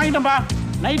 100 வாங்கிட்டேன்பா.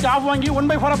 நைட் ஆஃப் வாங்கி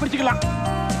 1/4 பிரிச்சுக்கலாம்.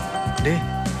 டேய்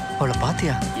அவளை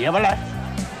பாத்தியா? எவளை?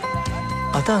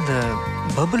 அதான் அந்த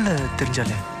பபுள்ல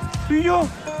தெரிஞ்சாலே. ஐயோ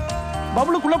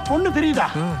பபுளுக்குள்ள பொண்ணு தெரியுதா?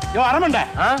 யோ அரமண்ட,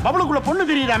 பபுளுக்குள்ள பொண்ணு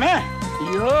தெரியுதாமே?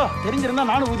 ஐயோ தெரிஞ்சிருந்தா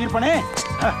நானும் ஊதிருப்பனே.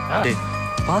 டேய்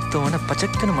பார்த்தவன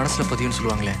பச்சைக்குன்னு மனசுல பதியும்னு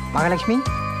சொல்லுவாங்களே. மகாலட்சுமி?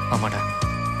 ஆமாடா,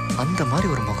 அந்த மாதிரி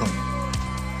ஒரு முகம்.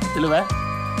 இல்லவ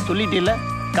சொல்லிட்டு இல்ல,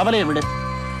 கவலையை விடு.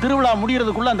 திருவிழா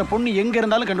முடியறதுக்குள்ள அந்த பொண்ணு எங்க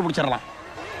இருந்தாலும் கண்டுபிடிச்சிடலாம்.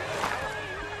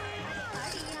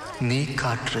 நீ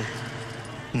காற்று,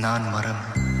 நான் மரம்,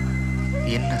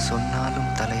 என்ன சொன்னாலும்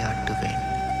தலையாட்டுவேன்.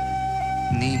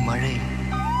 நீ மழை,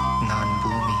 நான்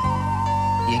பூமி,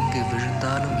 எங்கு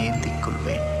விழுந்தாலும் ஏந்திக்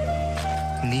கொள்வேன்.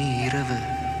 நீ இரவு,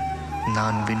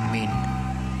 நான் விண்மீன்,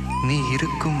 நீ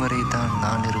இருக்கும் வரை தான்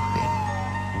நான் இருப்பேன்.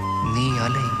 நீ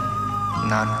அலை,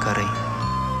 நான் கரை,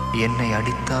 என்னை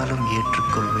அடித்தாலும்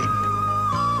ஏற்றுக்கொள்வேன்.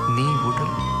 நீ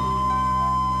உடல்.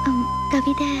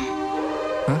 கவிதை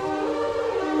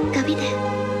கவிதை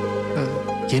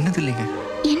என்னது இல்லைங்க,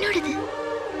 என்னோடது.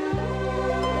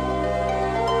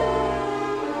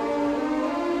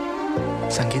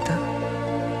 சங்கீதா?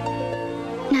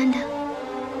 நான் தான்.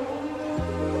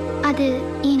 அது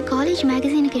என் காலேஜ்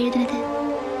மேகசினுக்கு எழுதினது.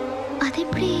 அது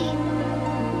எப்படி?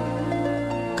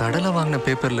 கடலை வாங்கின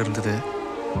பேப்பர்ல இருந்தது,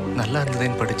 நல்லா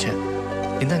இருந்ததுன்னு படித்தேன்.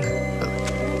 இந்தாங்க.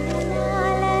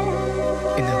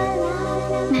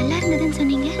 நல்லா இருந்ததுன்னு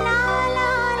சொன்னீங்க.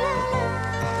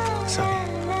 சாரி.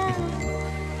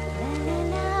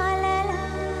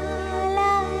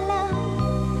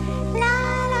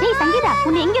 ஏய் சங்கீதா,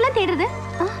 உன்னை எங்கெல்லாம் தேடுறது?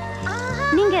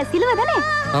 நீங்க சிலுவை தானே?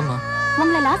 ஆமா.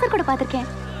 உங்களை லாசர் கூட பார்த்திருக்கேன்.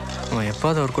 அவன்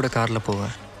எப்பாவது அவர் கூட கார்ல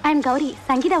போவேன். ஐ எம் கௌரி,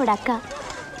 சங்கீதாவோட அக்கா.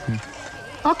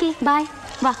 Okay bye.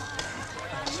 வா.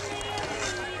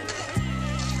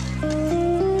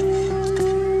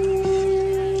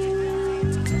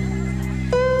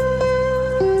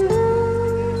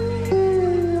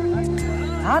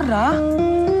 யாரா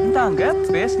இந்தாங்க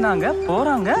பேசினாங்க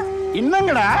போறாங்க?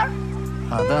 என்னங்கடா?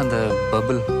 அதான் அந்த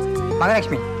பபுள்.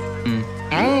 மகாலட்சுமி.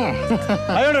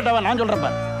 பயோடேட்டாவை நான் சொல்றேன்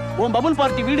பாரு. உன் பபுள்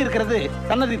பார்ட்டி வீடு இருக்கிறது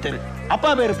சன்னதி தெரு. அப்பா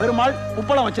பேரு பெருமாள்,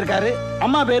 உப்பளம் வச்சிருக்காரு.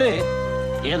 அம்மா பேரு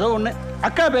ஏதோ ஒண்ணு.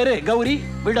 அக்கா பேரு கௌரி,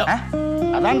 விட.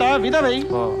 அதான்டா விதவை.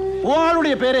 உன்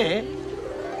ஆளுடைய பேரு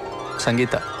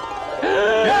சங்கீதா.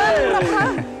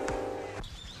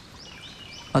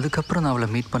 அதுக்கப்புறம் நான் அவளை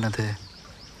மீட் பண்ணது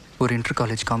ஒரு இன்டர்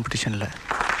காலேஜ் காம்படிஷனில்.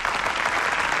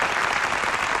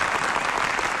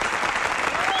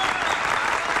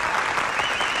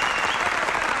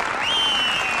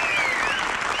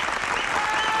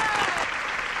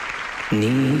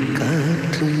 நீ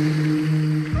காற்று,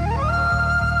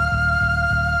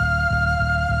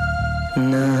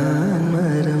 நான்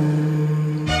மரம்,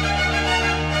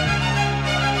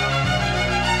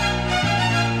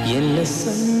 என்ன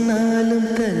சொன்னாலும்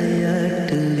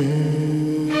தலையாட்டுவேன்.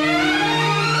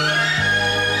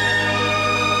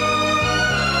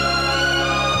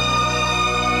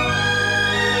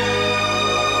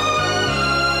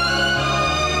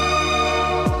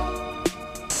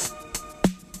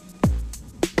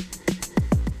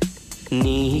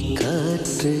 நீ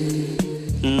காற்று,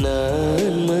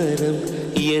 நான் மரம்,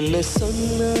 என்ன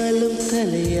சொன்னாலும்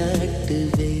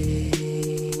தலையாட்டுவே.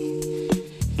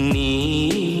 நீ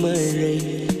மழை,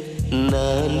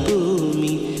 நான்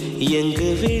பூமி, எங்கு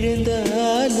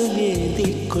விழுந்தாலும்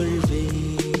ஏந்திக் கொள்வேன்.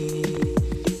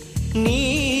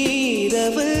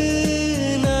 நீரவு,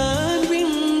 நான்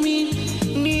விண்மீன்,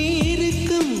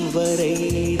 நீருக்கும்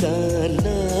வரைதான்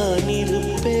நான்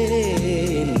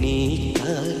இருப்பேன். நீ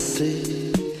காற்று,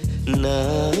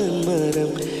 நான்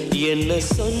மரம், என்ன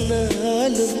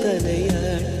சொன்னாலும்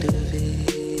தலையாட்டுவேன்.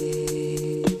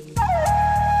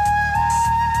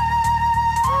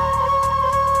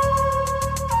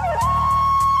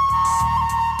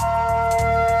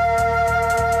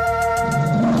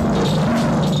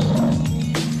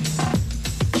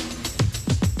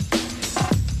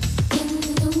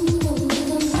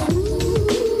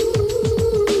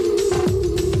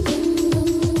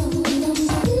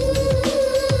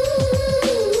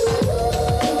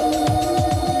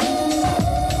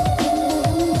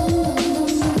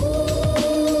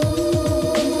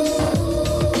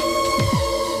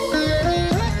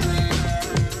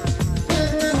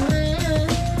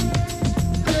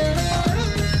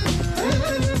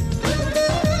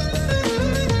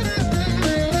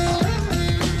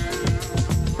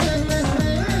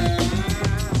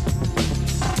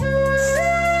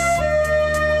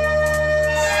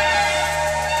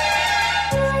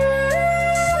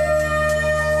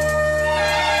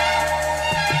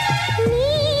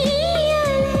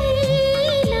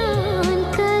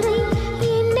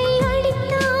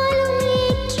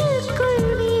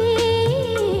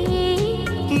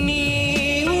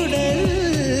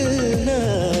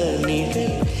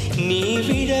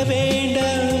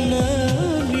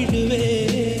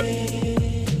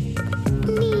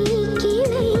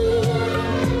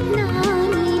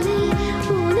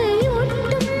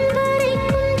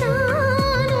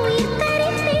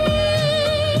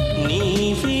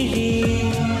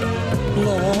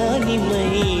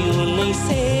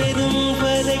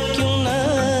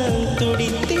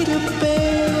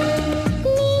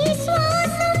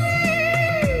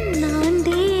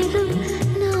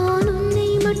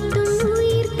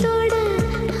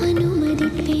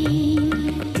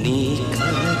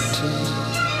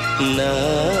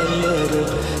 நான்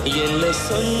மரம் என்ன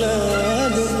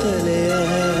சொன்னாலும்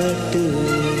தலையாட்டு.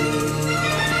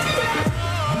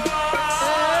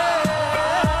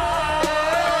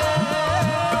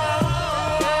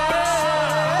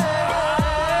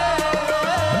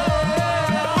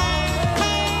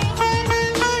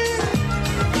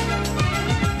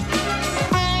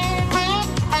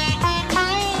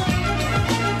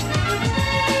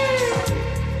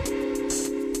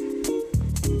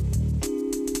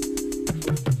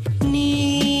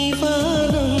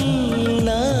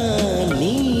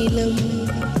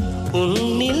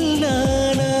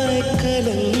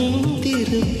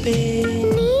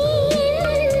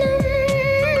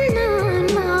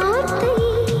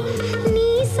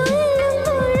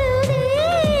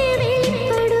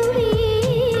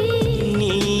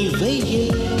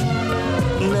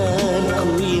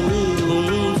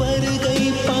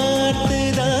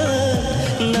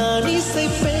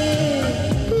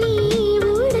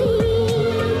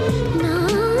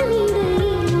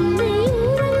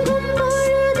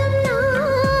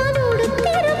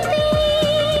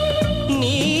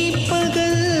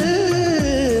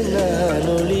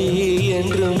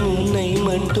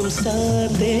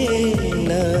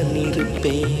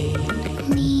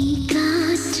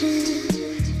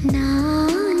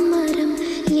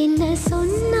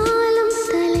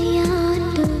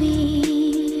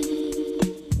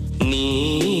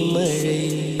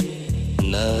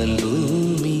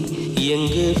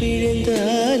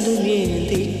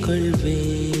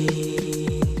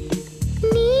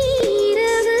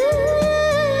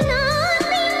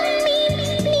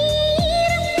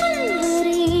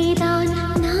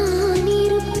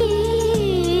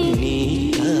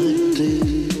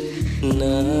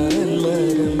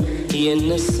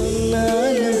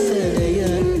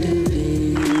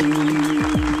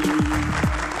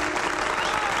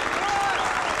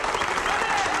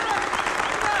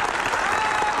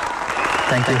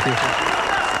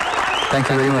 Thank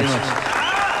you very much.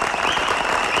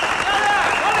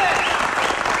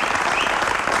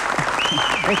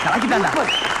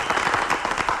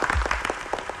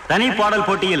 தனி பாடல்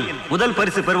போட்டியில் முதல்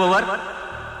பரிசு பெறுபவர்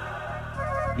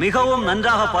மிகவும்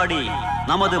நன்றாக பாடி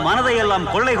நமது மனதை எல்லாம்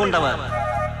கொள்ளை கொண்டவர்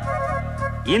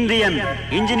இந்தியன்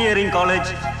இன்ஜினியரிங்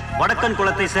காலேஜ் வடக்கன்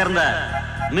குளத்தை சேர்ந்த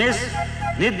மிஸ்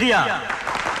நித்யா.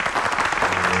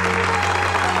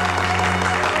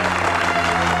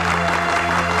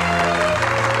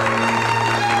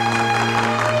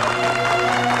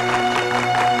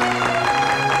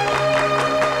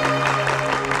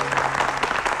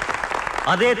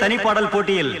 அதே தனிப்பாடல்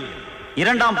போட்டியில்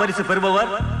இரண்டாம் பரிசு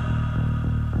பெறுபவர்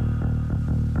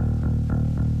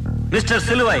மிஸ்டர்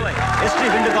சிலுவை, ST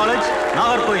Hindu college,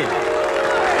 Nagercoil.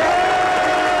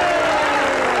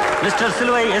 Mister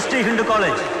சிலுவை, ST Hindu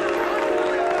college.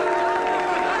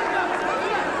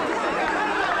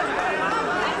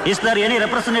 Is there any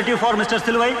representative for Mr.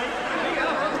 Silvai?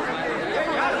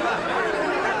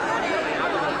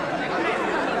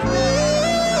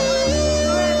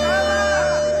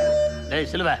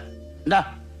 டேய் சிலுவை, இந்தா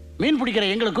மீன் பிடிக்கிற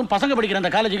எங்களுக்கும் பசங்க படிக்கிற அந்த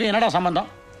காலேஜுக்கும் என்னடா சம்பந்தம்?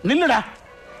 நில்லுடா,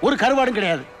 ஒரு கருவாடும்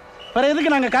கிடையாது. வேற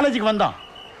எதுக்கு நாங்க காலேஜுக்கு வந்தோம்?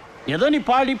 ஏதோ நீ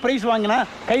பாடி பிரைஸ் வாங்கினா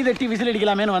கை தட்டி விசில்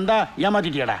அடிக்கலாமேன்னு வந்தா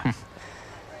ஏமாத்திட்டியாடா?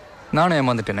 நானும்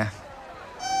ஏமாந்துட்டேனே.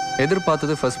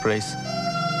 எதிர்பார்த்தது ஃபர்ஸ்ட் ப்ரைஸ்,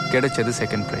 கிடைச்சது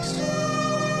செகண்ட் ப்ரைஸ்.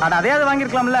 அட அதையாவது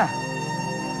வாங்கியிருக்கலாம்ல.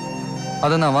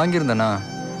 அதை நான் வாங்கியிருந்தேன்னா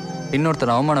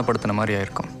இன்னொருத்தர் அவமானப்படுத்தின மாதிரி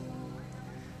ஆயிருக்கும்.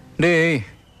 டேய்,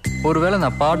 ஒருவேளை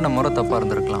நான் பாடின முறை தப்பாக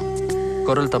இருந்திருக்கலாம்,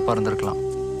 குரல் தப்பாக இருந்திருக்கலாம்.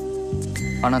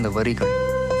 ஆனால் அந்த வரிகள்,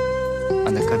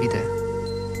 அந்த கவிதை,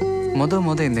 முத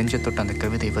இந்த நெஞ்சை தொட்ட அந்த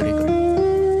கவிதை வரிகள்,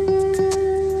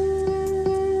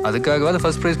 அதுக்காகவாது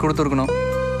ஃபர்ஸ்ட் ப்ரைஸ் கொடுத்துருக்கணும்.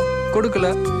 கொடுக்கல,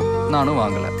 நானும்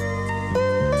வாங்கலை.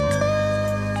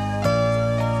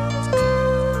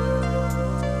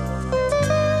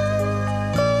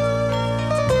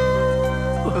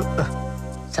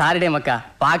 சாரிடே மக்கா,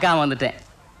 பார்க்காம வந்துட்டேன்.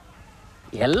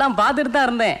 எல்லாம் பார்த்துட்டு தான்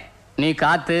இருந்தேன். நீ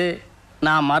காத்து,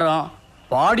 நான் மரம்,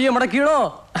 பாடிய மடக்கிடோ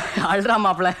அல்றா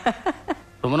மாப்பிள்ள.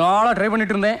 ரொம்ப நாளாக ட்ரை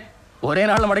பண்ணிட்டு இருந்தேன், ஒரே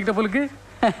நாளில் மடக்கிட்ட போலுக்கு.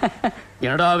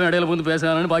 என்னடா இடையில வந்து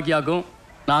பேசுறான்னு பாக்கியாக்கும்.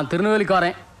 நான்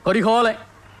திருநெல்வேலிக்காரன், கொரிகோலை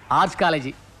ஆர்ட்ஸ்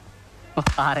காலேஜ்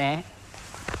பாறேன்.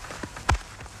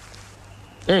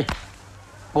 ஏய்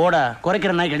போட,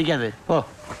 குறைக்கிற நாய்க்கு அடிக்காது போ.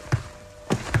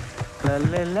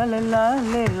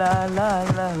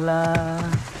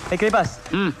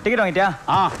 டிக்கெட் வாங்கிட்டியா?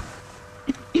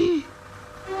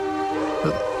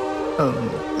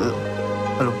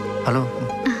 Hello hello.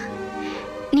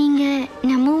 நீங்க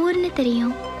நம்ம ஊர்னு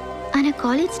தெரியும், ஆனா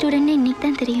காலேஜ் ஸ்டூடெண்ட்னு இன்னைக்கு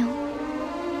தான் தெரியும்.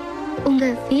 உங்க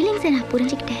ஃபீலிங்ஸை நான்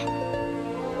புரிஞ்சுக்கிட்டேன்.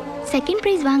 செகண்ட்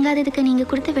ப்ரைஸ் வாங்காததுக்கு நீங்க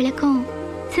கொடுத்த விளக்கம்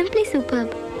சிம்பிளி சூப்பர்.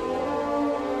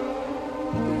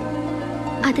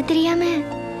 அது தெரியாம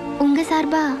உங்க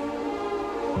சார்பா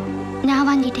நான்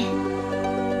வாங்கிட்டேன்.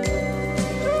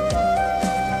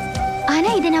 ஆனா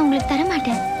இதை நான் உங்களுக்கு தர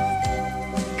மாட்டேன்.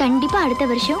 கண்டிப்பா அடுத்த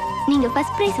வருஷம் நீங்க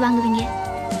ஃபர்ஸ்ட் பிரைஸ் வாங்குவீங்க.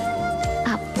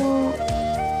 அப்போ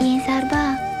என் சார்பா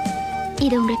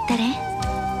இதை உங்களுக்கு தரேன்.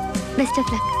 Best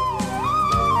of luck.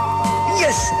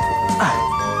 எஸ்.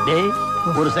 டேய்,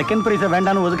 ஒரு செகண்ட் பிரைஸை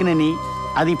வேண்டான்னு ஒதுக்குன நீ,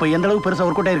 அது இப்போ எந்த அளவுக்கு பெருசா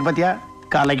ஒர்க் அவுட் ஆயிருக்கு பாத்தியா?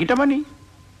 காலை கிட்டமா நீ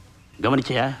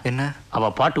கவனிச்சியா? என்ன? அவ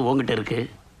பாட்டு உன்கிட்ட இருக்கு,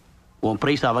 உன்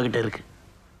பிரைஸ் அவகிட்ட இருக்கு.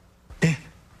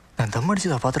 நான் தம்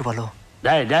அடிச்சு தான் பார்த்துருப்பாளோ?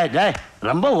 டேய் டேய் டேய்,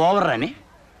 ரொம்ப ஓவர்ரா நீ.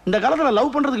 இந்த காலத்தில்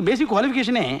லவ் பண்ணுறதுக்கு பேசிக்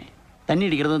குவாலிஃபிகேஷனே தண்ணி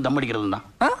அடிக்கிறதும் தம் அடிக்கிறதும் தான்.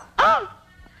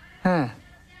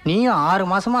 நீயும் 6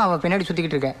 மாசமா அவள் பின்னாடி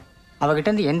சுற்றிக்கிட்டு இருக்க. அவகிட்ட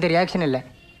இருந்து எந்த ரியாக்ஷன் இல்லை.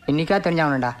 இன்னைக்கா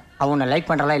தெரிஞ்சாவனடா அவன் உன்னை லைக்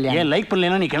பண்ணுறா இல்லையா? ஏன் லைக்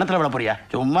பண்ணலன்னா நீ கிணத்துல விட போறியா?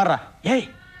 சும்மாறா. ஏய்,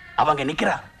 அவங்க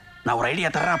நிற்கிறா, நான் ஒரு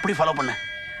ஐடியா தர்றேன், அப்படி ஃபாலோ பண்ண.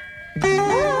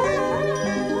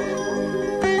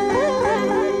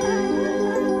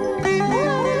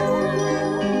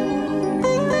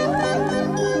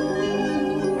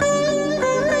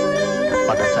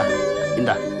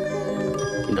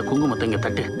 இந்த குங்குமத்தை இங்க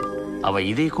தட்டு. அவ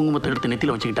இதே குங்குமத்தை எடுத்து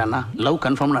நெத்தில வச்சுக்கிட்டான்னா லவ்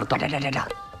கன்ஃபார்ம்னு அர்த்தம்.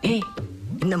 ஏய்,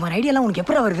 இந்த மாதிரி ஐடியாலாம் உனக்கு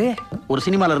எப்படி வருது? ஒரு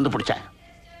சினிமால இருந்து பிடிச்சேன்.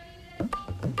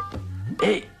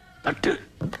 ஏய், தட்டு.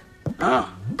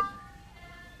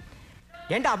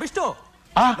 ஏண்டா அபிஷ்டோ,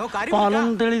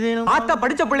 ஆத்தா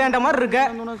படிச்ச பிள்ளையாண்ட மாதிரி இருக்க.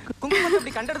 குங்குமத்தை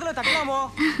இப்படி கண்ட இடத்துல தட்டலாமோ?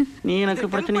 நீ எனக்கு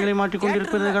பிரச்சனைகளை மாற்றிக்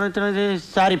கொண்டிருப்பது கிடைச்சது.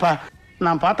 சாரிப்பா,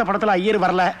 நான் பார்த்த படத்துல ஐயர்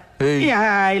வரல.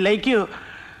 I like you.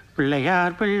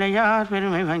 Pillaiyar Pillaiyar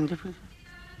பெருமை வாய்ந்த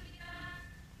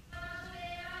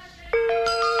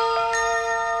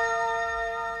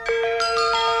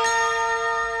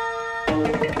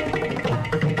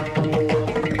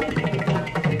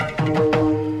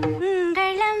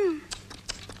மங்களம்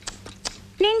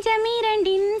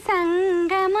நெஞ்சமீரண்டின்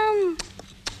சங்கமம்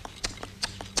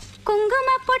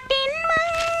குங்கும பொட்டின்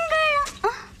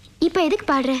மங்களம். இப்ப எதுக்கு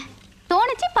பாடுற?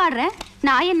 தோணுச்சு பாடுறேன்.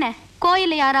 நான் என்ன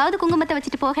கோயில்ல யாராவது குங்குமத்தை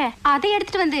வச்சுட்டு போக அதை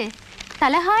எடுத்துட்டு வந்து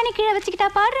தலகாணி கீழே வச்சுக்கிட்டா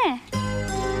பாடுறேன்.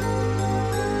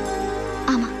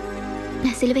 ஆமா,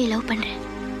 நான் சிலுவையை லவ் பண்றேன்.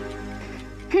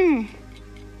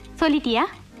 சொல்லிட்டியா?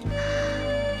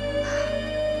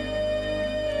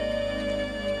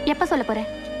 எப்ப சொல்ல போற?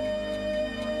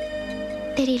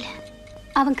 தெரியல.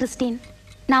 அவன் கிறிஸ்டின்,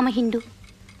 நாம ஹிந்து.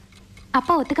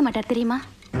 அப்பா ஒத்துக்க மாட்டார் தெரியுமா?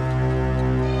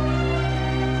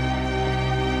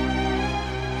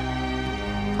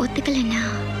 ஒத்துக்கலன்னா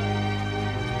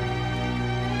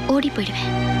ஓடி போயிடுவேன்.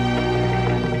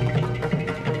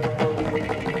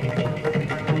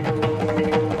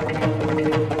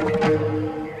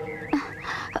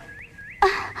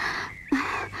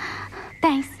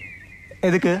 தேங்க்ஸ்.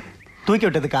 எதுக்கு? தூக்கி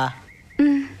விட்டதுக்கா?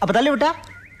 அப்ப தள்ளி விட்டா?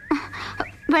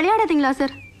 விளையாடாதீங்களா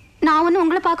சார்? நான் ஒன்றும்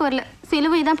உங்களை பார்க்க வரல,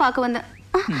 சிலுவையை தான் பார்க்க வந்தேன்.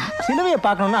 சிலுவையை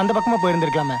பார்க்கணும்னு அந்த பக்கமா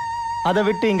போயிருந்திருக்கலாமே. அதை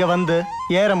விட்டு இங்க வந்து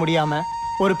ஏற முடியாம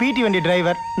ஒரு பிடி வண்டி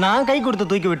டிரைவர் நான் கை கொடுத்து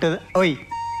தூக்கி விட்டது. ஓய்,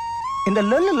 இந்த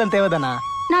லொல்ல தேவைதானா?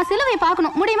 நான் சிலுவையை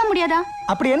பார்க்கணும், முடியுமா முடியாதா?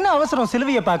 அப்படி என்ன அவசரம்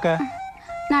சிலுவையை பார்க்க?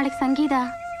 நாளைக்கு சங்கீதா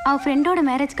அவ ஃப்ரெண்டோட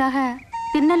மேரேஜ்க்காக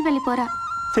திருநெல்வேலி போறா.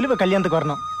 சிலுவை கல்யாணத்துக்கு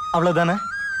வரணும், அவ்வளவுதானே?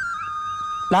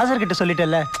 லாசர் கிட்ட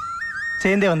சொல்லிட்டேல்ல,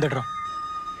 சேர்ந்தே வந்துடுறோம்.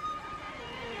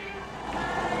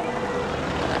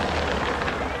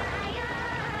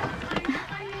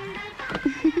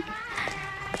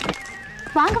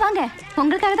 வாங்க வாங்க,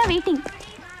 உங்களுக்காக தான் வெயிட்டிங்.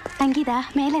 சங்கீதா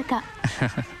மேல இருக்கா.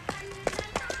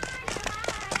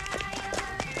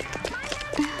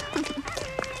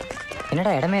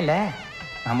 என்னடா இடமே இல்ல?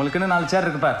 நம்மளுக்குன்னு 4 சேர்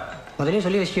இருக்கு பார். முதலே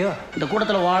சொல்லி வச்சியோ? இந்த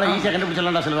கூட்டத்தில் வாழை ஈஸியாக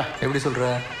கண்டுபிடிச்சிடலாம்டா செல்வா. எப்படி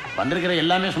சொல்ற? வந்திருக்கிற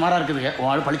எல்லாமே சுமாரா இருக்குதுங்க.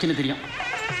 வாழ் பளிச்சுன்னு தெரியும்.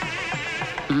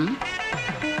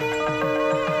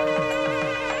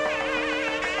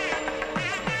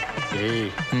 ஏய்,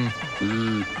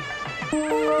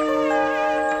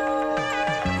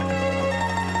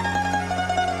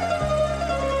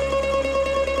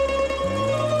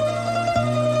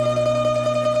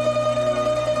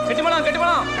 கெட்டிமலாம்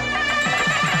கெட்டிமலாம்.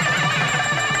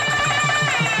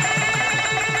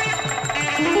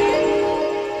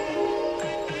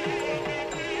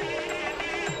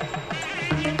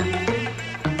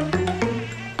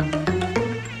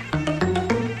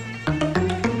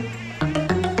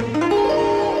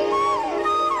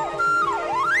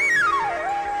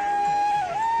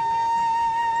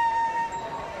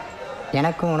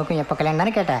 எனக்கும் உனக்கும் எப்போ கல்யாணம்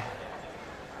தானே கேட்ட?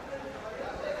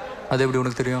 அது எப்படி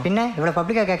உனக்கு தெரியும்? பின்ன இவ்வளோ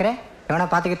பப்ளிக்காக கேட்குறேன். எவனா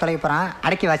பார்த்துக்க தொலைக்க போகிறான்,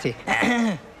 அடக்கி வாசி.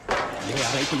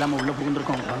 அழைப்பு இல்லாமல் உள்ள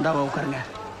புகுந்துருக்கோம். வந்தாவா உட்காருங்க.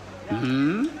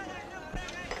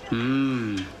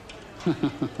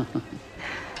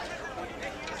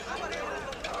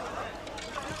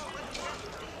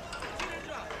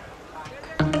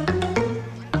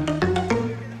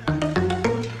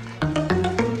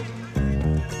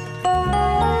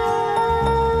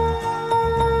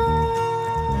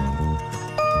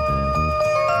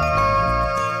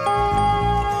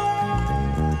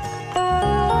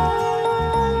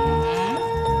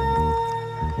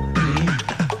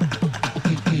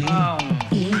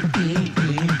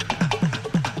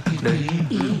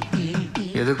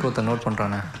 ஒருத்தன் நோட்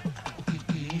பண்ணுறானே.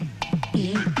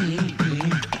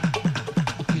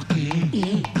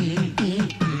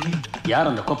 யார்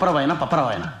அந்த கொப்பரவாயனா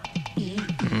பப்பரவாயனா?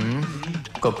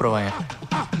 கொப்பரவாயன்.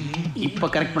 இப்போ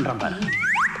கரெக்ட் பண்ணுறேன் பாரு.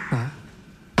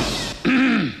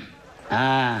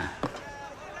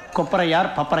 கொப்பரை யார்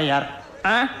பப்பரை யார்?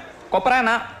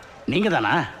 கொப்பரானா நீங்க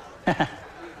தானா?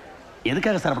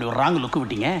 எதுக்காக சார் அப்படி ஒரு ராங் லுக்கு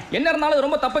விட்டீங்க? என்ன இருந்தாலும்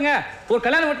ரொம்ப தப்புங்க. ஒரு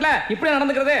கல்யாண வீட்டில் இப்படி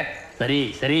நடந்துக்கிறது. சரி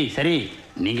சரி சரி,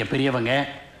 நீங்க பெரியவங்க,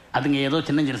 அதுங்க ஏதோ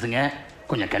சின்ன சிறுசுங்க,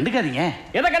 கொஞ்சம் கண்டுக்காதீங்க.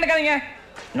 எதை கண்டுக்காதீங்க?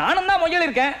 நானும் தான் மொழியில்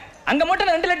இருக்கேன். அங்க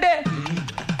மட்டும் 2 லட்டு.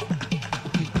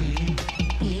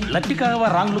 லட்டுக்காகவா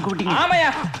ராங் லுக்கு விட்டீங்க?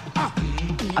 ஆமாயா.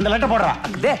 அந்த லட்டை போடுறா.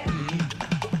 டே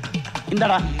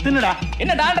இந்தடா தின்னுடா.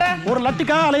 என்ன டால்ற? ஒரு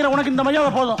லட்டுக்காக அலையிற உனக்கு இந்த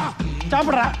மரியாதை போதும்.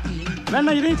 சாப்பிட்றா.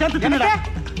 வேணா இதையும் சேர்த்து தின்னுடா.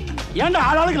 ஏன்டா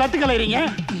ஆளாளுக்கு லட்டு கலையிறீங்க?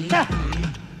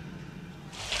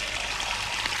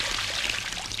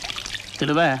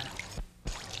 சிலுவ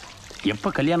எப்ப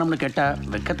கல்யாணம்னு கேட்டா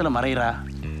வெக்கத்துல மறைகிறா,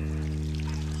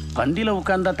 பந்தியில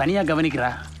உட்கார்ந்தா தனியா கவனிக்கிறா.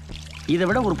 இதை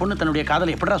விட ஒரு பொண்ணு தன்னுடைய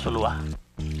காதலை எப்படா சொல்லுவா?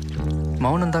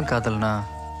 மௌனம் தான் காதல்னா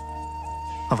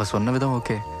அவ சொன்ன விதம்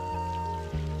ஓகே.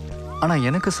 ஆனா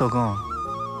எனக்கு சுகம்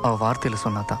அவ வார்த்தையில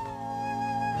சொன்னாதான்.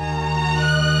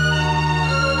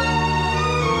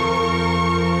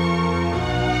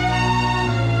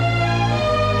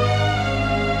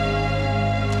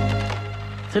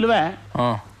 சிலுவ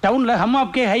டவுன்ல ஹம்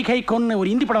ஆப்கே ஹை ஹை கொன்னு ஒரு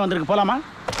ஹிந்தி படம் வந்திருக்கு, போலாமா?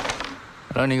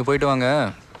 நீங்க போயிட்டு வாங்க,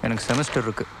 எனக்கு செமஸ்டர்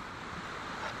இருக்கு.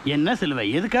 என்ன சிலுவ,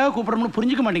 எதுக்காக கூப்பிடணும்னு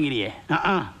புரிஞ்சுக்க மாட்டேங்கிறியே.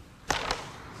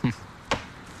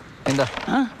 இந்தா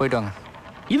போயிட்டு வாங்க.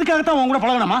 இதுக்காகத்தான் உங்க கூட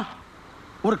பழகணுமா?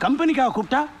 ஒரு கம்பெனிக்காக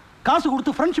கூப்பிட்டா காசு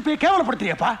கொடுத்து ஃப்ரெண்ட்ஷிப்பே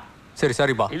கேவலப்படுத்துறியாப்பா? சரி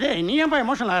சாரிப்பா. இது நீ ஏன்பா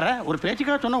எமோஷனல் ஆகிற? ஒரு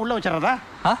பேச்சுக்காக சொன்னா உள்ள வச்சிடறதா?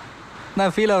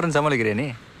 நான் ஃபீல் ஆகிறேன்னு சமாளிக்கிறேன். நீ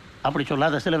அப்படி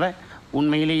சொல்லாத சிலுவ,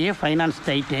 உண்மையிலேயே ஃபைனான்ஸ்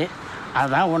டைட்டு,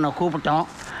 அதான் உன்னை கூப்பிட்டோம்.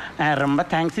 ரொம்ப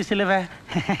தேங்க்ஸ் சிலுவ.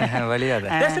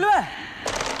 வழியாத சிலுவ.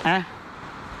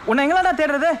 உன்னை எங்களாடா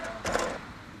தேடுறது?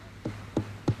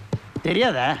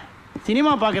 தெரியாதா?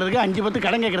 சினிமா பார்க்கறதுக்கு 5-10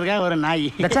 கடன் கேட்கறதுக்காக ஒரு நாய்.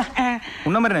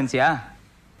 உன்ன மாதிரி நினைச்சியா?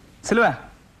 சிலுவ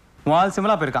வால்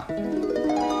சிம்லா போயிருக்கான்.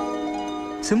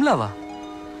 சிம்லாவா?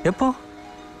 எப்போ?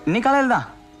 இன்னைக்கு காலையில் தான்,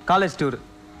 காலேஜ் டூர்.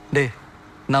 டே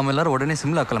நாம எல்லாரும் உடனே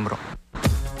சிம்லா கிளம்புறோம்.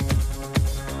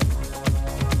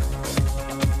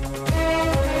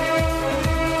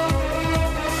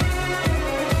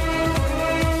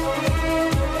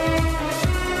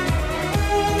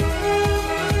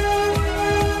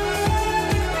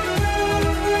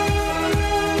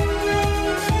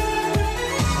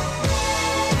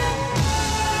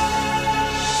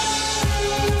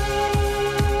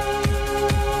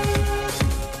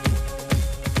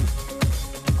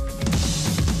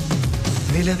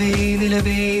 நிலவே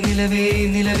நிலவே நிலவே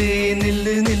நிலவே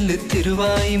நில்லு நில்லு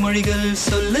திருவாய் மொழிகள்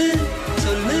சொல்லு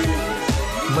சொல்லு.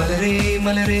 மலரே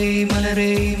மலரே மலரே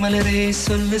மலரே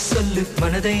சொல்லு சொல்லு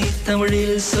மனதை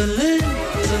தமிழில் சொல்லு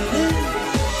சொல்லு.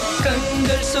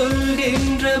 கண்கள்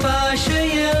சொல்கின்ற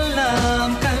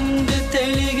பாஷையெல்லாம் கண்டு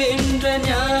தெளிகின்ற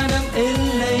ஞானம்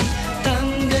இல்லை.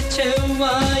 தங்க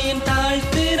செவ்வாயின் தாழ்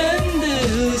திறந்து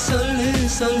சொல்லு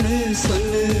சொல்லு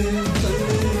சொல்லு சொல்லு.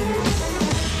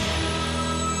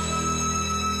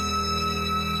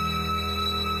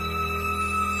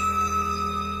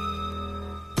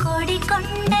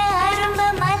 கொண்ட அரும்பு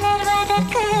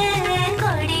மலர்வதற்கு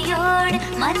கொடியோடு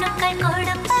மனுக்கள்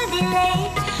கொடுப்பதில்லை.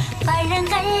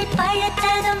 பழங்கள்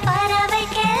பழுத்ததும்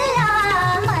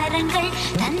பறவைக்கெல்லாம் மரங்கள்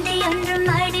தந்தை ஒன்றும்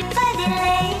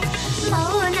அடிப்பதில்லை.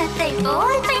 மௌனத்தை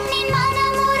போல் பெண்ணின்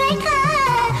மனமுறைக்க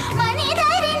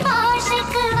மனிதரின்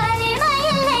பாஷைக்கு வலிமை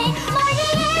இல்லை.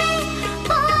 மொழியே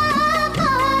போ போ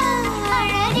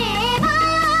அழகே வா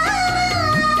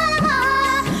வா.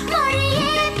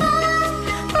 மொழியே போ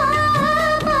போ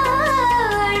போ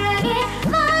அழகே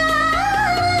வா.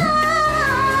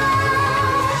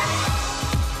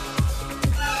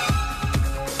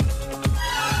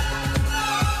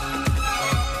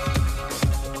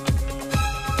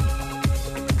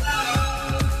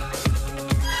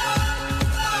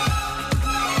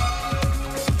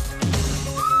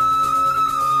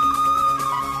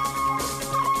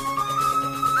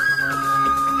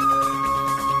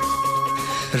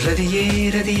 ரதியே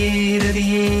ரதியே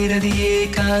ரதியே ரதியே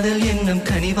காதல் என்னும்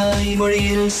கனிவாய்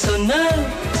மொழியில் சொன்னால்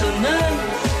சொன்னால்.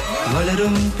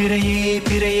 வளரும் பிறையே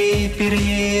பிறையே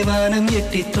பிறையே வானம்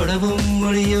எட்டி தொடவும்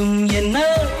மொழியும் என்ன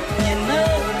என்ன.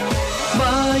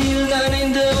 வாயில்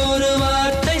நனைந்த ஒரு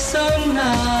வார்த்தை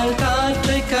சொன்னால்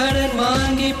காற்றை கடன்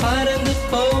வாங்கி பறந்து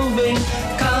போவேன்.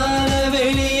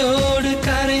 காலவெளியோடு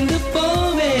கரைந்து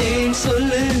போவேன்.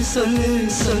 சொல்லு சொல்லு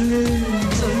சொல்லு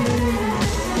சொல்லு.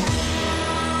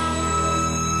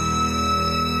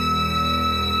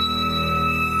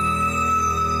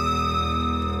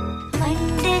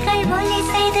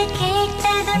 என்று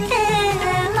கேட்டதுண்டு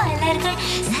மலர்கள்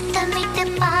சத்தமிட்டு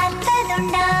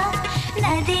பார்த்ததுண்டா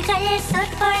நதிகள்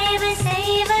சொற்பொழிவு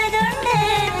செய்வதுண்டு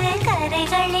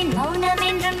கரைகளின் மௌனம்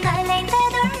என்றும்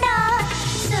கலைந்ததுண்டா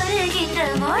சொல்கின்ற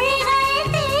மொழிகள்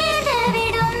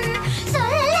தீர்ந்துவிடும்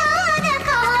சொல்லாத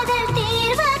காதல்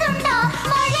தீர்வதுண்டா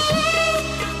மொழியே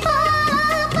பா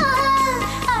பா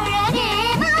அழகே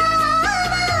வா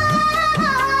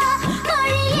வா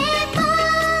மொழியே பா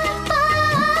பா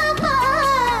பா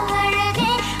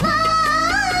அழகே வா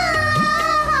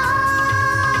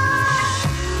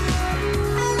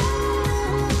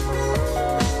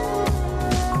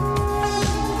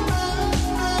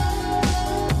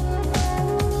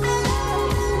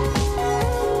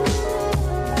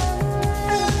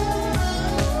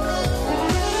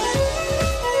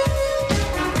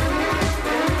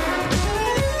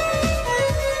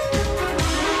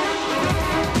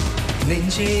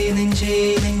நெஞ்சே நெஞ்சே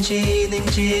நெஞ்சே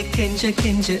நெஞ்சே கெஞ்ச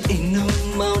கெஞ்ச இன்னும்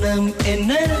மௌனம்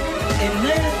என்ன என்ன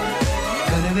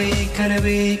கனவே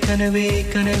கனவே கனவே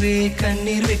கனவே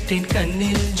கண்ணீர் விட்டேன்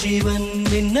கண்ணில் ஜீவன்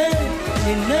என்ன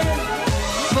என்ன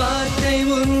வார்த்தை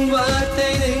உன் வார்த்தை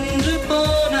நின்று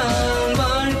போனால்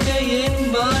வாழ்க்கை என்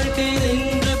வாழ்க்கை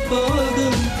நின்று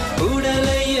போகும்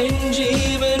உடலை என்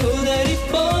ஜீவன் உதறி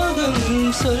போகும்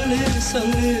சொல்லு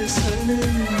சொல்லு சொல்லு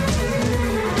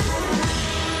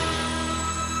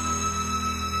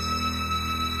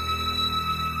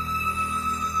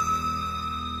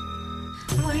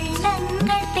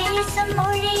உள்ளங்கள் பேசும்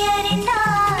மொழி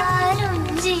அறிந்தாலும்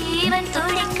ஜீவன்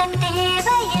துடிக்க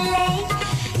தேவையில்லை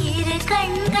இரு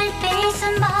கண்கள்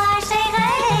பேசும்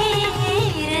பாஷைகளை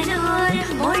இருநூறு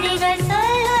மொழிகள்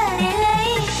சொல்வதில்லை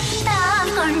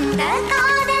தாம் கொண்ட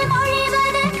காதல்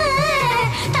மொழிவதற்கு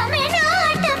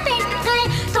தமிழ்நாட்டு பெண்கள்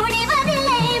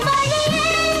துணிவதில்லை மொழியே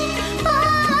பா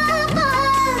பா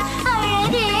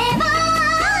அழகே வா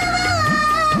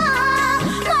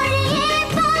மொழியே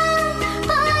பா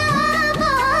பா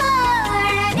பா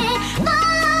அழகே வா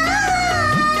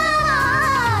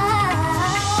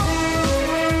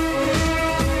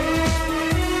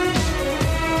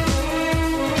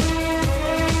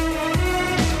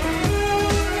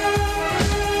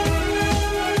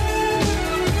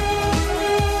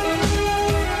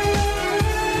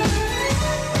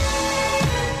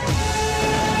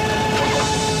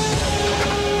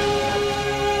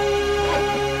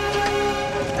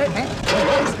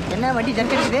என்ன வண்டி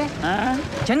ஜர்க்கடிக்குது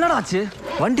என்னடா ஆச்சு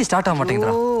வண்டி ஸ்டார்ட் ஆக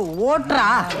மாட்டேங்குதுடா ஓட்டுறா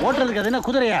ஓட்டுறதுக்கு அது என்ன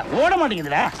குதிரையா ஓட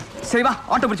மாட்டேங்குதுடா சரி வா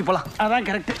ஆட்டோ பிடிச்சு போலாம் அதான்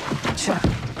கரெக்ட்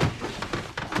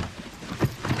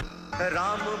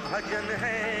राम भजन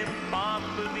है पाप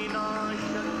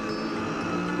विनाशक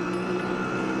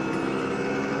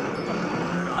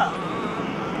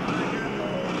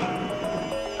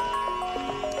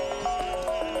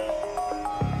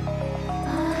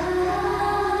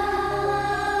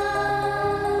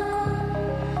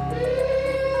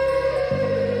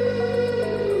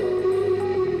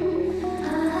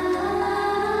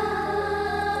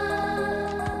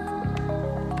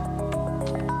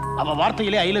அவ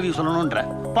வார்த்தையிலே ஐ லவ் யூ சொல்லணும்ன்ற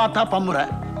பார்த்தா பம்முற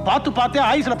பார்த்து பார்த்தே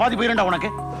ஆயுசுல பாதி போயிருண்டா உனக்கு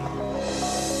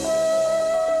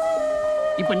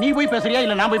இப்ப நீ போய் பேசுறியா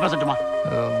இல்ல நான் போய் பேசட்டுமா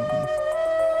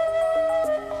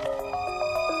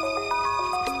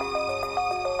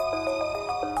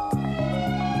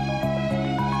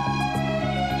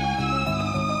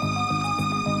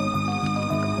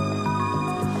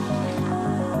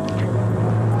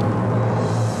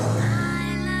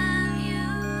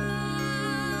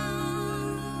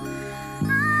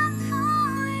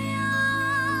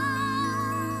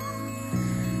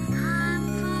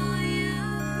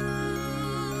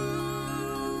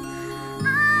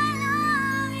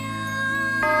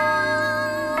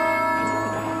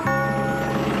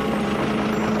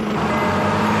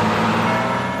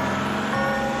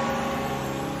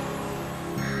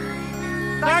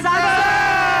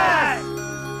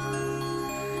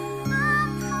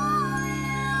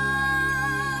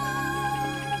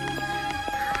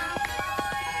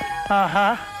ஆஹா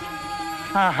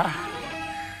ஆஹா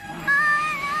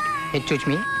எக்ஸ்கியூஸ்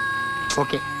மீ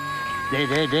ஓகே டேய்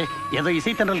டேய் டேய் ஏதோ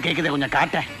இசைத்தன்றல் கேக்குதே கொஞ்சம்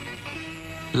காட்டேன்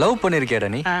லவ் பண்ணிருக்கேடா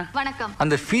நீ வணக்கம்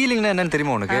அந்த ஃபீலிங்னா என்னன்னு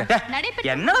தெரியுமா உனக்கு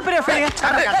என்னடா பெரிய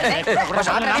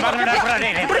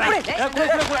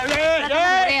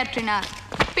உரையாற்றினார்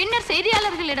பின்னர்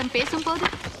செய்தியாளர்களிடம் பேசும்போது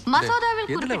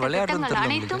மசோதாவில் குறிப்பிட்ட திட்டங்கள்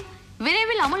அனைத்தும்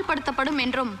விரைவில் அமுல்படுத்தப்படும்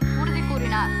என்றும் உறுதி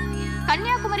கூறினார்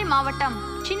கன்னியாகுமரி மாவட்டம்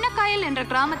சின்னக்காயல் என்ற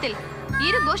கிராமத்தில்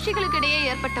இரு கோஷ்டிகளுக்கிடையே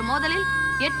ஏற்பட்ட மோதலில்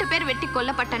 8 பேர் வெட்டி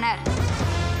கொல்லப்பட்டனர்.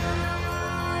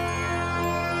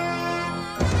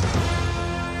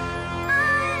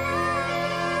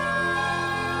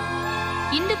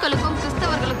 இந்துக்களுக்கும்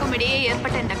கிறிஸ்தவர்களுக்கும் இடையே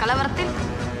ஏற்பட்ட இந்த கலவரத்தில்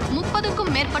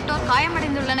 30க்கும் மேற்பட்டோர்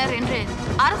காயமடைந்துள்ளனர் என்று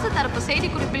அரசு தரப்பு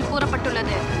செய்திக்குறிப்பில்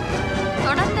கூறப்பட்டுள்ளது.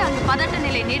 தொடர்ந்து அங்கு பதட்ட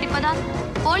நிலை நீடிப்பதால்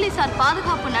போலீசார்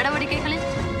பாதுகாப்பு நடவடிக்கைகளில்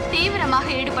தீவிரமாக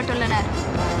ஈடுபட்டுள்ளனர்.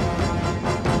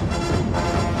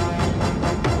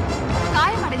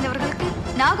 காயமடைந்தவர்களுக்கு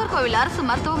நாகர்கோவில் அரசு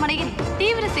மருத்துவமனையில்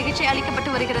தீவிர சிகிச்சை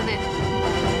அளிக்கப்பட்டு வருகிறது.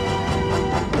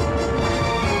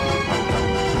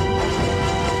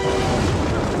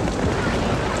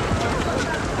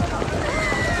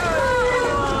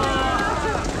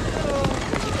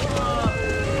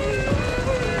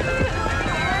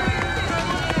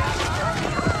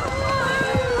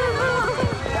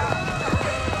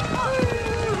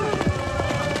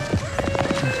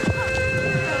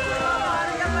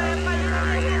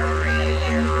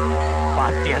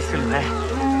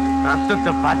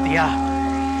 ரத்தத்தை பாத்தியா?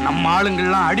 நம்ம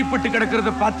ஆளுங்கள்லாம் அடிபட்டு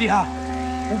கிடக்கிறத பாத்தியா?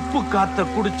 உப்பு காத்த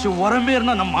குடிச்சு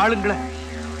உரமேறின நம்ம ஆளுங்களை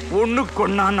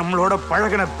ஒண்ணுக்கொன்னா நம்மளோட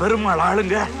பழகின பெருமாள்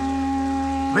ஆளுங்க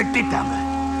வெட்டிட்டாங்க.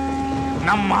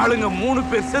 நம்ம ஆளுங்க 3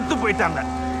 பேர் செத்து போயிட்டாங்க.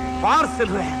 பார்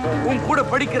செல்வன், உன் கூட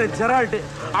படிக்கிற ஜெரால்டு,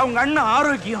 அவங்க அண்ணன்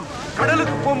ஆரோக்கியம்,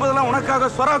 கடலுக்கு போகும்போதெல்லாம்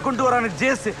உனக்காக சொரா கொண்டு வரான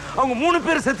ஜேசு, அவங்க 3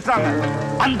 பேர் செத்துட்டாங்க.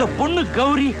 அந்த பொண்ணு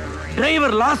கௌரி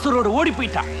டிரைவர் லாசரோட ஓடி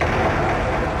போயிட்டா.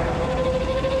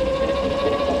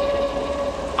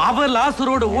 அவ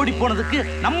லாசரோட ஓடி போனதுக்கு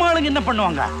நம்ம ஆளுங்க என்ன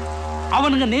பண்ணுவாங்க?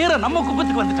 அவனுங்க நேரா நம்ம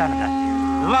குப்பத்துக்கு வந்துட்டானுங்க.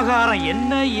 விவகாரம்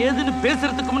என்ன ஏதுன்னு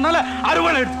பேசுறதுக்கு முன்னால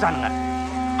அறுவடை எடுத்துட்டானுங்க.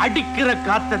 அடிக்கிற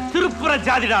காத்த திருப்புற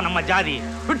ஜாதிடா நம்ம ஜாதி.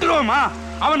 விட்டுருவோமா?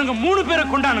 அவனுங்க 3 பேரை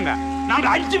கொண்டானுங்க, நாங்க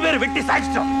 5 பேரை வெட்டி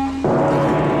சாய்ச்சிட்டோம்.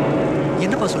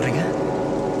 என்னப்பா சொல்றீங்க?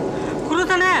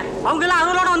 குருதானே அவங்க எல்லாம்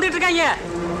அவங்களோட வந்துட்டு இருக்காங்க.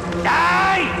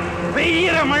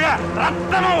 வெயிற மழை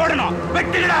ரத்தமா ஓடணும்,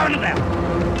 வெட்டுகிட அவனுங்க.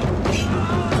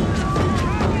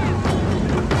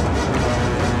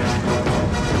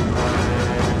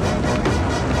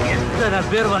 எத்தனை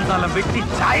பேர் வந்தாலும் வெட்டி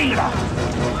சாயுங்கடா.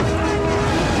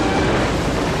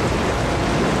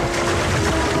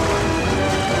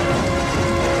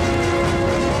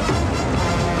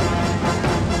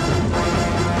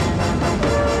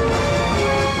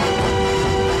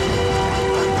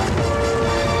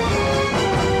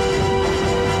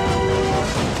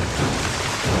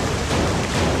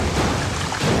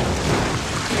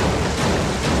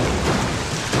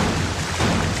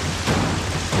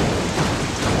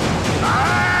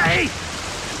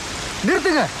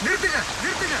 நிறுத்துங்க.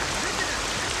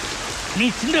 நீ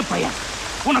சின்ன பையன்,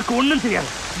 உனக்கு ஒண்ணும் தெரியாது,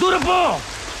 தூரம் போ.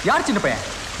 யார் சின்ன பையன்?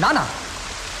 நானா?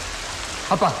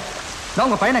 அப்பா, நான்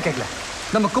உங்க பையனை கேட்கல,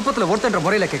 நம்ம குப்பத்துல ஒருத்தன்ற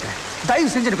முறையில கேட்கிறேன்.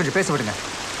 தயவு செஞ்சு கொஞ்சம் பேச விடுங்க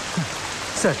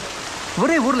சார்.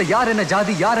 ஒரே ஊர்ல யார் என்ன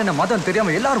ஜாதி, யார் என்ன மதம்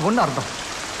தெரியாம எல்லாரும் ஒண்ணா இருந்தோம்.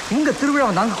 உங்க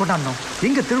திருவிழாவை நாங்க கொண்டாடணும்,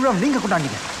 எங்க திருவிழாவை நீங்க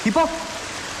கொண்டாடினீங்க.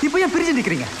 இப்போ ஏன் பிரிஞ்சு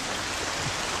நிக்கிறீங்க?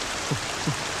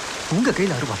 உங்க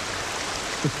கையில அருவா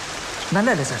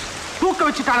நல்லா இல்லை சார். தூக்க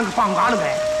வச்சுட்டானுங்கப்பா அவங்க ஆளுங்க.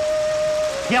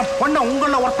 என் பொண்ணை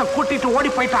உங்கள ஒருத்த கூட்டிட்டு ஓடி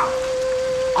போயிட்டான்.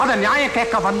 அத நியாயம்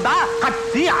கேட்க வந்தா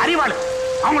கத்தி அறிவாளு.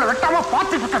 அவங்கள வெட்டாம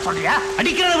பார்த்துட்டு இருக்க சொல்றியா?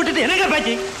 அடிக்கிறத விட்டுட்டு என்னங்க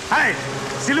பேச்சு?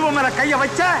 சிலுவை மேல கைய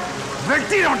வச்ச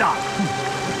வெட்டிடும்டா.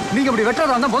 நீங்க இப்படி வெட்டாத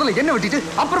வந்தா முதல்ல என்ன வெட்டிட்டு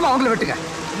அப்புறமா அவங்கள வெட்டுங்க.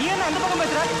 நீ என்ன அந்த பக்கம்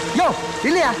பேசுற? யோ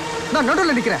இல்லையா, நான்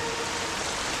நடுவில் நிக்கிறேன்.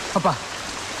 அப்பா,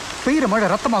 பெய்யுற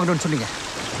மழை ரத்தமாகணும்னு சொன்னீங்க.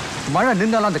 மழை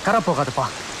நின்னாலும் அந்த கரை போகாதுப்பா.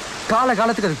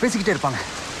 காலத்துக்கு அது பேசிக்கிட்டே இருப்பாங்க.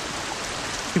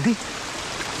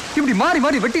 இப்படி மாறி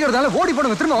மாறி வெட்டிக்கிறதால ஓடி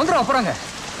போனவங்க திரும்ப வந்துடும் போறாங்க.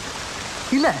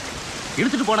 இல்ல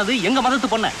எடுத்துட்டு போனது எங்க மதத்து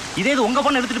பொண்ணு, இதே இது உங்க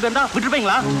பொண்ணு எடுத்துட்டு போயிருந்தா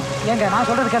விட்டுருப்பீங்களா? ஏங்க நான்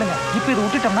சொல்றது கேளுங்க, இப்ப இது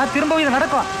விட்டுட்டோம்னா திரும்ப இது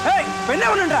நடக்கும். என்ன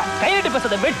பண்ணுன்ற கையிட்டு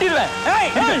பேசுறத வெட்டிடுவேன்.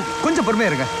 கொஞ்சம் பொறுமையா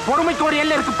இருங்க. பொறுமைக்கு ஒரு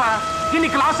எல்லை இருக்குப்பா.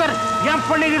 இன்னைக்கு லாசர் என்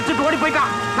பொண்ணை இழுத்துட்டு ஓடி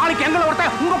போயிட்டான், நாளைக்கு எங்களை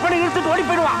ஒருத்தன் உங்க பொண்ணை இழுத்துட்டு ஓடி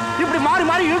போயிடுவான். இப்படி மாறி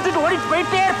மாறி இழுத்துட்டு ஓடி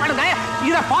போயிட்டே இருப்பானுங்க.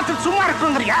 இதை பார்த்து சும்மா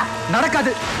இருக்குங்கிறியா?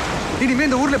 நடக்காது. இனிமே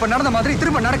இந்த ஊர்ல இப்ப நடந்த மாதிரி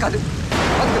திரும்ப நடக்காது.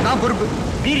 அதுக்கு நான் பொறுப்பு.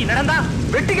 மீறி நடந்தா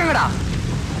வெட்டிக்கங்கடா.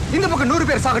 இந்த பக்கம் 100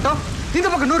 பேர் சாகட்டும், இந்த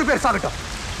பக்கம் 100 பேர் சாகட்டும்,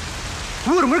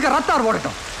 ஊர் முழுக்க ரத்தார்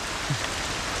ஓடட்டும்.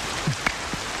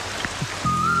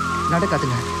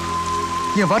 நடக்காதுங்க.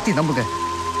 என் வார்த்தையை நம்புங்க.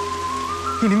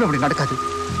 இனிமே அப்படி நடக்காது.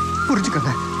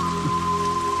 புரிஞ்சுக்கங்க.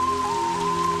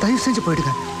 தயவு செஞ்சு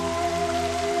போயிடுங்க.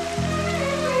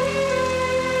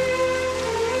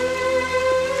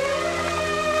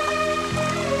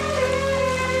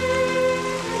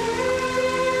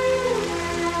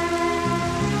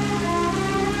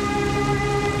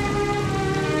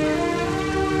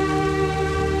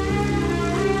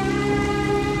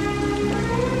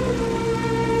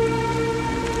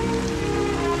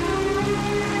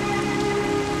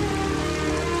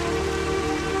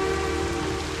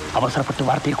 அவசரப்பட்டு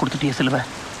வார்த்தையை கொடுத்துட்டே செல்வ.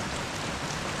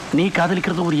 நீ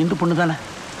காதலிக்கிறது ஒரு இந்து பொண்ணு தானே?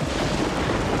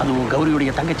 அது உன்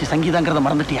கௌரியுடைய தங்கச்சி சங்கீதாங்கிறத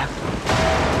மறந்துட்டியா?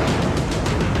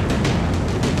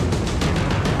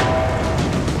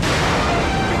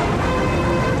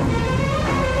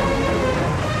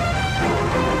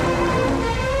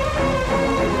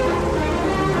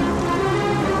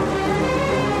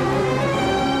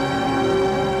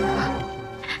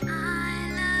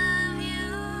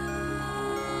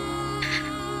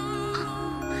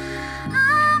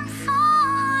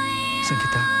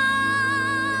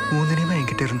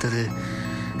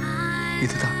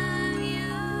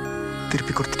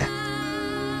 திருப்பி கொடுத்துட்டேன்.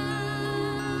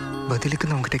 பதிலுக்கு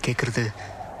நான் உங்ககிட்ட கேட்கறது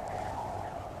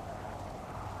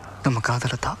நம்ம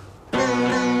காதலை தான்.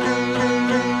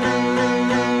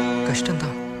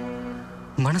 கஷ்டம்தான்.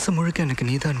 மனசு முழுக்க எனக்கு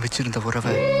நீதான் வச்சிருந்த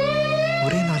உறவை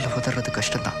ஒரே நாளில் உதறது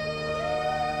கஷ்டம்தான்.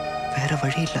 வேற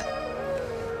வழி இல்லை.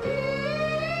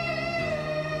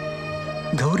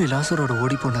 கௌரி லாசரோட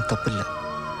ஓடி போன தப்பு இல்லை.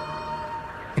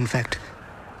 இன்ஃபேக்ட்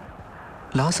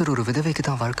லாசர் ஒரு விதவைக்கு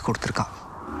தான் வாழ்க்கை கொடுத்துருக்கான்.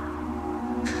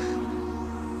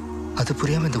 அது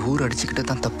புரியாம இந்த ஊர் அடிச்சுக்கிட்டு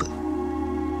தான் தப்பு.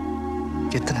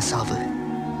 எத்தனை சாவு,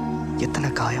 எத்தனை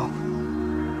காயம்.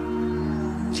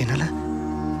 என்னால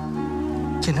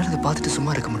அதை பார்த்துட்டு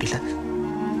சும்மா இருக்க முடியல.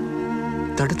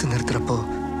 தடுத்து நிறுத்துறப்போ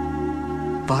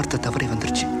வார்த்தை தவறி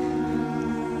வந்துருச்சு.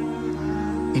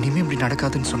 இனிமே இப்படி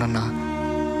நடக்காதுன்னு சொன்னா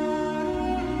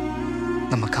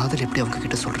நம்ம காதல் எப்படி அவங்க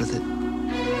கிட்ட சொல்றது?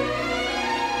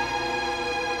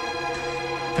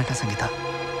 வேண்டாம் சங்கீதா,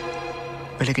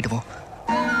 விலகிடுவோம்.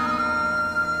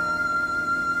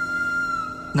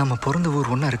 நம்ம பிறந்த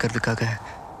ஊர் ஒன்றா இருக்கிறதுக்காக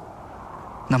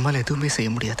நம்மளால் எதுவுமே செய்ய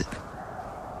முடியாது.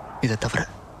 இதை தவிர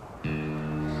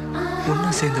ஒன்றா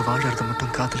சேர்ந்து வாழறது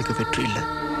மட்டும் காதலுக்கு வெற்றி இல்லை.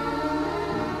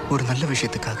 ஒரு நல்ல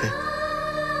விஷயத்துக்காக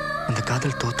அந்த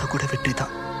காதல் தோத்தா கூட வெற்றி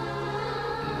தான்.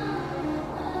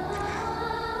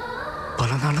 பல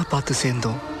நாளாக பார்த்து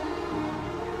சேர்ந்தோம்,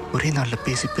 ஒரே நாளில்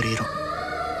பேசி பிரியிறோம்.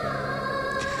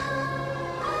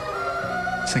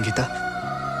 சங்கீதா,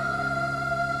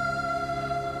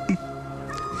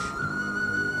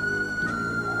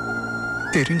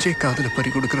 தெரிஞ்சே காதலை பறி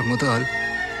கொடுக்கிற முதல் ஆள்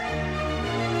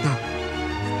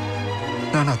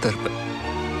நானா தான் இருப்பேன்.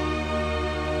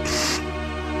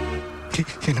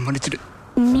 என்ன மன்னிச்சிடு.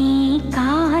 நீ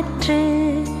காற்று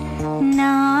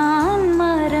நான்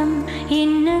மரம்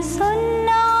என்ன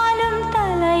சொன்னாலும்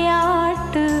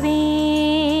தலையாட்டுவேன்.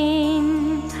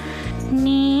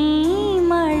 நீ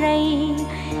மழை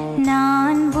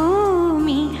நான்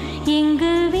பூமி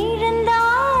எங்கு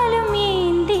விழுந்தாலும்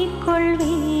ஏந்திக் கொள்வேன்.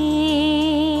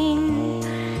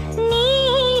 நீ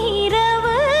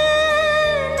இரவு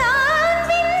நான்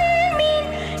விண்மீன்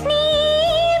நீ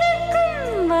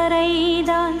இருக்கும்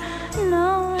வரைதான்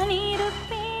நான்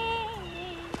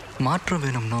இருப்பேன். மாற்றம்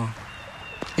வேணும்னோ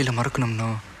இல்லை மறக்கணும்னோ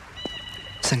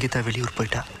சங்கீதா வெளியூர்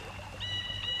போயிட்டா.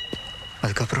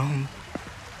 அதுக்கப்புறம்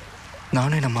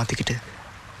நானே என்னை மாற்றிக்கிட்டு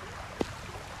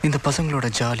இந்த பசங்களோட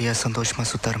ஜாலியாக சந்தோஷமாக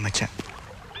சுற்ற ஆரம்பித்தேன்.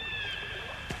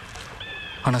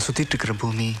 ஆனால் சுற்றிட்டு இருக்கிற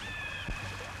பூமி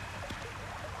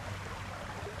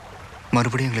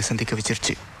மறுபடியும் எங்களை சந்திக்க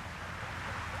வச்சிருச்சு.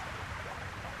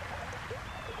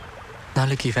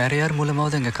 நாளைக்கு வேற யார்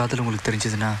மூலமாவது எங்கள் காதல் உங்களுக்கு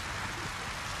தெரிஞ்சதுன்னா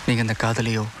நீங்கள் அந்த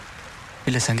காதலையோ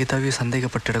இல்லை சங்கீதாவையோ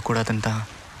சந்தேகப்பட்டுடக்கூடாதுன்னு தான்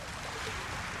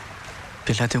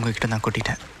எல்லாத்தையும் உங்ககிட்ட நான்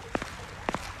கொட்டிட்டேன்.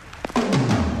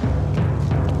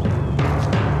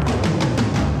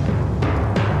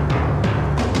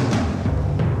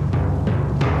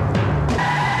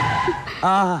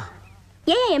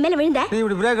 ஏன் என் மேல விழுந்த? நீ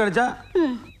இப்படி பிரேக் அடிச்சா?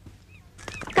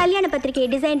 கல்யாண பத்திரிக்கையை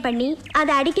டிசைன் பண்ணி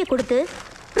அதை அடிக்க கொடுத்து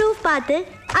ப்ரூஃப் பார்த்து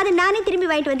அதை நானே திரும்பி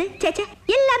வாங்கிட்டு வந்து சேச்சே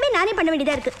எல்லாமே நானே பண்ண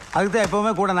வேண்டியதா இருக்கு. அதுக்கு தான்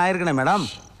எப்பவுமே கூட நான் இருக்கேன் மேடம்.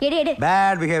 எடு எடு.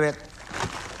 Bad behaviour.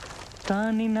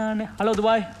 தானி நானே. ஹலோ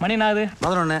துபாய், மணி நாது.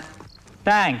 11.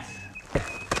 தேங்க்ஸ்.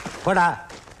 போடா.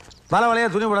 பல வலையா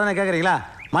துணி போடாதானே கேட்குறீங்களா?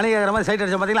 மணி கேட்குற மாதிரி சைட்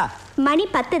அடிச்ச பார்த்தீங்களா? மணி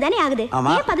 10 தானே ஆகுது.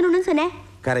 ஆமா. ஏன் 11 சொன்னேன்?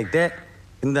 கரெக்டு.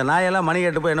 இந்த நாயெல்லாம் மணி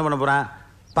கேட்டு போய் என்ன பண்ண போகிறான்?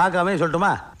 பார்க்காமே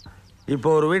சொல்லட்டுமா? இப்போ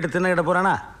ஒரு வீட்டு திண்ணை கட்ட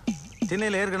போகிறானா?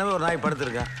 திண்ணையில் ஏற்கனவே ஒரு நாய்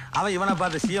படுத்துருக்கான். அவன் இவனை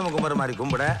பார்த்து சிஎம் கும்புற மாதிரி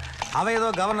கும்பிட, அவன் ஏதோ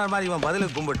கவர்னர் மாதிரி இவன்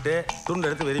பதிலுக்கு கும்பிட்டு துண்டு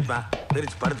எடுத்து வெறிப்பான்.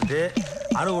 வெறிச்சு படுத்துட்டு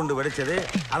அணுகுண்டு வெடிச்சது,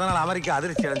 அதனால் அமெரிக்கா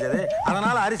அதிர்ச்சி அடைஞ்சது,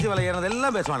 அதனால் அரிசி விலை ஏறினது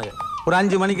எல்லாம் பேசுவானுங்க. ஒரு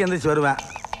 5 மணிக்கு எந்திரிச்சு வருவேன்.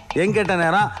 எங்கிட்ட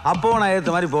நேரம் அப்போவும் நான்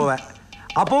ஏற்ற மாதிரி போவேன்.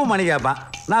 அப்போவும் மணி கேட்பான்.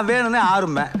 நான் வேணும்னே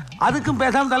ஆரம்பேன். அதுக்கும்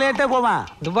பேசாமல் தலையாட்டே போவேன்.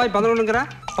 துபாய் 11ங்கிற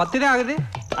 10 தான் ஆகுது.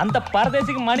 அந்த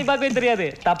பரதேசிக்கு மணி பார்க்கவே தெரியாது.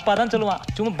 தப்பா தான் சொல்லுவான்.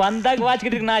 சும்மா பந்தாக்கு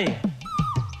வாச்சிக்கிட்டு இருக்கு நாய்.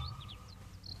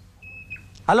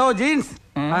 Hello jeans.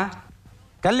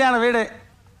 கல்யாண வீடு.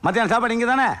 மத்தியானம் சாப்பாடு இங்கே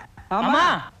தானே? ஆமா.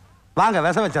 வாங்க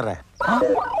விச வச்சிடுறேன்.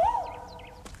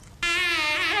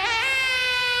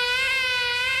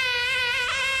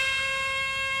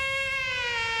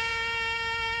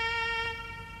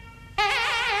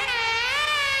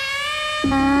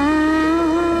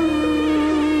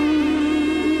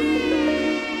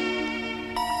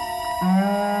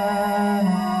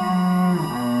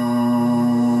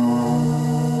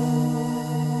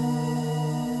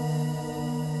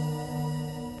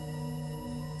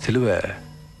 சிலுவை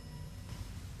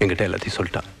என்கிட்ட எல்லாத்தையும்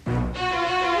சொல்லிட்டான்.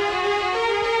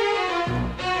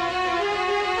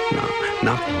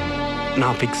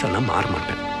 நான் ஃபிக்ஸ் எல்லாம் மாற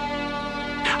மாட்டேன்.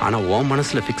 ஆனா உன்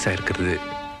மனசுல ஃபிக்ஸ் ஆயிருக்கிறது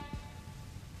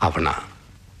அவனா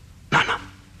நானா?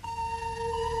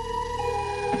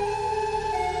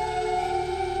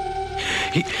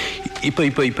 இப்போ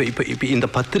இப்போ இப்போ இப்போ இப்போ இந்த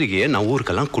பத்திரிகையை நான்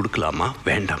ஊருக்கெல்லாம் கொடுக்கலாமா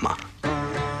வேண்டாமா?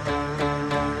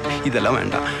 இதெல்லாம்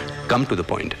வேண்டாம். Come to the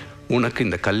point. உனக்கு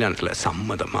இந்த கல்யாணத்தில்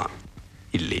சம்மதமா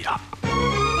இல்லையா?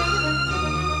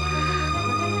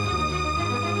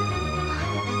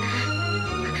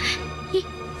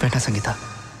 வேண்டாம் சங்கீதா,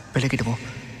 விலகிடுவோம்.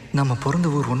 நம்ம பிறந்த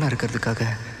ஊர் ஒன்றா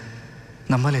இருக்கிறதுக்காக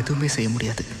நம்மளால் எதுவுமே செய்ய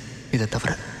முடியாது இதை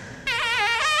தவிர.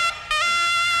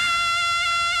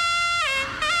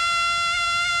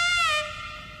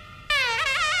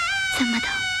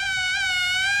 சம்மதம்.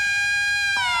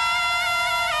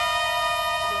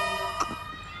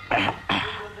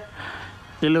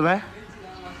 சிலுவ,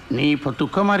 நீ இப்போ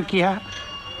துக்கமாக இருக்கியா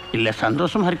இல்லை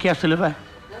சந்தோஷமா இருக்கியா சிலுவ?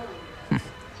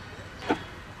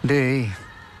 டேய்,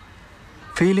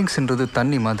 ஃபீலிங்ஸ்ன்றது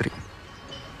தண்ணி மாதிரி.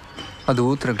 அது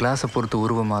ஊற்றுற கிளாஸை பொறுத்து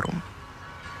உருவம் மாறும்.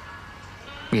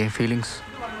 என் ஃபீலிங்ஸ்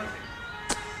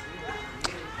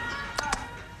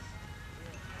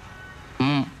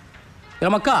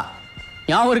மக்கா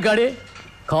ஞாபகம் இருக்காடு?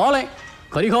 காலை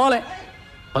கரிகாலை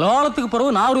பல காலத்துக்கு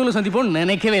பிறகு நாகூரில் சந்திப்போன்னு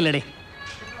நினைக்கவே இல்லைடே.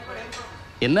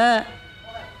 என்ன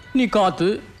நீ காத்து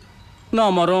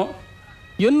நான் மரம்,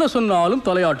 என்ன சொன்னாலும்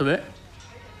தலையாட்டுவேன்.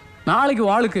 நாளைக்கு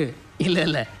வாளுக்கு இல்லை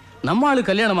இல்லை நம்ம ஆளு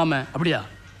கல்யாணமாம அப்படியா?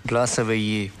 கிளாஸை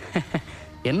வெய்யி.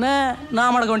 என்ன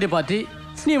நான் மடக்க வேண்டிய பார்ட்டி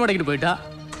நீ மடக்கிட்டு போயிட்டா.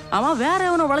 அவன் வேற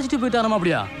எவனை வளைச்சிட்டு போயிட்டானமா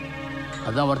அப்படியா?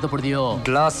 அதான் வருத்தப்படுதியோ?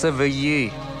 கிளாஸை வெய்யி.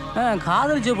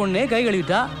 காதலிச்ச பொண்ணே கை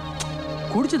கழுவிட்டா.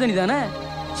 குடிச்ச தண்ணி தானே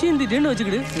சீந்திட்டுன்னு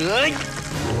வச்சுக்கிடு.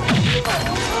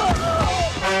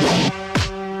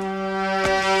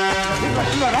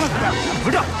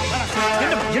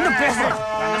 என்ன பேசுற?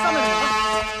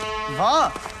 வா.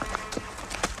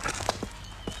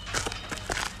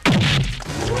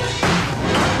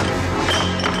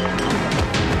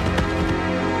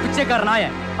 பிச்சைக்கார நாய,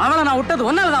 அவனை நான் விட்டது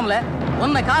ஒன்னாலதான்ல.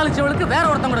 உன்னை காலிச்சவளுக்கு வேற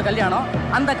ஒருத்தவங்களோட கல்யாணம்.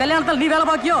 அந்த கல்யாணத்தில் நீ வேலை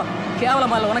பாக்கியோ?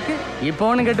 கேவலமா இல்லை உனக்கு? இப்போ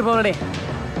ஒன்றும் கெட்டு போகலடே.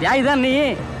 தியாகி தான் நீ.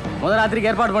 முதல்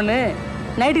ராத்திரிக்கு ஏற்பாடு பண்ணு,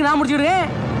 நைட்டுக்கு நான் முடிச்சுடுவேன்.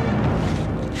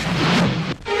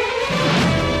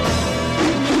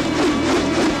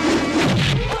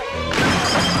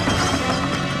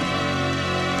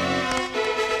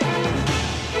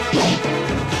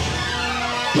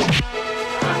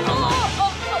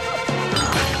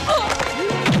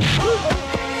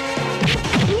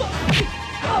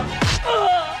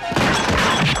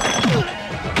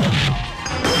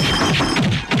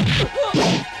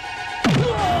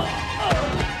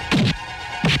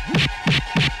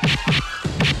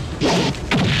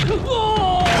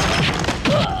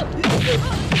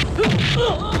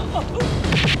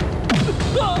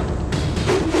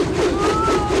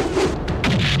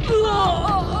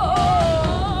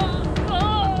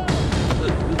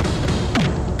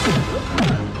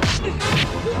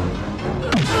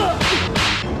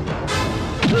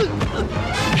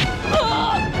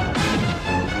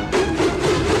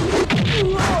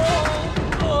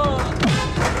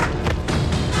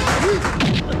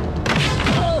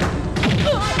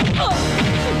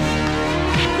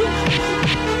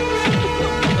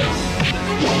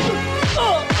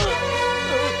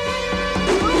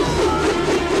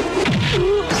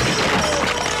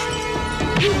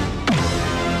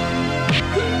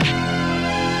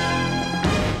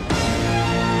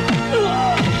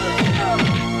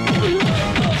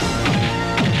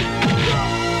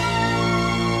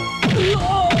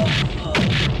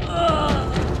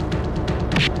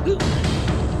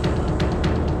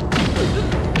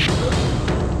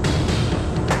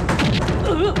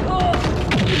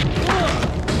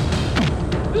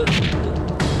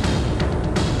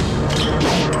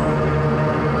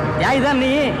 தியாகிதான்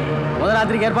நீ. முதல்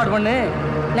ராத்திரிக்கு ஏற்பாடு பண்ணு,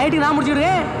 நைட்டுக்கு நான்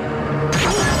முடிச்சுடுவேன்.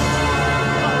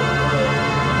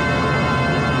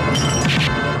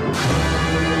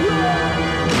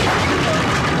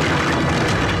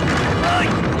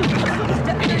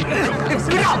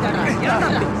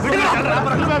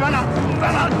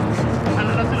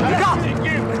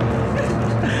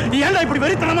 ஏன்டா இப்படி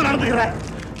வெறித்தனமா நடந்துக்கிற?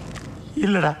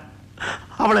 இல்லடா,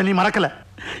 அவளை நீ மறக்கல.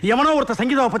 எவனோ ஒருத்த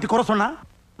சங்கீதாவை பத்தி குறை சொன்னா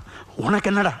உனக்கு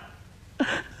என்னடா?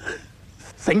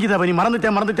 சங்கீதாவை நீ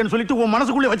மறந்துட்டேன்னு சொல்லிட்டு உன்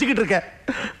மனசுக்குள்ளே வச்சுக்கிட்டு இருக்க.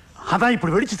 அதான்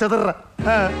இப்படி வெடிச்சு செதற.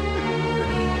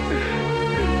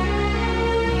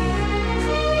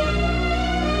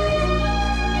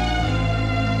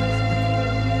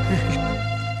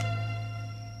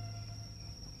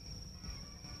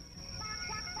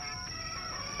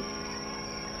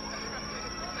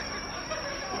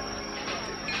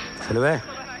 செல்வே,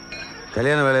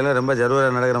 கல்யாண வேலையில் ரொம்ப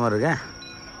ஜருவராக நடக்கிற மாதிரி இருக்கேன்.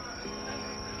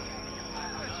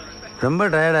 ரொம்ப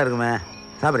டயர்டாக இருக்குமே,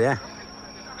 சாப்பிட்றியா?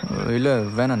 இல்லை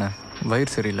வேணாண்ணே,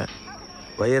 வயிறு சரியில்லை.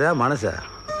 வயிறா மனசா?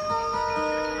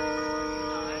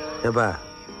 ஏப்பா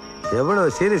எவ்வளோ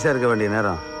சீரியஸாக இருக்க வேண்டிய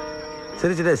நேரம்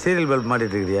சிரிச்சுட்டே சீரியல் பல்ப்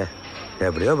மாட்டிட்டு இருக்கிறியா?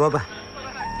 எப்படியோ பாப்பா.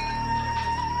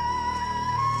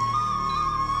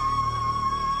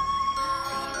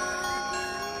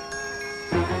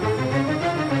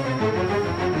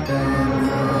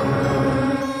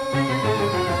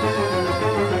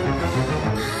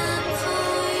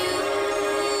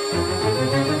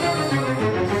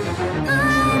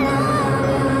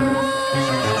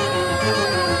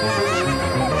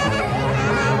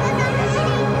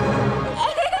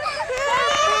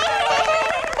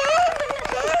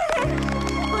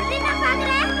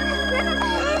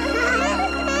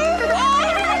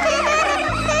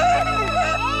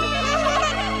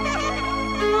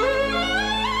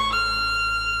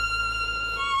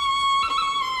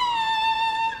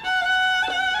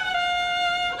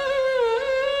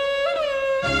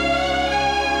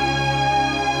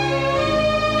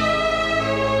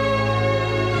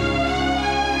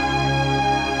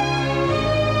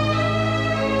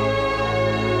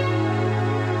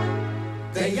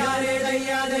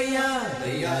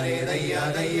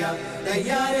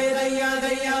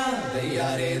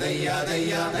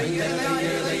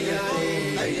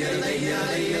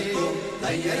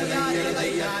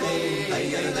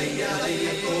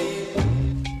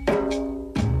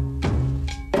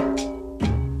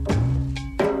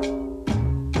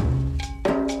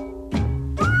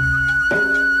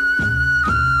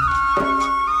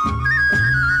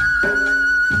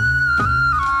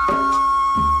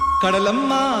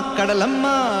 கடலம்மா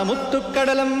கடலம்மா முத்து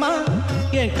கடலம்மா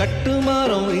என்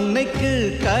கட்டுமாறும் இன்னைக்கு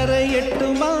கரை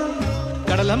எட்டுமா.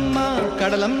 கடலம்மா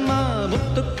கடலம்மா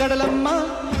முத்து கடலம்மா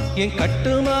என்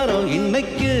கட்டுமாறும்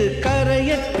இன்னைக்கு கரை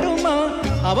எட்டுமா.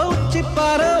 அவ உச்சி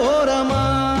பாற ஓரமா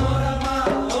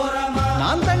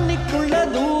நான் தண்ணிக்குள்ள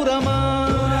தூரமா.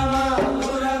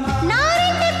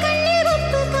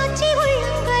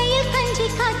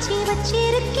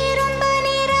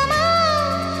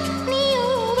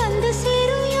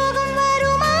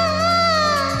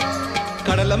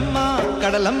 கடலம்மா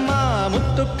கடலம்மா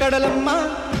முத்து கடலம்மா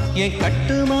என்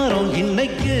கட்டுமாறும்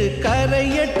இன்னைக்கு கரை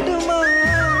எட்டுமா.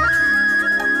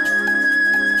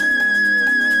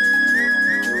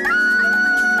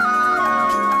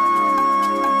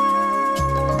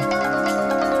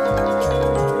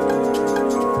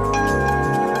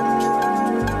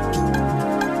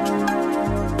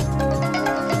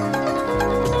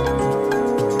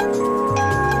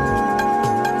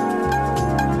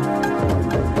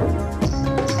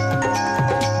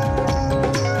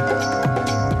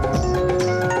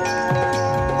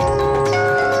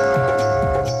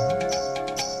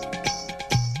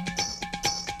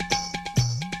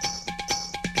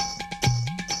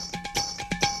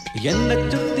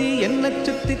 என்ன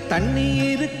சுத்தி தண்ணி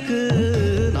இருக்கு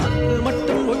நாக்கு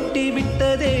மட்டும் ஒட்டி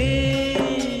விட்டதே.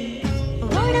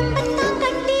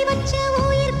 கட்டி வச்ச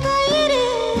உயிர் கயிறு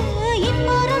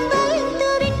இப்போ ரொம்ப இழுத்து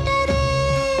விட்டதே.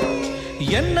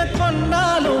 என்ன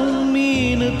கொண்டாலும்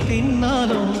மீன்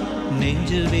தின்னாலும்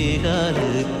நெஞ்சு வேகாது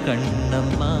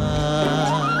கண்ணம்மா.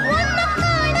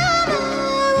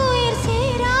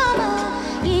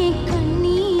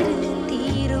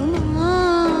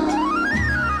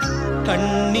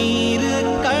 கண்ணீர்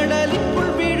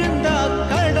கடலுக்குள் விழுந்தா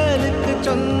கடலுக்கு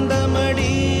சொந்தமடி.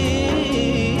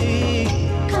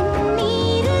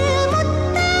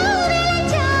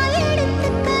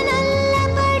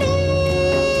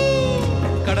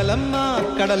 கடலம்மா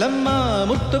கடலம்மா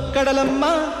முத்து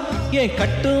கடலம்மா என்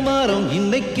கட்டுமாறும்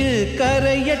இன்னைக்கு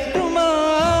கரை எட்டுமா.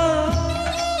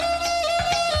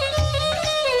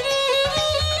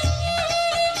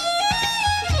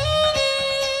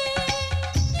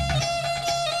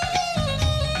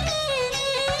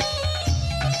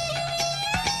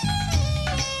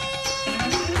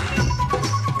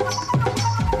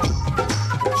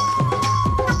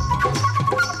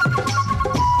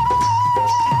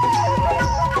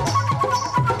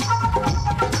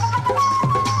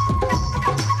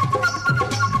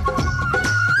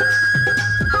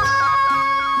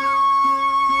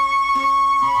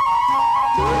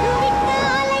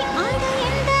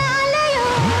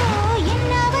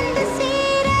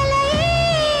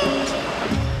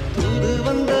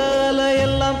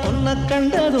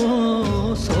 கண்டதும்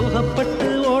சோகப்பட்டு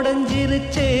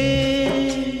உடஞ்சிருச்சே.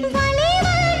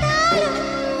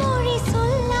 மொழி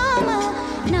சொல்லாம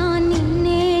நான்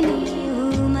நின்னேனே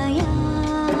ஊமையா.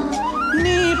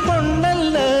 நீ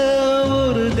பொண்ணல்ல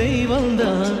ஒரு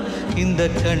தெய்வம்தான் இந்த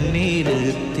கண்ணீர்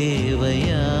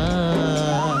தேவையா.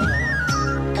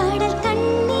 கடல்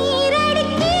தண்ணீர்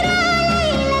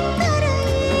அடிக்கிறாய்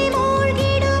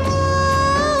மூழ்கிடுமோ.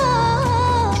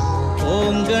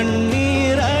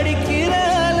 ஓங்கண்ணீர் அடிக்கிற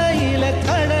அலையில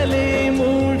கடலே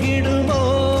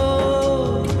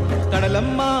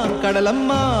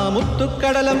கடலம்மா முத்து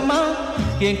கடலம்மா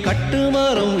என்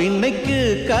கட்டுமரம் இன்னைக்கு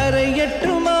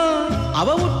கரையட்டுமா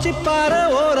அவ உச்சி பாற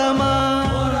ஓரமா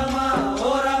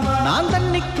நான்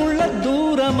தண்ணிக்குள்ள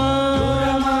தூரமா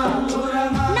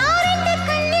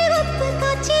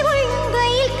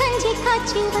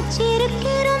காட்சி வச்சிருக்க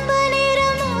ரொம்ப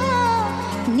நேரமா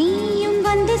நீயும்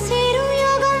வந்து சேரும்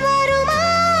யோகம் வருமா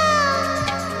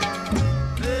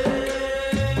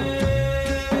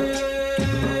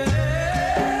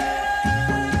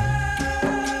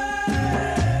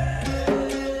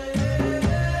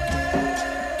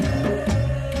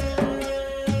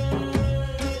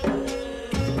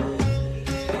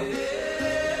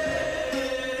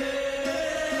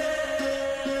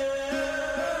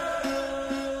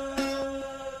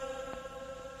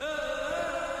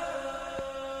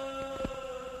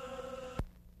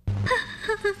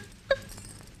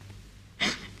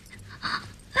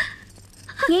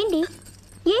ஏண்டி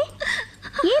ஏன்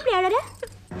இப்படி அழற?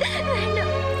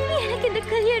 வேண்டாம், எனக்கு இந்த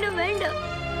கல்யாணம் வேண்டாம்.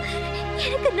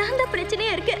 எனக்கு நான் தான்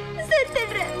பிரச்சனையா இருக்கேன்.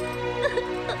 செத்துடுறேன்.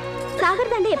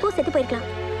 சாகர் தாண்டே எப்போ செத்து போயிருக்கலாம்.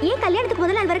 ஏன் கல்யாணத்துக்கு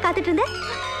முதல்ல நான் வர காத்துட்டு இருந்தேன்?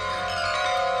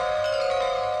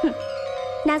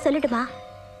 நான் சொல்லட்டுமா,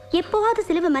 எப்போவாவது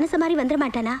சிலுவை மனசு மாதிரி வந்துட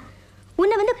மாட்டானா?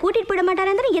 உன்னை வந்து கூட்டிட்டு போட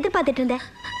மாட்டானான்னு எதிர்பார்த்துட்டு இருந்தேன்.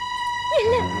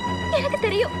 இல்ல, எனக்கு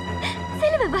தெரியும்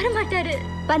சிலுவை வர மாட்டாரு.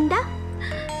 வந்தா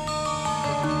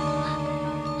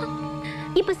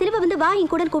இப்ப சிலுவை வந்து வா என்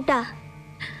கூட கூப்பிட்டா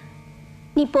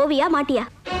நீ போவியா மாட்டியா?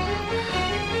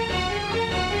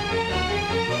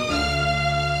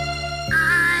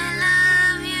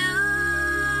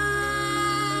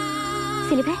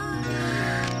 சிலுவை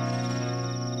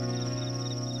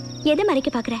எதை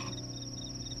மறைக்க பாக்குற?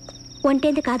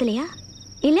 ஒன்டேந்து காதலையா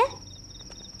இல்ல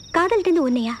காதல்டேந்து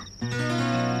உன்னையா?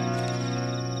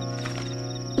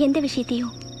 எந்த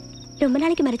விஷயத்தையும் ரொம்ப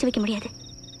நாளைக்கு மறைச்சு வைக்க முடியாது.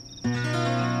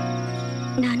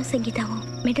 நானும் சங்கீதாவும்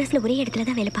மெட்ராஸ்ல ஒரே இடத்துல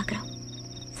தான் வேலை பார்க்குறோம்.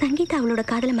 சங்கீதா அவளோட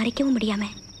காதலை மறைக்கவும் முடியாம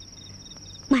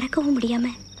மறக்கவும் முடியாம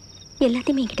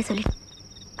எல்லாத்தையுமே என்கிட்ட சொல்லிடு.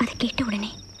 அதை கேட்ட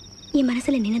உடனே என்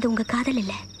மனசுல நின்னது உங்க காதல்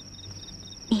இல்ல,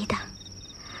 நீதான்.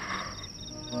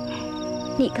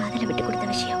 நீ காதலை விட்டு கொடுத்த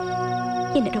விஷயம்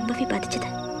என்னை ரொம்பவே பாதிச்சது.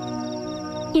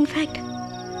 இன்ஃபேக்ட்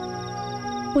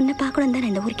உன்னை பார்க்கணும் தான்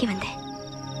நான் இந்த ஊருக்கே வந்தேன்.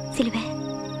 சிலுவை,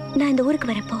 நான் இந்த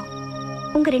ஊருக்கு வரப்போ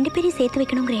உங்க 2 பேரையும் சேர்த்து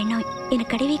வைக்கணுங்கிற எண்ணம்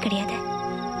எனக்கு கிடையவே கிடையாது.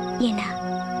 ஏன்னா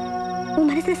உன்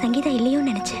மனசுல சங்கீதா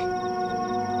இல்லையோன்னு நினைச்சேன்.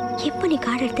 எப்போ நீ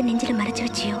கார்டு எடுத்து நெஞ்சில மறைச்சு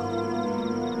வச்சியோ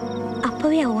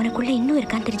அப்பவே அவ உனக்குள்ள இன்னும்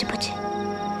இருக்கான்னு தெரிஞ்சு போச்சு.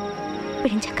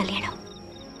 விழிஞ்ச கல்யாணம்.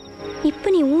 இப்ப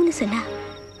நீ ஊன்னு சொன்னா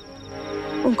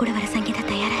உன் கூட வர சங்கீதா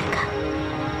தயாரா இருக்கா?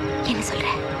 என்ன சொல்ற?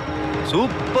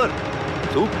 Super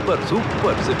super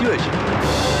super situation.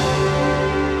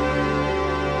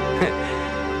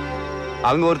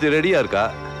 அங்க ஒருத்தர் ரெடியா இருக்கா,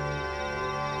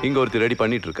 இங்க ஒருத்தர் ரெடி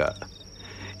பண்ணிட்டு இருக்கா.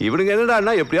 இவனுங்க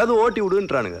என்னடா எப்படியாவது ஓட்டி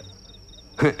விடுன்றானுங்க.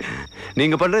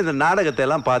 நீங்க பண்ற இந்த நாடகத்தை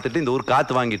எல்லாம் பார்த்துட்டு இந்த ஊர்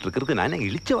காத்து வாங்கிட்டு இருக்கிறதுக்கு நான் என்ன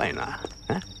இழிச்ச வாயினா?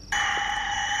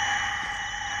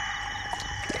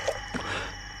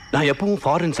 நான் எப்பவும்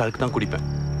ஃபாரின் சரக்கு தான் குடிப்பேன்.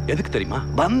 எதுக்கு தெரியுமா?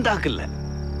 பந்தாக்கு இல்ல,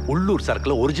 உள்ளூர்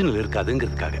சரக்குல ஒரிஜினல்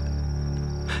இருக்காதுங்கிறதுக்காக.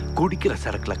 குடிக்கிற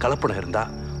சரக்குல கலப்படம் இருந்தா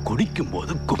குடிக்கும்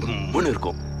போது கும்முன்னு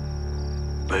இருக்கும்.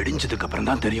 வெடிஞ்சதுக்கு அப்புறம்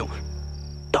தான் தெரியும்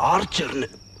டார்ச்சர்னு.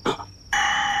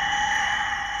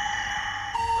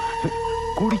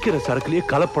 குடிக்கிற சரக்குலயே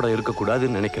கலப்படம்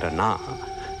இருக்கக்கூடாதுன்னு நினைக்கிறேன்னா,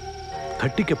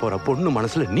 கட்டிக்க போற பொண்ணு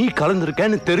மனசுல நீ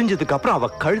கலந்துருக்கன்னு தெரிஞ்சதுக்கு அப்புறம் அவ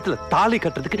கழுத்துல தாலி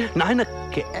கட்டுறதுக்கு நான் என்ன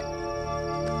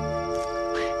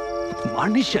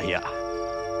மனுஷயா?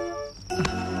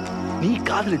 நீ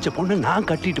காதலிச்ச பொண்ணு நான்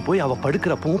கட்டிட்டு போய் அவ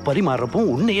படுக்கிறப்பவும்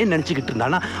பரிமாறப்பவும் உன்னையே நினைச்சுக்கிட்டு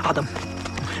இருந்தானா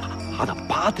அதை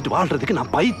பார்த்துட்டு வாழ்றதுக்கு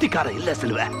நான் பைத்தியக்காரன் இல்ல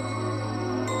சிலுவை.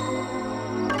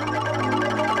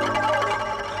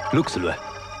 லுக் சிலுவை,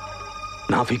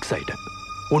 நான் ஃபிக்ஸ் ஆயிட்டேன்.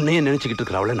 உன்னையே நினைச்சுக்கிட்டு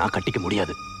இருக்கிற அவளை நான் கட்டிக்க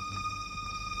முடியாது.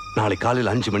 நாளை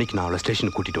காலையில் 5 மணிக்கு நான் அவளை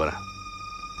ஸ்டேஷனுக்கு கூட்டிட்டு வரேன்.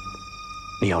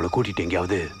 நீ அவளை கூட்டிட்டு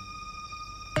எங்கேயாவது.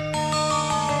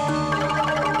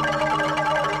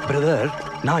 பிரதர்,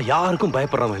 நான் யாருக்கும்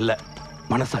பயப்படுறவன் இல்ல,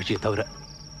 மனசாட்சியை தவிர.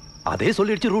 அதே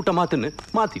சொல்லிடுச்சு ரூட்டை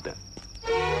மாத்திட்டேன்.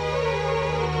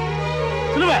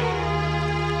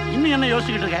 இன்னும் என்ன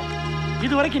யோசிச்சுக்கிட்டு இருக்க?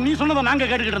 இது வரைக்கும் நீ சொன்னதை நாங்க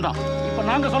கேட்டுக்கிட்டு இருந்தோம்.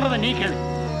 இப்ப நாங்க சொல்றதை நீ கேளு.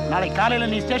 நாளை காலையில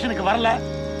நீ ஸ்டேஷனுக்கு வரல,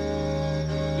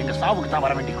 எங்க சாவுக்கு தான்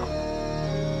வர வேண்டியிருக்கும்.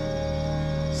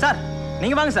 சார்,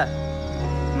 நீங்க வாங்க சார்.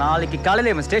 நாளைக்கு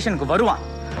காலையில இவன் ஸ்டேஷனுக்கு வருவான்.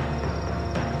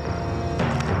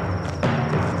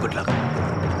 Good luck.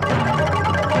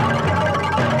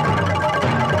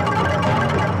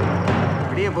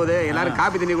 விடிய போது எல்லாரும்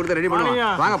காபி தண்ணி கொடுத்து ரெடி பண்ணுவாங்க.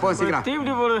 வாங்க போ சீக்கிரம்.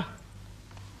 தீவிட்டி போடு.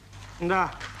 இந்தா.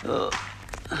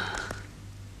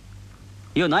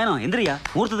 ஐயோ நாயனா, எந்திரியா.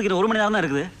 முகூர்த்தத்துக்கு 1 மணி நேரம் தான்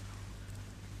இருக்குது.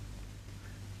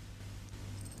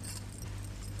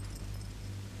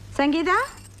 சங்கீதா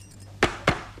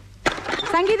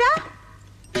சங்கீதா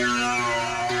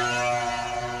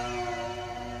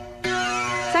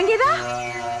சங்கீதா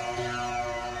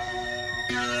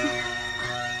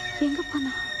எங்க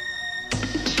போனா?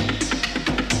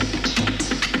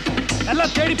 நல்லா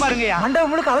தேடி பாருங்கயா.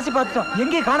 மண்டபம் முழுக்க அலசி பார்த்துட்டோம்,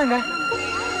 எங்கேயும் காணுங்க.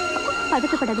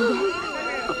 பதட்டப்படாதீங்க.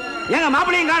 ஏங்க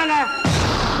மாப்பிள்ளையும் காணுங்க.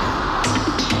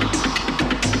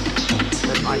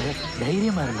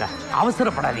 தைரியமா இருங்க,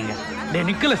 அவசரப்படாதீங்க. டேய்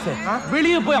நிக்கலஸ்,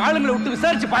 வெளியே போய் ஆளுங்களை விட்டு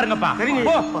விசாரிச்சு பாருங்கப்பா.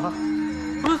 சரிங்க.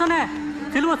 புருஷனே,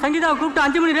 செல்வ சங்கீதாவை கூப்பிட்டு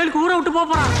 5 மணி ரயிலுக்கு ஊரை விட்டு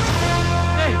போறான்.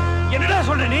 என்னடா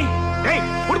சொல்ற நீ? டேய்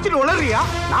புடிச்சிட்டு உளறியா?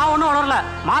 நான் ஒன்றும் உளரல,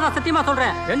 மாதா சத்தியமா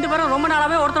சொல்றேன். 2 பேரும் ரொம்ப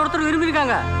நாளாவே ஒருத்தர்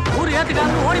விரும்பிருக்காங்க. ஊர்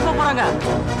ஏத்துக்காங்க, ஓடி போறாங்க.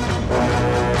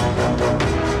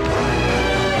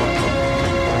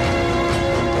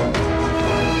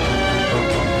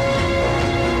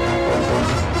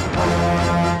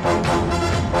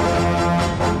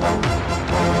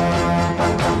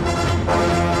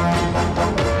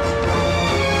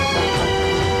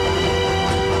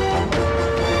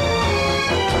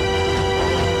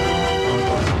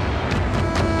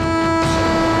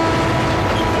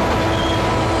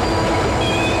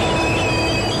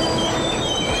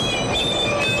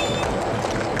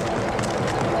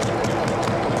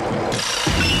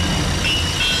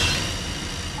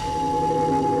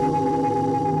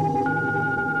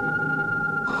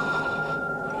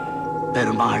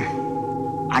 பெருமாள்,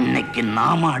 அன்னைக்கு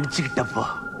நாம அடிச்சுக்கிட்டப்போ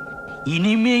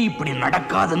இனிமே இப்படி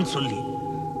நடக்காதுன்னு சொல்லி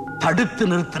தடுத்து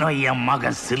நிறுத்தின என்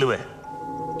மகன் சிலுவை,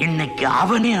 இன்னைக்கு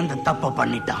அவனே அந்த தப்ப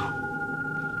பண்ணிட்டான்.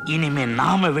 இனிமே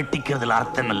நாம வெட்டிக்கிறதுல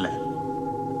அர்த்தம் இல்ல,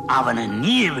 அவனை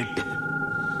நீயே விட்டு.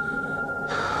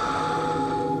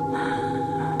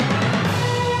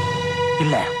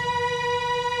 இல்ல,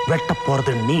 வெட்ட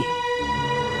போறது நீ,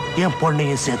 என்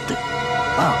பொண்ணையும் சேர்த்து.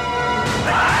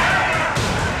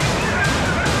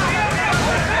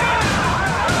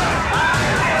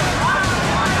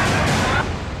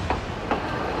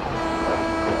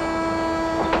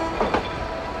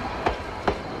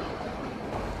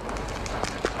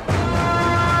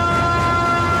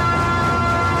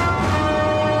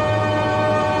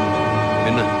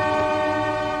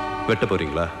 வெட்ட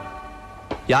போறீங்களா?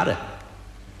 யார?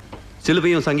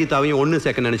 சிலுவையும் சங்கீதாவையும் ஒண்ணு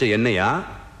சேர்க்க நினைச்ச என்னையா,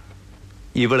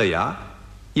 இவளையா,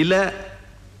 இல்ல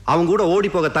அவங்க கூட ஓடி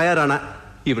போக தயாரான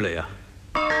இவளையா?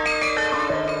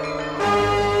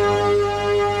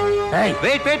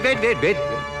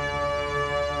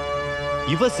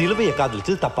 இவ சிலுவையை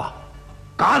காதலிச்சது தப்பா?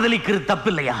 காதலிக்கிறது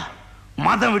தப்பு இல்லையா?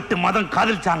 மதம் விட்டு மதம்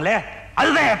காதலிச்சாங்களே,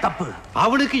 அதுதான் தப்பு.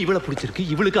 அவனுக்கு இவளை பிடிச்சிருக்கு,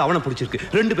 இவளுக்கு அவனை பிடிச்சிருக்கு,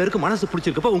 2 பேருக்கு மனசு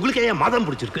பிடிச்சிருக்கப்ப உங்களுக்கு ஏன் மதம்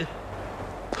பிடிச்சிருக்கு?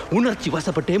 உணர்ச்சி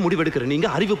வசப்பட்டே முடிவெடுக்கிற நீங்க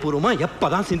அறிவுபூர்வமா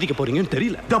எப்பதான் சிந்திக்க போறீங்கன்னு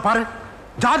தெரியல. இதோ பாரு,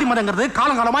 ஜாதி மதங்கிறது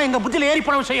காலங்காலமா எங்க புத்தியில ஏறி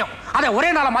போன விஷயம். அதை ஒரே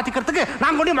நாள மாத்திக்கிறதுக்கு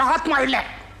நாங்க ஒன்றும் மகாத்மா இல்ல.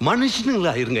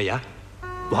 மனுஷனுங்களா இருங்கய்யா.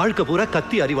 வாழ்க்கை பூரா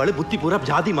கத்தி அறிவாளு, புத்தி பூரா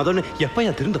ஜாதி மதம்னு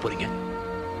எப்பயா திருந்த போறீங்க?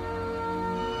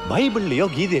 பைபிள்லயோ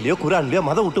கீதையிலயோ குரான்லயோ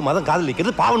மதம் விட்டு மதம்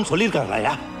காதலிக்கிறது பாவம்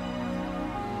சொல்லியிருக்காங்களா?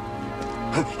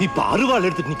 இப்ப அருவாள்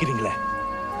எடுத்துட்டு நிக்கிறீங்களே,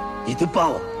 இது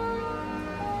பாவம்.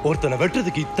 ஒருத்தனை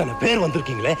வெட்டுறதுக்கு இத்தனை பேர்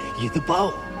வந்திருக்கீங்களே, இது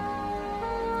பாவம்.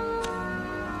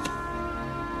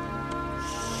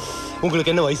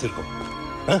 உங்களுக்கு என்ன வயசு இருக்கும்?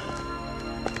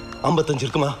 55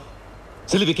 இருக்குமா?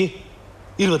 சிலுவைக்கு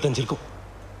 25 இருக்கும்.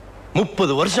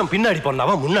 30 வருஷம் பின்னாடி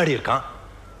பிறந்தவன் முன்னாடி இருக்கான்.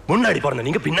 முன்னாடி பிறந்த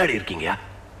நீங்க பின்னாடி இருக்கீங்க.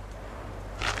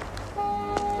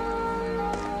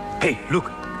 ஹே லுக்,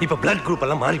 இப்ப பிளட் குரூப்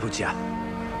எல்லாம் மாறி போச்சியா?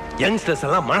 யங்ஸ்டர்ஸ்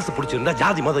எல்லாம் மனசு பிடிச்சிருந்தா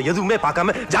ஜாதி மதம் எதுவுமே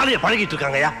பார்க்காம ஜாலியா பழகிட்டு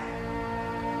இருக்காங்கயா.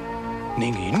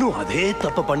 நீங்க இன்னும் அதே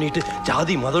தப்ப பண்ணிட்டு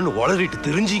ஜாதி மதம்னு உளறிட்டு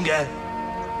தெரிஞ்சீங்க.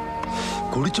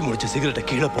 குடிச்சு முடிச்ச சிகரெட்டை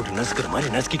கீழே போட்டு நசுக்கிற மாதிரி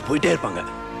நசுக்கிட்டு போயிட்டே இருப்பாங்க.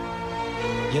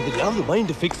 எதுலையாவது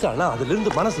மைண்ட் ஃபிக்ஸ் ஆனா அதுல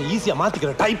இருந்து மனசை ஈஸியா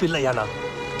மாத்திக்கிற டைப் இல்லையானா?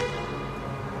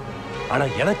 ஆனா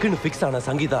எனக்குன்னு ஃபிக்ஸ் ஆன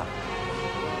சங்கீதா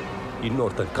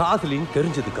இன்னொருத்தன் காதலின்னு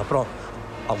தெரிஞ்சதுக்கு அப்புறம்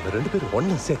அவங்க 2 பேரும்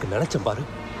ஒண்ணு சேர்க்க நினைச்சேன் பாரு.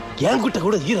 என்கிட்ட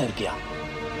கூட ஈரம் இருக்கியா?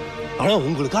 ஆனா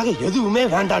உங்களுக்காக எதுவுமே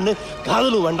வேண்டான்னு,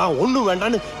 காதலும் வேண்டாம் ஒண்ணும்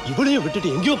வேண்டான்னு இவளையும்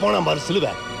விட்டுட்டு எங்கேயோ போனான் பாரு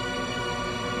சிலுவை.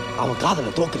 அவன்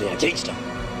காதலை தோக்கலையா, ஜெயிச்சிட்டான்.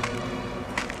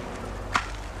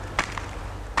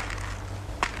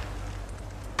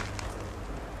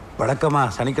 வழக்கமா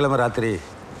சனிக்கிழமை ராத்திரி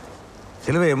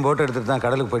சிலுவை போட்டோ எடுத்துட்டு தான்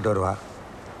கடலுக்கு போயிட்டு வருவான்.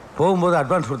 போகும்போது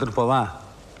அட்வான்ஸ் கொடுத்துட்டு போவான்.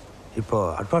 இப்போ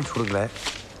அட்வான்ஸ் கொடுக்கல,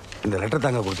 இந்த லெட்டர்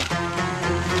தாங்க கொடுத்தான்.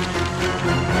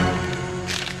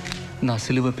 நான்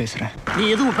சிலுவை பேசுறேன். நீ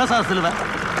எதுவும் பேசாத சிலுவை.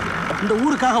 இந்த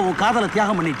ஊருக்காக உன் காதலை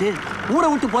தியாகம் பண்ணிட்டு ஊரை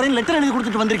விட்டு போறேன்னு லெட்டர் எழுதி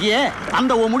கொடுத்துட்டு வந்திருக்கியே,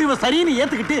 அந்த உன் முடிவை சரின்னு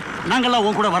ஏத்துக்கிட்டு நாங்கெல்லாம்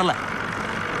உன் கூட வரல.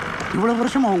 இவ்வளவு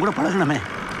வருஷம் உன் கூட பழகணுமே,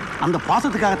 அந்த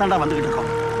பாசத்துக்காக தாண்டா வந்துகிட்டு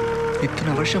இருக்கோம்.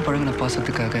 இத்தனை வருஷம் பழகின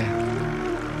பாசத்துக்காக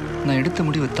நான் எடுத்த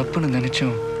முடிவு தப்புன்னு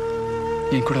நினைச்சும்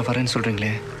என் கூட வரேன்னு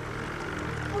சொல்றீங்களே,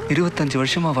 25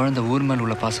 வருஷமா வாழ்ந்த ஊர் மேல்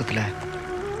உள்ள பாசத்துல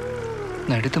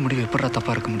நான் எடுத்த முடிவு எப்படா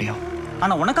தப்பா இருக்க முடியும்?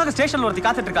 ஆனா உனக்காக ஸ்டேஷன்ல ஒருத்தி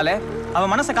காத்துட்டு இருக்காளே, அவ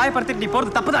மனசை காயப்படுத்திட்டு நீ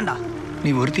போறது தப்புதான்டா.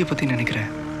 நீ ஒருத்தியை பத்தி நினைக்கிற,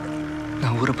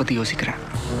 நான் ஊரை பத்தி யோசிக்கிறேன்.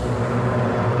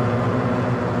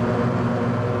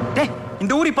 டேய்,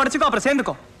 இந்த ஊரி படிச்சுக்கோ, அப்புறம்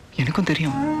சேர்ந்துக்கோ. எனக்கும்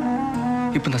தெரியும்,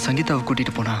 இப்ப நான் சங்கீதாவை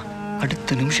கூட்டிட்டு போனா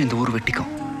அடுத்த நிமிஷம் இந்த ஊர்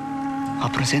வெட்டிக்கும்,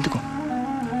 அப்புறம் சேர்ந்துக்கும்.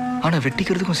 ஆனா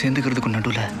வெட்டிக்கிறதுக்கும் சேர்ந்துக்கிறதுக்கும்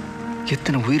நடுவுல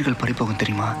எத்தனை உயிர்கள் பறிப்போகும்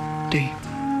தெரியுமா? டேய்,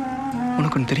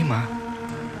 உனக்கு ஒன்று தெரியுமா?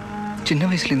 சின்ன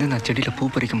வயசுலேருந்து நான் செடியில் பூ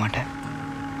பறிக்க மாட்டேன்.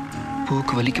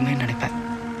 பூவுக்கு வலிக்குமே நினைப்பேன்.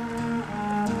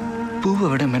 பூவை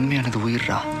விட மென்மையானது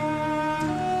உயிர்ரா.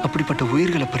 அப்படிப்பட்ட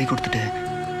உயிர்களை பறி கொடுத்துட்டு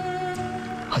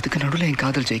அதுக்கு நடுவில் என்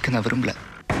காதல் ஜெயிக்க நான் விரும்பல.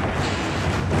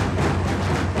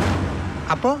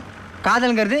 அப்போ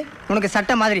காதல்ங்கிறது உனக்கு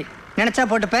சட்டை மாதிரி, நினைச்சா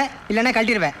போட்டுப்ப, இல்லைன்னா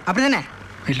கழட்டிடுவேன், அப்படிதானே?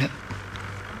 இல்லை,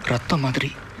 ரத்தம்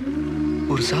மாதிரி.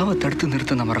 ஒரு சாவை தடுத்து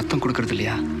நிறுத்த நம்ம ரத்தம் கொடுக்கறது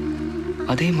இல்லையா,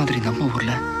 அதே மாதிரி நம்ம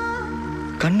ஊர்ல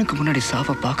கண்ணுக்கு முன்னாடி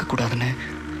சாவை பார்க்க கூடாதுன்னு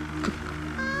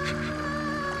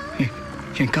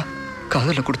என்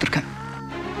காதல கொடுத்துருக்கேன்.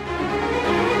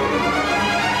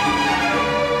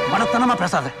 மனத்தனமா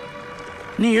பேசாத.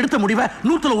 நீ எடுத்த முடிவை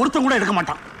 100ல ஒருத்தன் கூட எடுக்க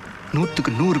மாட்டான்.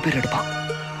 100க்கு 100 பேர் எடுப்பான்.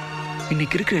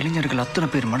 இன்னைக்கு இருக்கிற இளைஞர்கள் அத்தனை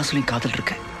பேர் மனசுலையும் காதல்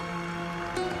இருக்கு.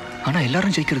 ஆனா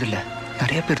எல்லாரும் ஜெயிக்கிறது இல்ல,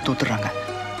 நிறைய பேர் தோத்துறாங்க.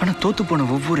 ஆனா தோத்து போன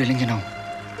ஒவ்வொரு இளைஞனும்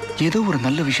ஏதோ ஒரு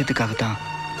நல்ல விஷயத்துக்காகத்தான்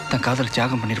தன் காதலை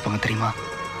தியாகம் பண்ணியிருப்பாங்க தெரியுமா?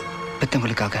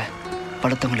 பெத்தவங்களுக்காக,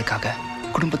 படுத்தவங்களுக்காக,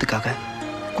 குடும்பத்துக்காக,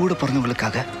 கூட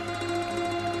பிறந்தவங்களுக்காக.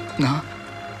 நான்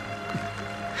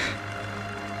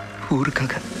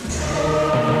ஊருக்காக.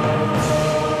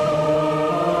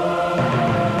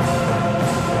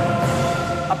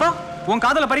 அப்பா, உன்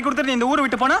காதலை பறி கொடுத்துட்டு இந்த ஊரை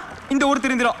விட்டு போனா இந்த ஊர்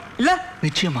திருந்திரும் இல்ல?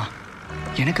 நிச்சயமா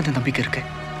எனக்கு அந்த நம்பிக்கை இருக்கு.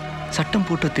 சட்டம்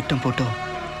போட்டோ திட்டம் போட்டோ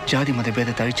ஜாதி மத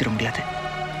பேதத்தை அழிச்சிட முடியாது.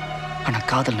 ஆனா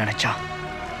காதல் நினைச்சா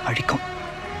அழிக்கும்.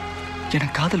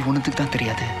 எனக்கு காதல் ஒண்ணுத்துக்கு தான்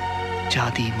தெரியாது,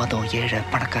 ஜாதி மதம் ஏழை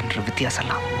பணக்காரன்ற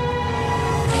வித்தியாசம்லாம்.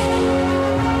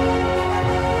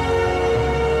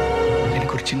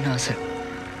 எனக்கு ஒரு சின்ன ஆசை,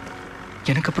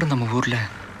 எனக்கு அப்புறம் நம்ம ஊர்ல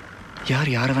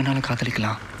யார் யாரை வேணாலும்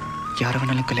காதலிக்கலாம், யாரை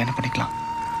வேணாலும் கல்யாணம் பண்ணிக்கலாம்.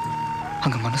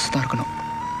 அங்க மனசு தான் இருக்கணும்,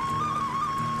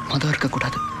 மதம்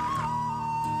இருக்கக்கூடாது.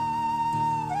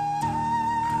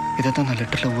 இதைத்தான் நான்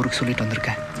லெட்டர்ல ஊருக்கு சொல்லிட்டு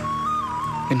வந்திருக்கேன்.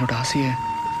 என்னோட ஆசையை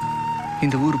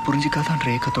இந்த ஊர் புரிஞ்சிக்காதான்ற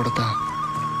ஏக்கத்தோட தான்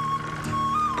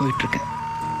போயிட்டு இருக்கேன்.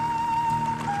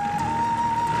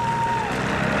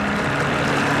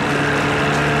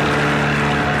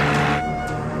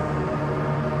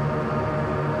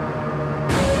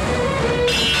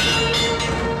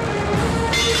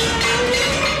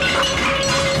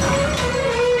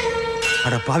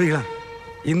 அட பாவிகளா,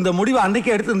 இந்த முடிவை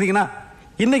அன்னைக்கே எடுத்திருந்தீங்கன்னா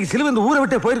இன்னைக்கு சிலுவை இந்த ஊரை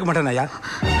விட்டே போயிருக்க மாட்டேன் ஐயா.